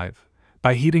Frown 5,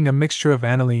 by heating a mixture of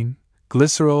aniline,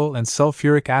 glycerol and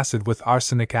sulfuric acid with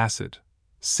arsenic acid.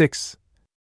 6.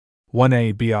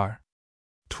 1A Br.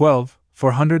 12,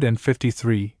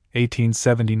 453,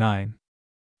 1879.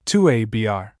 2A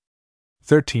Br.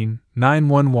 13,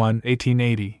 911,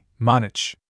 1880,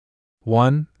 Monich.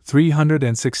 1,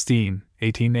 316,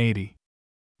 1880.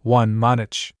 1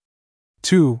 Monich.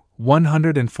 2,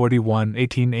 141,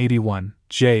 1881,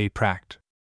 J. Pracht.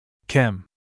 Chem.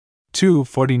 2,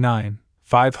 49,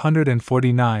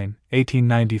 549,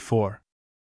 1894.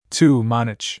 2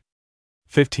 Monich.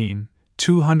 15,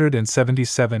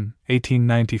 277,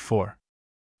 1894.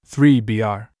 3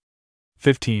 Br.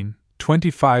 15,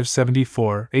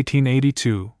 2574,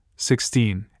 1882,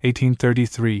 16,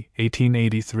 1833,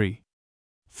 1883.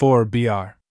 4 Br.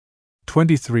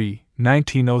 23,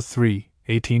 1903,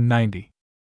 1890.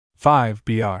 5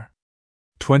 Br.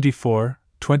 24,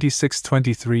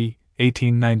 2623,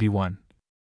 1891.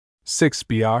 6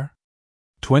 Br.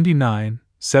 29,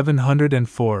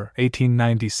 704,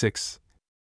 1896.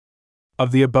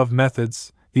 Of the above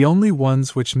methods, the only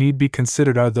ones which need be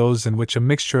considered are those in which a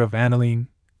mixture of aniline,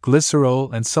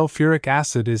 glycerol and sulfuric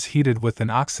acid is heated with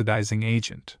an oxidizing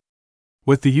agent.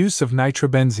 With the use of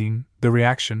nitrobenzene, the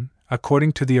reaction,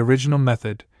 according to the original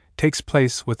method, takes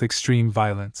place with extreme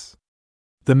violence.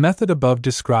 The method above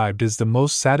described is the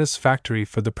most satisfactory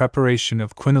for the preparation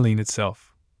of quinoline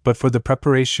itself, but for the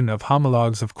preparation of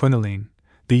homologues of quinoline,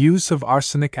 the use of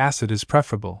arsenic acid is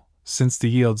preferable, since the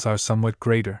yields are somewhat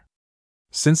greater.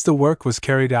 Since the work was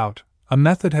carried out, a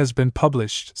method has been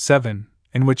published, 7,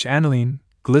 in which aniline,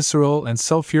 glycerol, and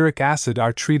sulfuric acid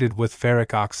are treated with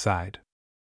ferric oxide.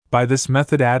 By this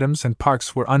method, Adams and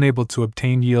Parkes were unable to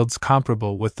obtain yields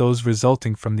comparable with those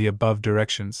resulting from the above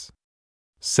directions.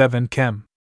 7 Chem.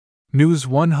 News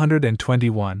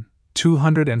 121,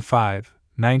 205,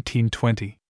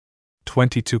 1920.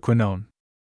 22 Quinone.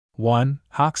 1.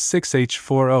 Hox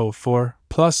 6H4O4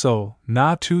 plus O,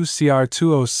 Na 2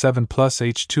 Cr2O7 plus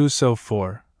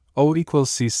H2SO4, O equals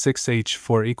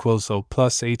C6H4 equals O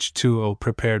plus H2O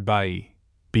prepared by E.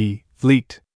 B.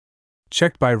 Vliet.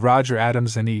 Checked by Roger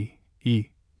Adams and E.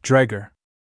 Dreger.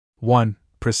 1.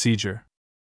 Procedure.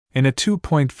 In a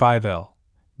 2.5 L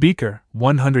beaker,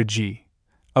 100 g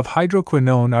of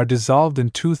hydroquinone are dissolved in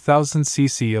 2000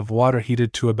 cc of water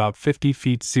heated to about 50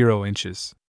 feet 0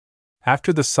 inches.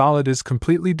 After the solid is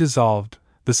completely dissolved,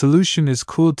 the solution is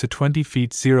cooled to 20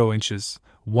 feet 0 inches,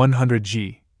 100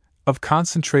 g of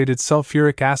concentrated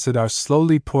sulfuric acid are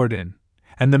slowly poured in,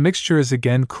 and the mixture is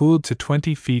again cooled to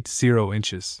 20 feet 0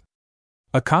 inches.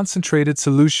 A concentrated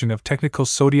solution of technical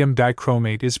sodium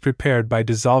dichromate is prepared by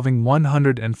dissolving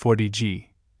 140 g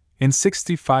in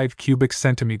 65 cubic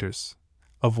centimeters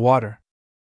of water.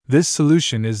 This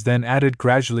solution is then added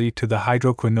gradually to the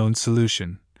hydroquinone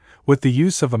solution, with the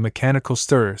use of a mechanical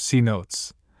stirrer, see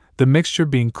notes, the mixture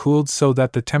being cooled so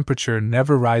that the temperature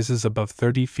never rises above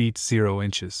 30 feet 0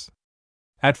 inches.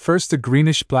 At first a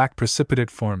greenish-black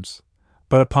precipitate forms,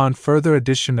 but upon further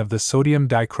addition of the sodium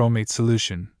dichromate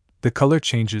solution, the color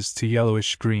changes to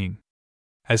yellowish-green.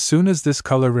 As soon as this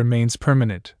color remains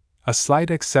permanent, a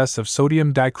slight excess of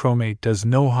sodium dichromate does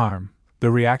no harm,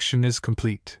 the reaction is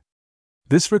complete.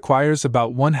 This requires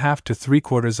about 1/2 to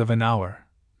 3/4 of an hour,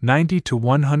 90 to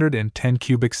 110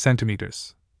 cubic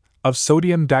centimeters, of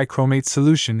sodium dichromate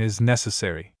solution is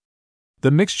necessary.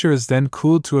 The mixture is then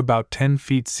cooled to about 10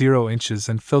 feet 0 inches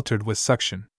and filtered with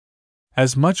suction.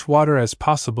 As much water as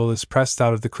possible is pressed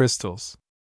out of the crystals.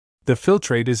 The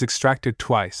filtrate is extracted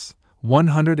twice,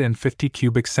 150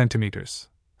 cubic centimeters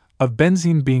of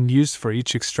benzene being used for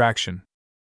each extraction.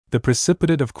 The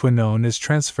precipitate of quinone is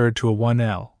transferred to a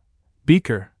 1L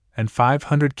beaker, and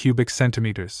 500 cubic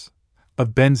centimeters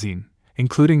of benzene,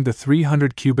 including the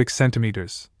 300 cubic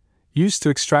centimeters used to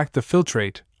extract the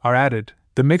filtrate, are added.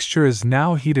 The mixture is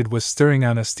now heated with stirring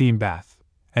on a steam bath,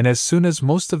 and as soon as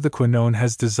most of the quinone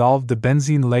has dissolved, the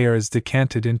benzene layer is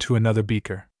decanted into another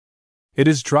beaker. It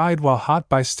is dried while hot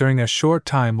by stirring a short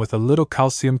time with a little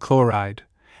calcium chloride,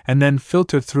 and then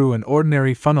filtered through an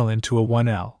ordinary funnel into a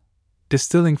 1L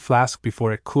distilling flask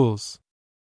before it cools.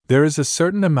 There is a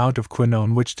certain amount of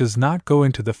quinone which does not go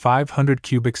into the 500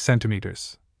 cubic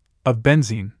centimeters of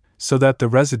benzene, so that the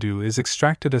residue is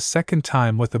extracted a second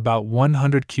time with about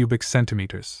 100 cubic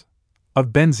centimeters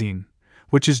of benzene,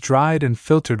 which is dried and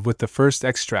filtered with the first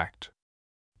extract.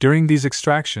 During these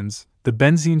extractions, the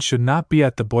benzene should not be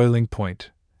at the boiling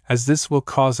point, as this will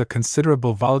cause a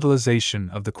considerable volatilization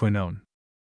of the quinone.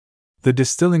 The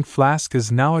distilling flask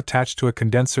is now attached to a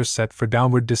condenser set for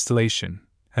downward distillation,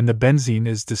 and the benzene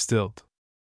is distilled.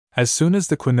 As soon as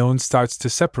the quinone starts to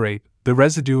separate, the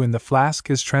residue in the flask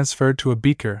is transferred to a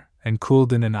beaker and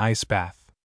cooled in an ice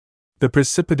bath. The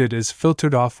precipitate is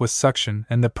filtered off with suction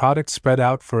and the product spread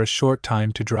out for a short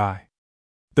time to dry.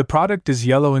 The product is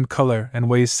yellow in color and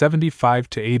weighs 75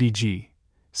 to 80 g,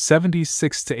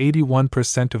 76 to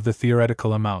 81% of the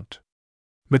theoretical amount.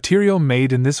 Material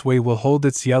made in this way will hold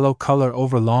its yellow color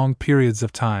over long periods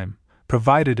of time,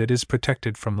 provided it is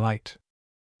protected from light.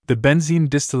 The benzene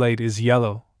distillate is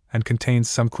yellow and contains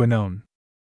some quinone.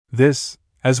 This,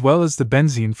 as well as the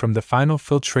benzene from the final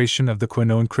filtration of the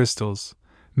quinone crystals,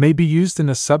 may be used in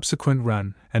a subsequent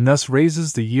run and thus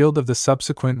raises the yield of the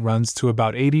subsequent runs to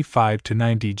about 85 to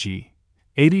 90 g,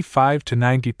 85 to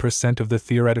 90% of the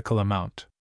theoretical amount.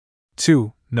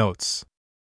 2. Notes.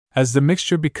 As the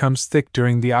mixture becomes thick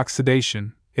during the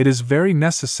oxidation, it is very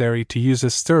necessary to use a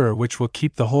stirrer which will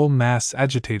keep the whole mass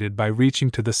agitated by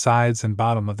reaching to the sides and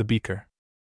bottom of the beaker.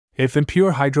 If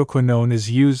impure hydroquinone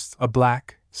is used, a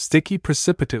black, sticky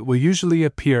precipitate will usually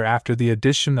appear after the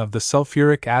addition of the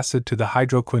sulfuric acid to the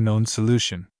hydroquinone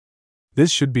solution.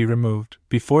 This should be removed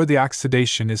before the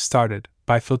oxidation is started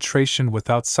by filtration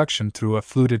without suction through a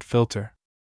fluted filter.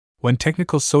 When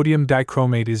technical sodium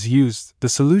dichromate is used, the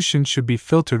solution should be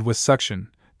filtered with suction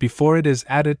before it is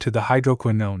added to the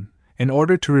hydroquinone, in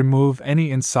order to remove any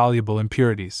insoluble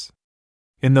impurities.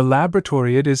 In the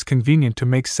laboratory, it is convenient to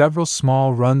make several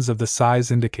small runs of the size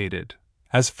indicated,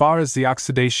 as far as the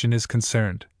oxidation is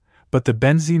concerned, but the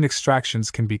benzene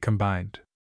extractions can be combined.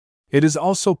 It is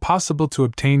also possible to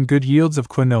obtain good yields of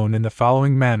quinone in the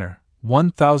following manner: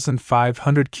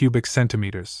 1,500 cubic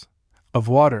centimeters of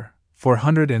water,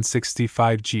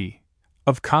 465 g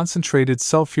of concentrated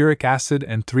sulfuric acid,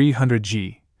 and 300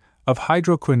 g of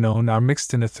hydroquinone are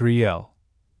mixed in a 3L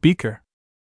beaker.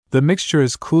 The mixture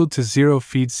is cooled to 0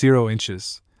 feet 0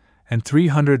 inches, and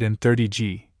 330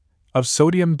 g of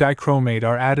sodium dichromate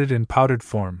are added in powdered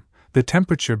form, the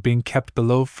temperature being kept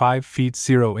below 5 feet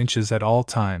 0 inches at all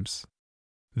times.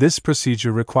 This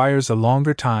procedure requires a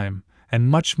longer time and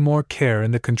much more care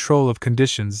in the control of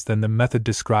conditions than the method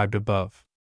described above.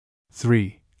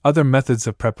 3. Other methods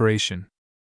of preparation.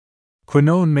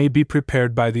 Quinone may be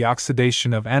prepared by the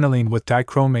oxidation of aniline with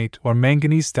dichromate or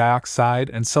manganese dioxide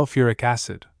and sulfuric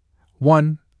acid.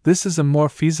 1. This is a more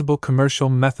feasible commercial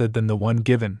method than the one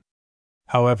given.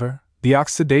 However, the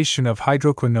oxidation of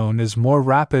hydroquinone is more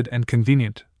rapid and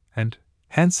convenient, and,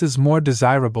 hence, is more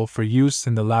desirable for use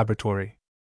in the laboratory.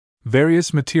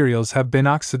 Various materials have been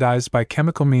oxidized by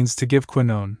chemical means to give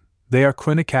quinone. They are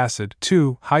quinic acid,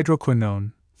 2.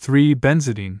 Hydroquinone, 3.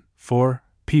 Benzidine, 4.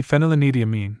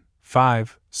 P-phenylenediamine,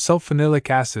 5. Sulfonilic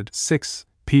acid, 6.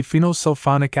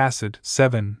 P-phenylsulfonic acid,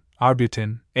 7.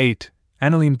 Arbutin, 8.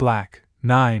 Aniline black,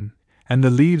 9. And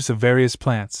the leaves of various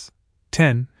plants.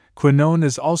 10. Quinone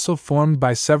is also formed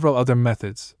by several other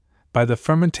methods: by the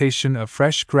fermentation of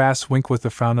fresh grass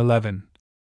winkwitherfrown 11.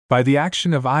 By the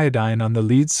action of iodine on the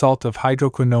lead salt of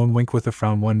hydroquinone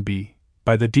winkwitherfrown 1b.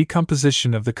 By the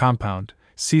decomposition of the compound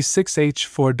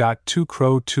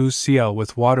C6H4.2-Cro2Cl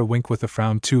with water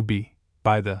winkwitherfrown 2b.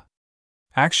 By the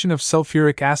action of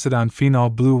sulfuric acid on phenol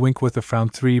blue winkwitherfrown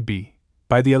 3b.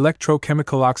 By the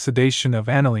electrochemical oxidation of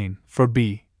aniline,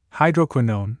 4b,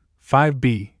 hydroquinone,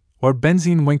 5b, or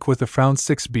benzene winkwitherfrown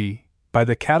 6b, by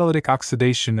the catalytic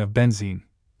oxidation of benzene,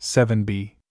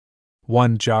 7b.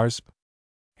 1 Jarsp.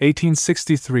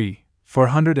 1863,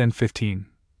 415,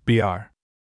 br.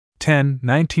 10,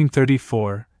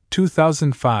 1934,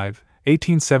 2005,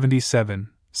 1877,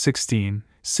 16,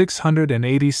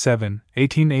 687,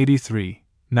 1883,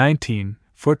 19,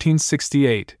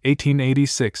 1468,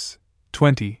 1886,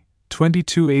 20,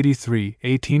 2283,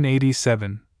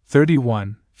 1887,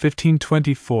 31,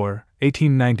 1524,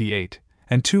 1898,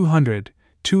 and 200,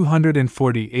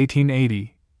 240,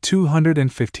 1880,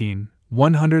 215,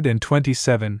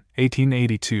 127,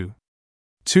 1882,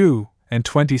 2, and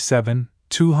 27,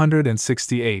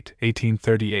 268,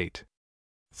 1838,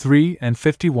 3 and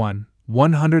 51,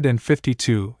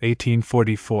 152,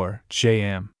 1844,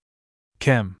 J.M.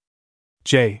 Chem.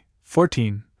 J.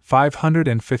 14,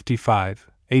 555,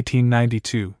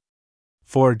 1892,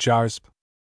 4 Jarsp.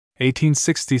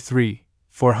 1863,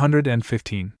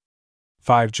 415,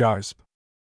 5 Jarsp.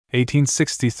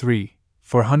 1863,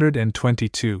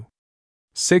 422,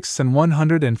 6 and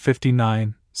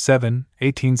 159, 7,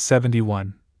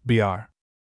 1871, br.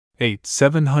 8,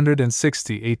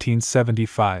 760,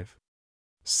 1875,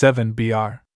 7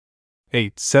 br.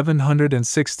 8,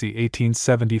 760,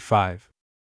 1875,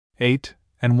 8,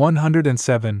 and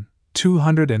 107,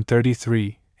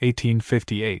 233,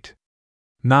 1858,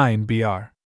 9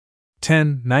 br.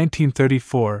 10,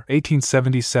 1934,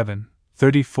 1877,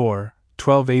 34,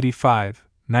 1285,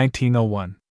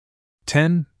 1901,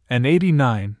 10, and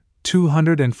 89,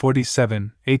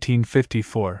 247,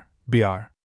 1854, br.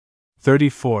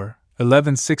 34,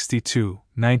 1162,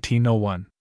 1901,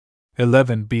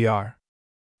 11 br.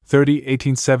 30,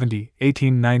 1870,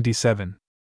 1897,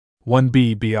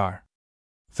 1b br.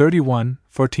 31,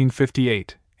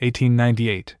 1458,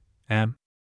 1898, M.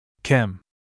 Chem.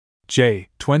 J.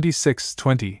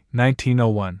 2620,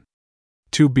 1901,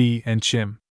 2b and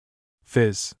Chim.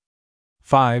 Phys.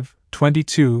 5,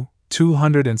 22,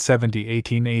 270,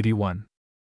 1881,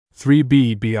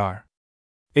 3b br.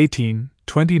 18,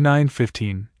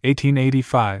 2915,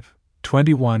 1885,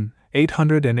 21,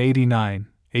 889,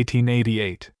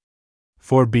 1888,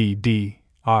 4b d.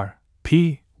 r.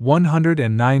 p.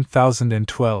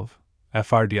 109,012,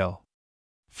 FRDL.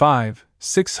 5,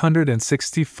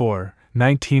 664,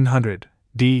 1900,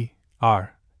 d.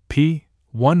 r. p.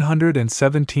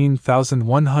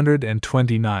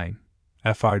 117,129,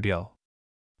 FRDL.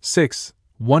 6,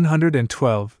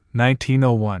 112,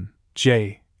 1901,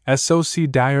 J.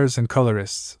 SOC Dyers and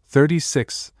Colorists,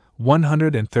 36,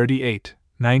 138,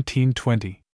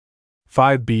 1920.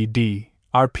 5BD,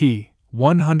 RP,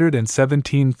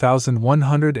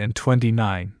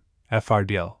 117,129,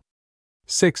 FRDL.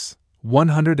 6,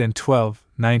 112,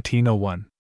 1901.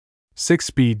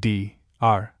 6BD,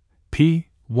 R. P.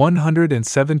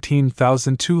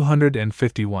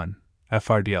 117,251,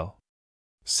 FRDL.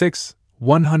 6,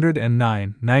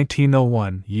 109,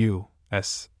 1901, U.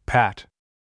 S. Pat.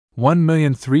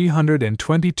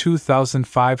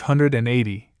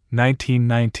 1,322,580,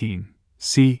 1919,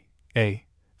 ca.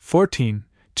 14,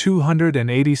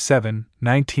 287,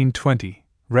 1920,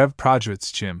 Rev.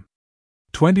 Projects Jim.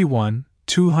 21,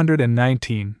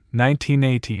 219,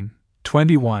 1918,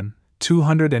 21,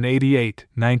 288,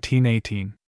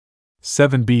 1918.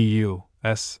 7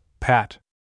 B.U.S. Pat.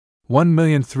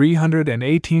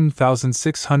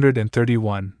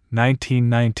 1,318,631,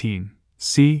 1919,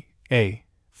 ca.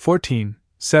 14,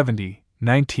 70,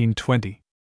 1920.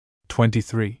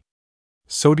 23.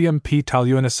 Sodium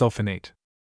p-toluenesulfonate.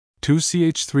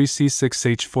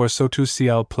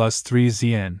 2CH3C6H4SO2Cl plus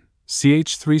 3Zn,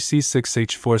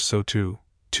 CH3C6H4SO2,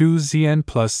 2Zn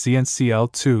plus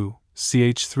ZnCl2,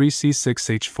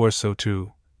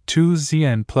 CH3C6H4SO2,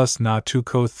 2Zn plus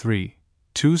Na2CO3,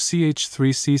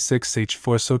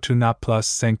 2CH3C6H4SO2 Na plus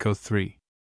Senco3.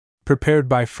 Prepared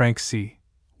by Frank C.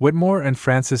 Whitmore and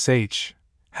Francis H.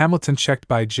 Hamilton, checked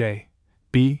by J.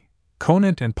 B.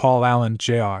 Conant and Paul Allen,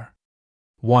 Jr.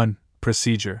 1.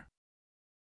 Procedure.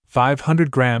 500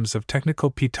 grams of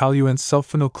technical p-toluene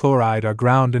sulfonyl chloride are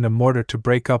ground in a mortar to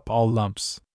break up all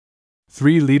lumps.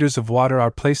 3 liters of water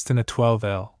are placed in a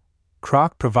 12L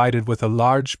crock provided with a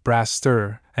large brass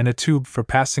stirrer and a tube for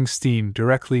passing steam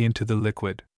directly into the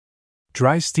liquid.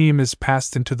 Dry steam is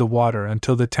passed into the water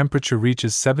until the temperature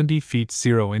reaches 70 feet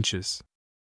 0 inches.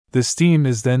 The steam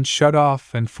is then shut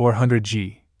off and 400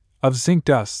 g of zinc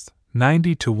dust,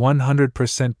 90 to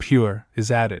 100% pure,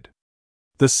 is added.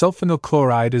 The sulfonyl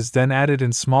chloride is then added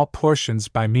in small portions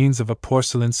by means of a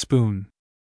porcelain spoon.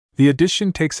 The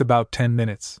addition takes about 10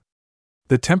 minutes.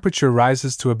 The temperature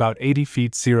rises to about 80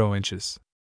 feet 0 inches.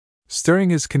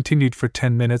 Stirring is continued for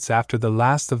 10 minutes after the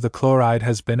last of the chloride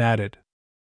has been added.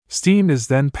 Steam is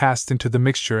then passed into the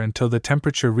mixture until the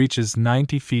temperature reaches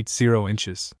 90 feet 0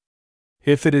 inches.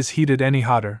 If it is heated any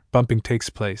hotter, bumping takes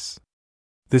place.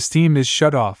 The steam is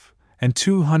shut off, and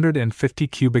 250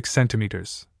 cubic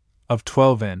centimeters of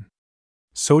 12N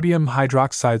sodium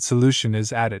hydroxide solution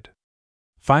is added.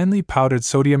 Finely powdered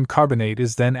sodium carbonate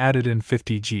is then added in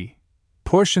 50 g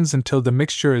portions until the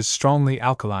mixture is strongly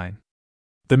alkaline.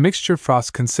 The mixture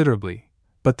froths considerably,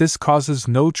 but this causes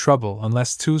no trouble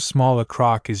unless too small a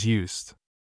crock is used.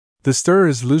 The stirrer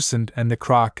is loosened and the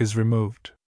crock is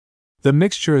removed. The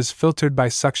mixture is filtered by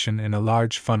suction in a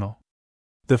large funnel.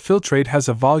 The filtrate has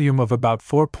a volume of about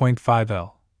 4.5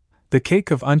 L. The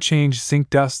cake of unchanged zinc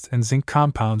dust and zinc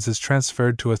compounds is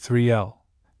transferred to a 3L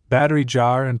battery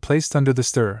jar and placed under the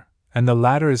stirrer, and the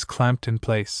latter is clamped in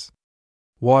place.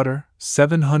 Water,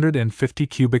 750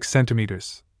 cubic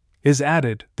centimeters, is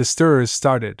added, the stirrer is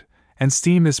started, and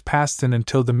steam is passed in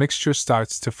until the mixture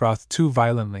starts to froth too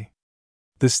violently.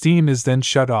 The steam is then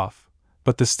shut off,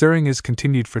 but the stirring is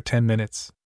continued for 10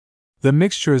 minutes. The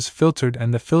mixture is filtered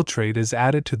and the filtrate is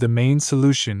added to the main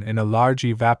solution in a large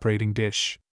evaporating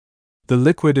dish. The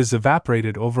liquid is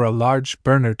evaporated over a large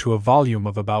burner to a volume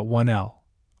of about 1 L,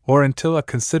 or until a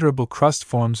considerable crust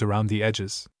forms around the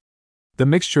edges. The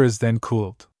mixture is then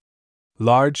cooled.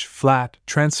 Large, flat,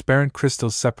 transparent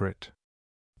crystals separate.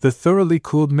 The thoroughly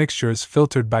cooled mixture is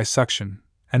filtered by suction,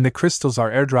 and the crystals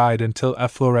are air-dried until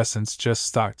efflorescence just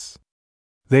starts.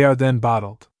 They are then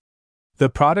bottled. The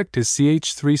product is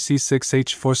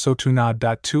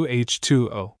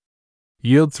CH3C6H4SO2NOD.2H2O.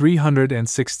 Yield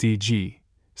 360 g,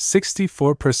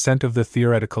 64% of the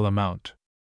theoretical amount.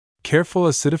 Careful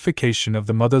acidification of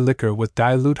the mother liquor with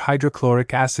dilute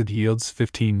hydrochloric acid yields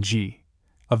 15 g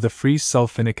of the free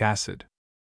sulfonic acid.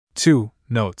 2.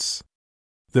 Notes.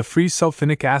 The free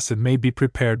sulfonic acid may be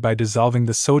prepared by dissolving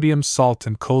the sodium salt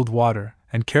in cold water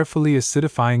and carefully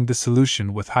acidifying the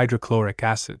solution with hydrochloric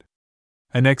acid.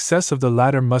 An excess of the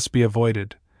latter must be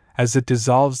avoided, as it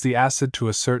dissolves the acid to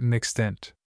a certain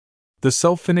extent. The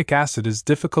sulfonic acid is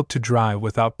difficult to dry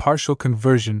without partial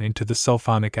conversion into the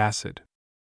sulfonic acid.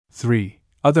 3.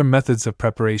 Other methods of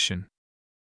preparation.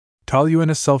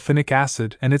 Toluenesulfonic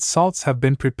acid and its salts have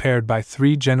been prepared by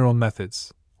 3 general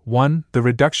methods. 1. The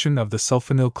reduction of the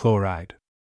sulfonyl chloride.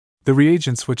 The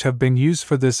reagents which have been used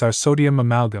for this are sodium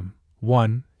amalgam,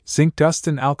 1. Zinc dust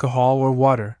and alcohol or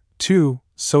water, 2.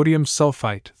 Sodium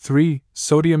sulfite, 3.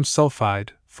 Sodium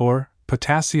sulfide, 4.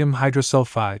 Potassium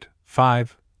hydrosulfide,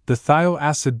 5. The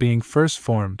thioacid being first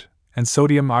formed, and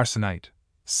sodium arsenite.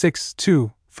 6.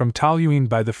 2. From toluene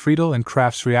by the Friedel and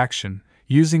Crafts reaction,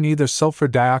 using either sulfur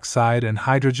dioxide and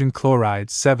hydrogen chloride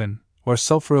 7, or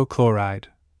sulfuryl chloride.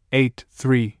 8.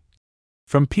 3.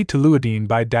 From p-toluidine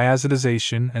by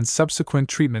diazotization and subsequent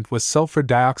treatment with sulfur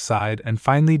dioxide and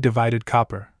finely divided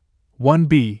copper.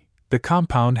 1b. The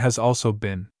compound has also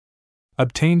been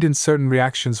obtained in certain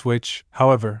reactions which,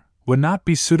 however, would not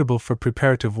be suitable for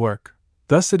preparative work.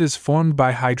 Thus it is formed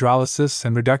by hydrolysis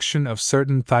and reduction of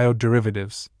certain thiode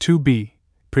derivatives, 2B,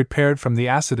 prepared from the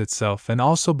acid itself, and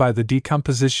also by the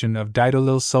decomposition of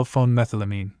diethylyl sulfone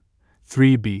methylamine,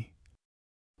 3B.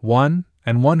 1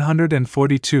 and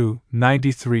 142,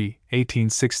 93,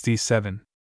 1867.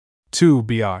 2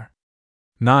 Br.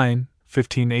 9,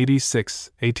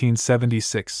 1586,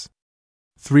 1876.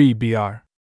 3 Br.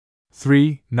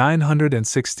 3,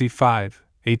 965,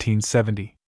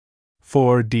 1870.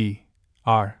 4 D.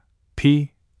 R.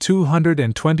 P.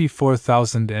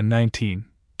 224,019,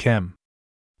 Chem.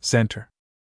 Center.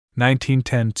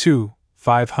 1910-2,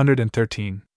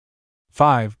 513.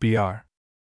 5 Br.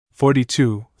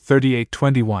 42,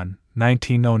 3821,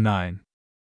 1909.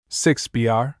 6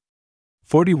 Br.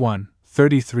 41,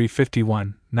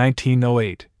 3351,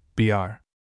 1908, Br.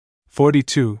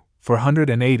 42,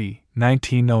 480,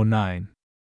 1909.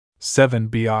 7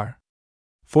 Br.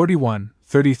 41,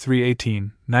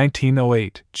 3318,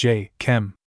 1908, J.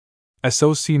 Chem.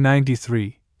 SOC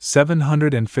 93,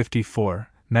 754,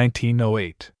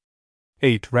 1908.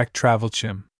 8 Rec Travel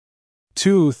Chim.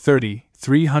 2 30,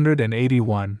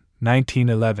 381,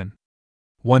 1911.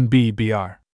 1 B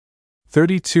Br.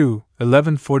 32,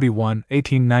 1141,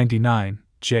 1899,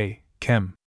 J.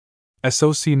 Chem.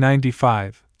 SOC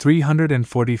 95,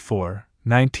 344,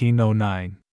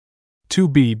 1909. 2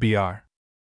 B Br.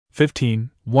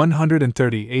 15,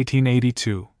 130,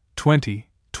 1882, 20,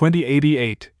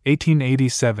 2088,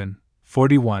 1887,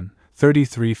 41,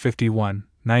 3351,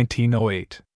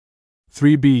 1908.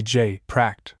 3 B J.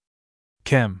 Pract.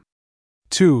 Chem.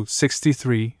 2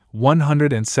 63,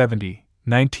 170,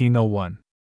 1901.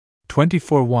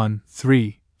 24 1,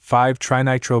 3, 5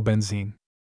 trinitrobenzene.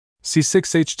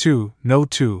 C6H2, No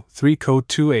 2, 3 Co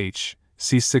 2H,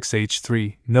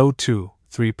 C6H3, No 2,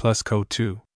 3 plus Co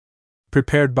 2.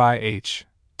 Prepared by H.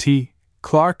 T.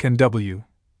 Clark and W.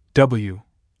 W.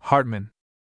 Hartman.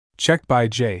 Checked by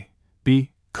J.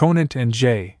 B. Conant and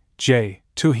J. J.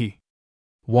 Toohey.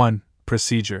 1.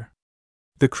 Procedure.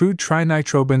 The crude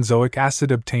trinitrobenzoic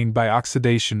acid obtained by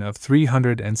oxidation of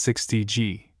 360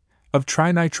 G of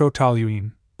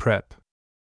trinitrotoluene, Prep.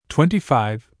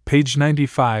 25, page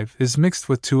 95, is mixed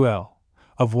with 2L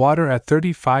of water at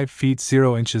 35 feet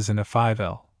 0 inches in a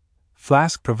 5L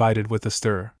flask provided with a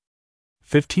stirrer.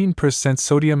 15%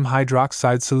 sodium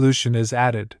hydroxide solution is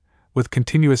added, with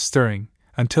continuous stirring,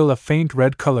 until a faint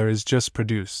red color is just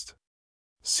produced.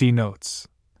 See notes.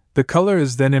 The color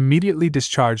is then immediately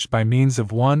discharged by means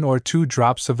of 1 or 2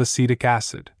 drops of acetic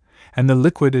acid, and the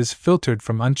liquid is filtered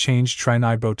from unchanged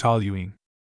trinitrotoluene.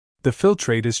 The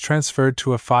filtrate is transferred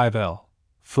to a 5L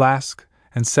flask,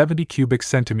 and 70 cubic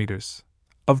centimeters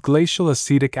of glacial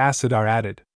acetic acid are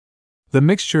added. The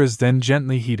mixture is then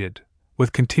gently heated,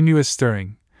 with continuous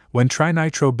stirring, when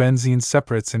trinitrobenzene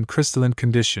separates in crystalline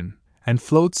condition and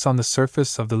floats on the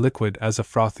surface of the liquid as a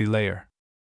frothy layer.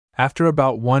 After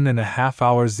about 1.5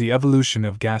 hours, the evolution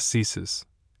of gas ceases.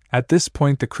 At this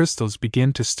point, the crystals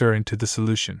begin to stir into the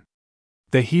solution.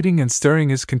 The heating and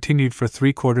stirring is continued for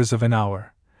 3/4 of an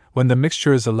hour, when the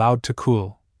mixture is allowed to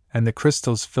cool and the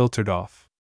crystals filtered off.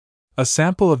 A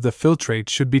sample of the filtrate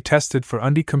should be tested for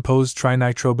undecomposed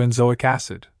trinitrobenzoic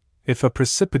acid. If a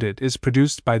precipitate is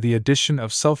produced by the addition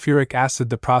of sulfuric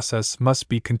acid, the process must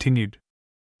be continued.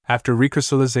 After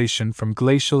recrystallization from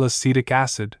glacial acetic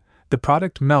acid, the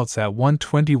product melts at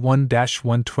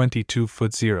 121-122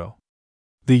 foot 0.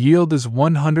 The yield is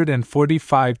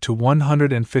 145 to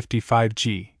 155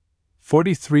 G,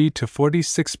 43 to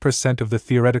 46% of the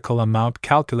theoretical amount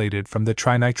calculated from the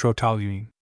trinitrotoluene.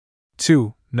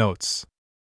 2. Notes.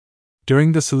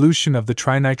 During the solution of the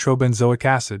trinitrobenzoic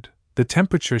acid, the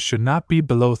temperature should not be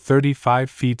below 35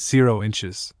 feet 0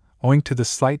 inches, owing to the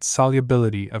slight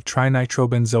solubility of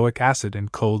trinitrobenzoic acid in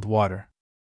cold water.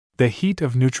 The heat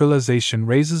of neutralization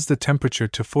raises the temperature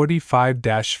to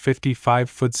 45-55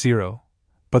 foot 0,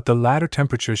 but the latter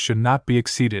temperature should not be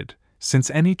exceeded, since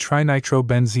any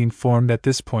trinitrobenzene formed at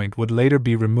this point would later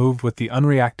be removed with the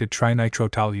unreacted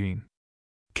trinitrotoluene.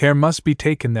 Care must be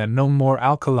taken that no more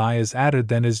alkali is added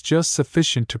than is just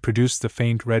sufficient to produce the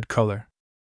faint red color.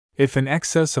 If an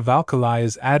excess of alkali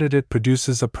is added, it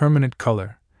produces a permanent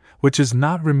color, which is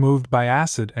not removed by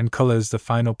acid and colors the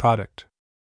final product.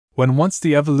 When once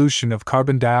the evolution of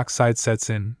carbon dioxide sets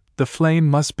in, the flame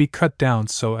must be cut down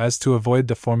so as to avoid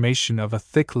the formation of a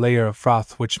thick layer of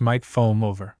froth which might foam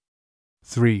over.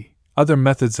 3. Other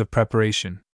methods of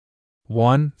preparation.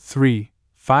 1. 3.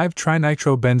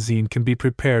 5-trinitrobenzene can be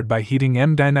prepared by heating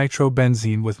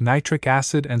M-dinitrobenzene with nitric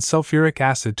acid and sulfuric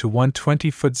acid to 120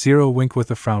 foot 0 Wink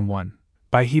with a frown 1.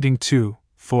 By heating 2.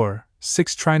 4.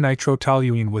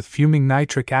 4,6-trinitrotoluene with fuming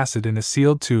nitric acid in a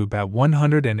sealed tube at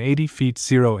 180 feet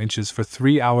 0 inches for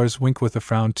 3 hours. Wink with a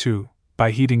frown. 2.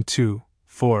 By heating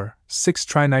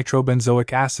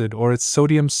 2,4,6-trinitrobenzoic acid or its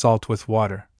sodium salt with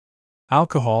water,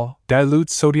 alcohol, dilute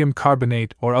sodium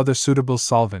carbonate or other suitable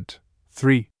solvent.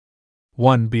 3.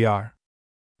 1 Br.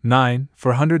 9,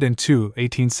 402,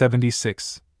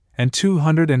 1876, and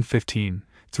 215,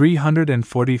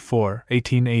 344,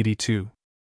 1882.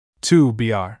 2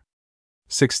 Br.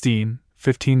 16,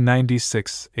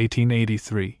 1596,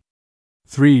 1883.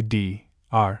 3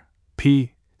 Dr.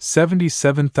 P.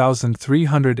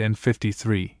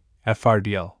 77,353,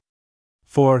 FRDL.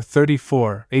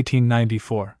 434,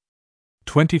 1894.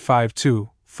 25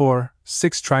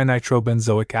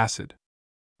 2,4,6-trinitrobenzoic acid.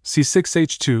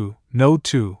 C6H2,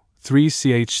 No2,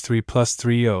 3CH3 plus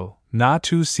 3O,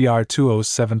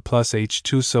 Na2Cr2O7 plus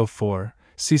H2SO4,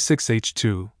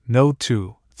 C6H2,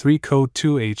 No2,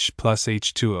 3Co2H plus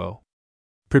H2O.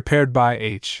 Prepared by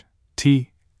H.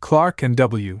 T. Clark and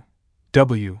W.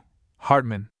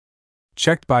 Hartman.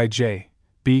 Checked by J.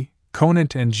 B.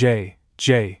 Conant and J.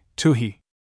 Toohey.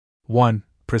 1.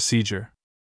 Procedure.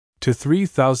 To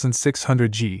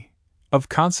 3,600 g of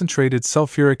concentrated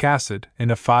sulfuric acid in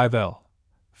a 5L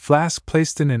flask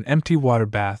placed in an empty water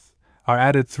bath are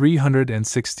added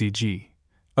 360 g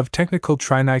of technical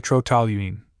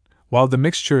trinitrotoluene, while the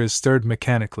mixture is stirred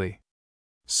mechanically.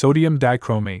 Sodium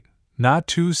dichromate,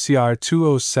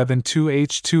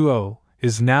 Na2Cr2O72H2O,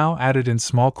 is now added in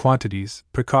small quantities,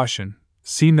 precaution,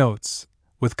 see notes,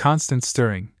 with constant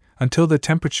stirring, until the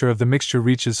temperature of the mixture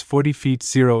reaches 40 feet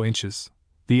 0 inches.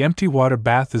 The empty water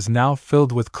bath is now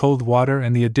filled with cold water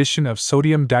and the addition of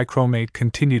sodium dichromate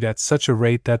continued at such a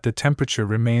rate that the temperature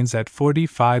remains at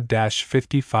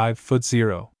 45-55 foot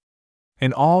 0.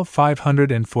 In all,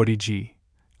 540 g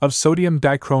of sodium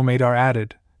dichromate are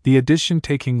added, the addition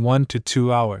taking 1 to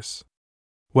 2 hours.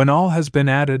 When all has been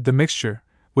added, the mixture,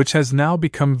 which has now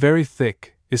become very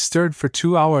thick, is stirred for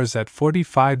 2 hours at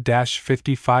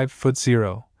 45-55 foot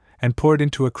 0 and poured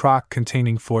into a crock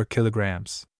containing 4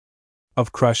 kilograms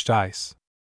of crushed ice.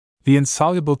 The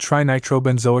insoluble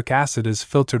trinitrobenzoic acid is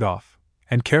filtered off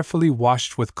and carefully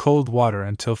washed with cold water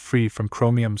until free from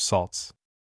chromium salts.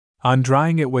 On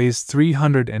drying, it weighs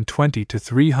 320 to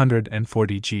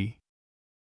 340 g.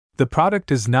 The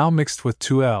product is now mixed with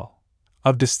 2L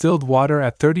of distilled water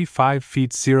at 35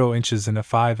 feet 0 inches in a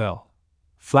 5L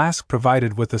flask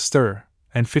provided with a stirrer,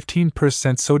 and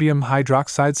 15% sodium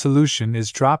hydroxide solution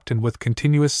is dropped in with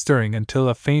continuous stirring until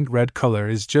a faint red color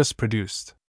is just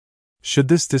produced. Should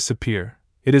this disappear,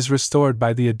 it is restored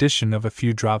by the addition of a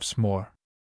few drops more.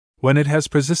 When it has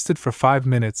persisted for 5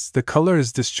 minutes, the color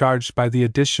is discharged by the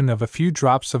addition of a few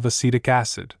drops of acetic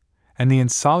acid, and the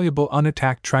insoluble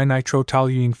unattacked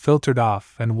trinitrotoluene filtered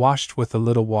off and washed with a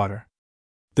little water.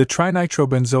 The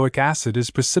trinitrobenzoic acid is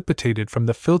precipitated from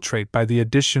the filtrate by the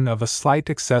addition of a slight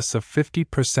excess of 50%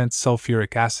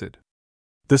 sulfuric acid.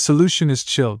 The solution is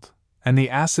chilled, and the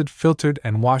acid filtered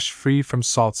and washed free from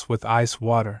salts with ice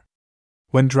water.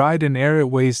 When dried in air, it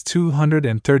weighs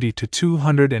 230 to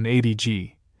 280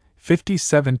 g,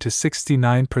 57 to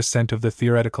 69% of the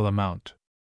theoretical amount.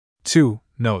 2.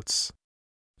 Notes.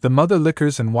 The mother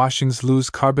liquors and washings lose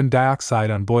carbon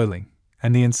dioxide on boiling,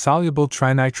 and the insoluble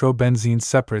trinitrobenzene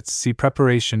separates. See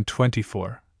preparation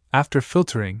 24. After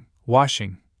filtering,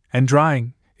 washing, and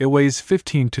drying, it weighs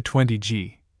 15 to 20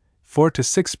 g, 4 to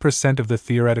 6% of the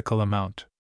theoretical amount.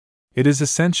 It is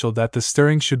essential that the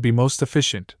stirring should be most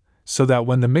efficient, so that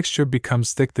when the mixture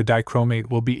becomes thick, the dichromate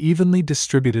will be evenly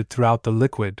distributed throughout the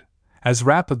liquid, as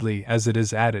rapidly as it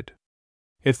is added.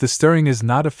 If the stirring is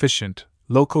not efficient,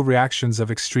 local reactions of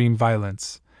extreme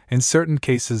violence, in certain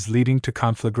cases leading to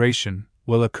conflagration,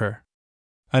 will occur.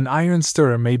 An iron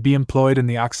stirrer may be employed in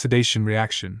the oxidation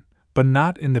reaction, but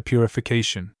not in the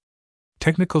purification.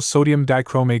 Technical sodium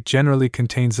dichromate generally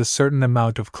contains a certain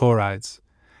amount of chlorides,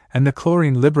 and the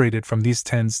chlorine liberated from these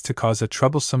tends to cause a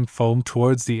troublesome foam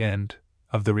towards the end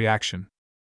of the reaction.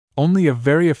 Only a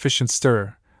very efficient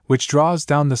stirrer, which draws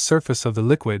down the surface of the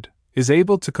liquid, is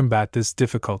able to combat this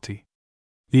difficulty.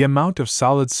 The amount of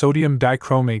solid sodium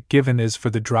dichromate given is for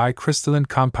the dry crystalline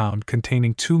compound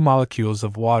containing 2 molecules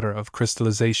of water of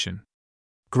crystallization.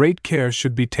 Great care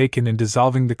should be taken in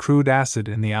dissolving the crude acid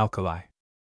in the alkali.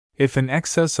 If an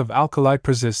excess of alkali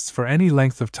persists for any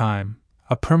length of time,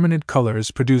 a permanent color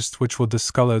is produced which will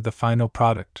discolor the final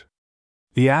product.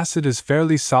 The acid is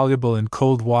fairly soluble in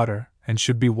cold water and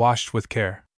should be washed with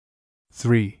care.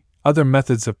 3. Other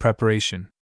methods of preparation.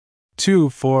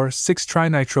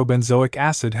 2,4,6-trinitrobenzoic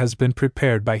acid has been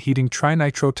prepared by heating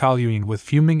trinitrotoluene with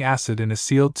fuming acid in a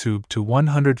sealed tube to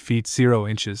 100 feet 0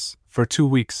 inches for 2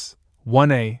 weeks,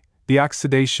 1a, the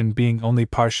oxidation being only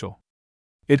partial.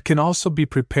 It can also be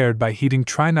prepared by heating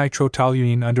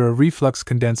trinitrotoluene under a reflux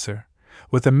condenser,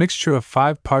 with a mixture of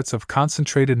 5 parts of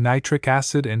concentrated nitric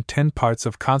acid and 10 parts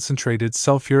of concentrated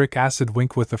sulfuric acid.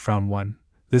 With around 1.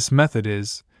 This method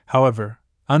is, however,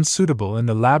 unsuitable in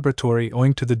the laboratory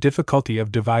owing to the difficulty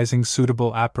of devising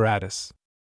suitable apparatus.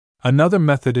 Another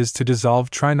method is to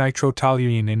dissolve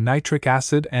trinitrotoluene in nitric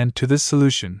acid and to this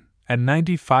solution, at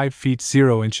 95 feet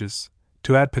 0 inches,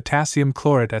 to add potassium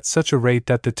chlorate at such a rate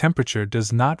that the temperature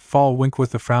does not fall.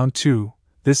 With around 2.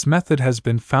 This method has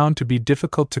been found to be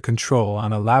difficult to control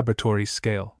on a laboratory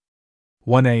scale.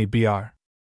 1a Br.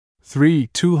 3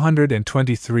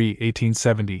 223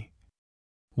 1870.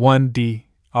 1d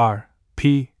R.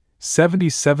 P.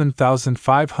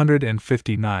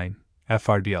 77,559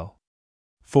 FRDL.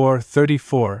 4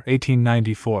 34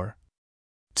 1894.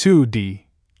 2d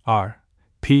R.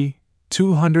 P.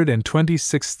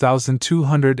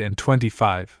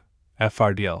 226,225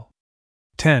 FRDL.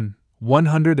 10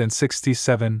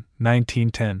 167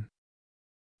 1910.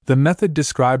 The method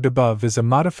described above is a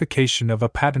modification of a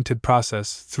patented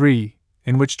process 3,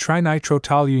 in which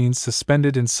trinitrotoluene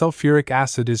suspended in sulfuric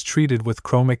acid is treated with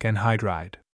chromic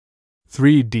anhydride.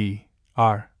 3d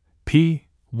R. P.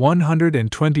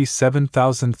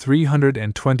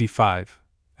 127,325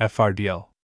 FRDL.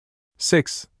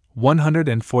 6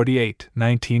 148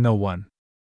 1901.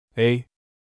 A.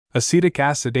 Acetic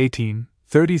acid 18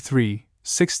 33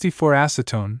 64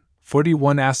 acetone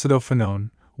 41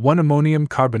 acetophenone 1 ammonium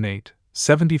carbonate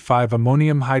 75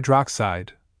 ammonium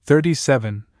hydroxide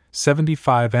 37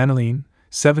 75 aniline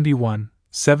 71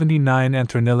 79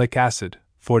 anthranilic acid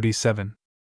 47.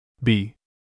 B.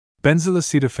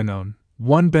 Benzylacetophenone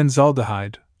 1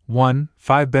 benzaldehyde 1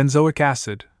 5 benzoic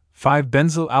acid 5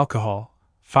 benzyl alcohol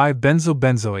 5 benzyl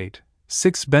benzoate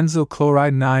 6 benzyl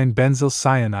chloride 9 benzyl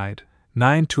cyanide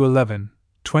 9 to 11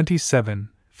 27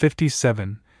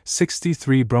 57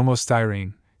 63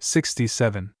 bromostyrene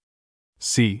 67.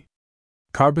 C.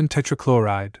 Carbon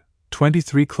tetrachloride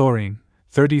 23 chlorine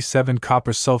 37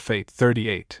 copper sulfate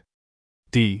 38.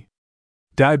 D.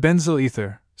 Dibenzyl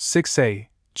ether 6A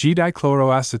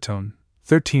G-dichloroacetone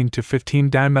 13 to 15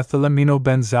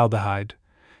 dimethylaminobenzaldehyde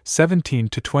 17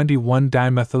 to 21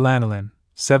 dimethylaniline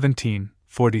 17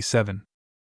 47.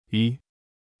 E.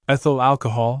 Ethyl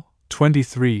alcohol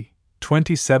 23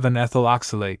 27 ethyl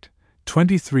oxalate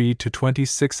 23 to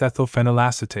 26 ethyl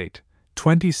phenylacetate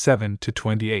 27 to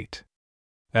 28.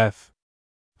 F.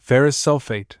 Ferrous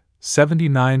sulfate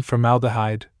 79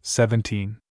 formaldehyde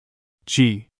 17.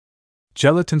 G.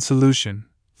 Gelatin solution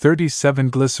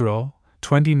 37 glycerol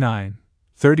 29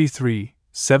 33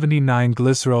 79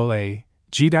 glycerol A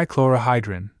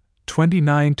G-dichlorohydrin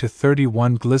 29 to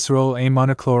 31 glycerol A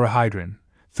monochlorohydrin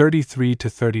 33 to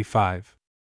 35.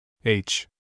 H.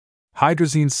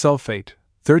 Hydrazine sulfate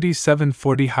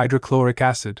 3740 hydrochloric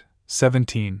acid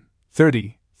 17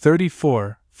 30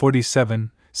 34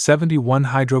 47 71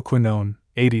 hydroquinone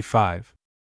 85.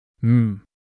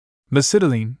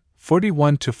 Mesitylene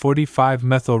 41 to 45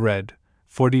 methyl red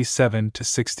 47 to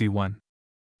 61.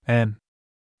 N.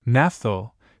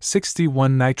 Naphthol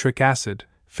 61 nitric acid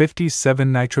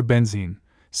 57 nitrobenzene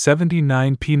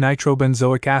 79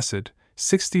 p-nitrobenzoic acid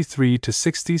 63 to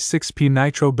 66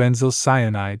 p-nitrobenzyl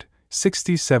cyanide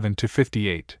 67 to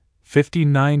 58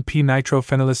 59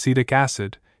 p-nitrophenylacetic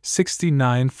acid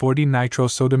 69 40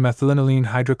 nitrosodamethylaniline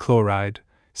hydrochloride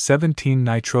 17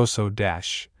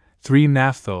 nitroso-3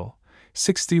 naphthol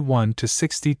 61 to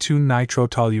 62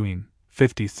 nitrotoluene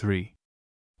 53.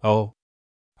 O.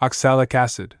 Oxalic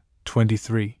acid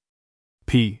 23.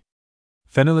 P.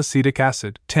 Phenylacetic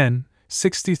acid 10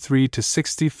 63 to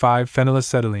 65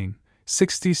 phenylacetylene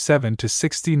 67 to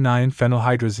 69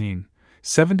 phenylhydrazine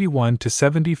 71 to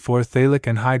 74 phthalic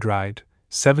anhydride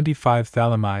 75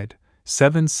 phthalimide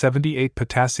 778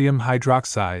 potassium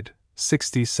hydroxide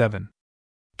 67.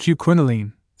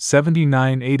 Q-quinoline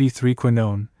 7983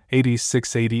 quinone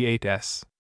 8688S.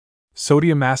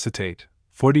 Sodium acetate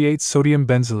 48 sodium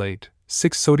benzylate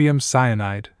 6 sodium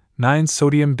cyanide 9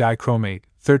 sodium dichromate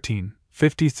 13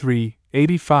 53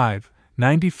 85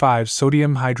 95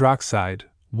 sodium hydroxide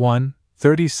 1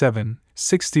 37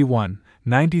 61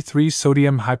 93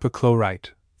 sodium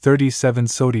hypochlorite 37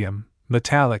 sodium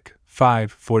metallic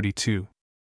 5 42.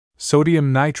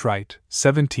 Sodium nitrite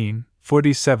 17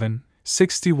 47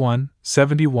 61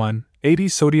 71 80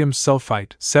 sodium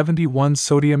sulfite 71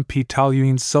 sodium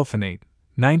p-toluene sulfonate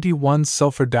 91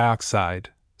 sulfur dioxide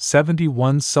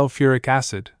 71 sulfuric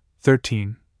acid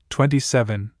 13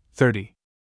 27 30.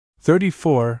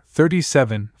 34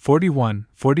 37 41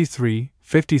 43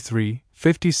 53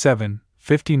 57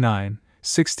 59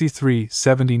 63,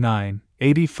 79,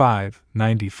 85,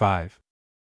 95.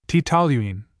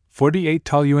 T-toluene, 48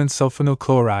 toluene sulfonyl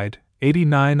chloride,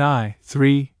 89I,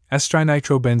 3,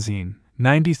 estrinitrobenzene,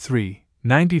 93,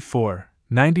 94,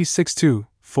 96 2,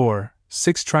 4,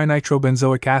 6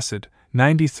 trinitrobenzoic acid,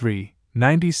 93,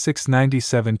 96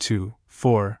 97 2,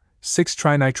 4, 6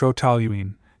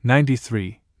 trinitrotoluene,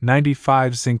 93,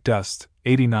 95 zinc dust,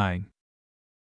 89,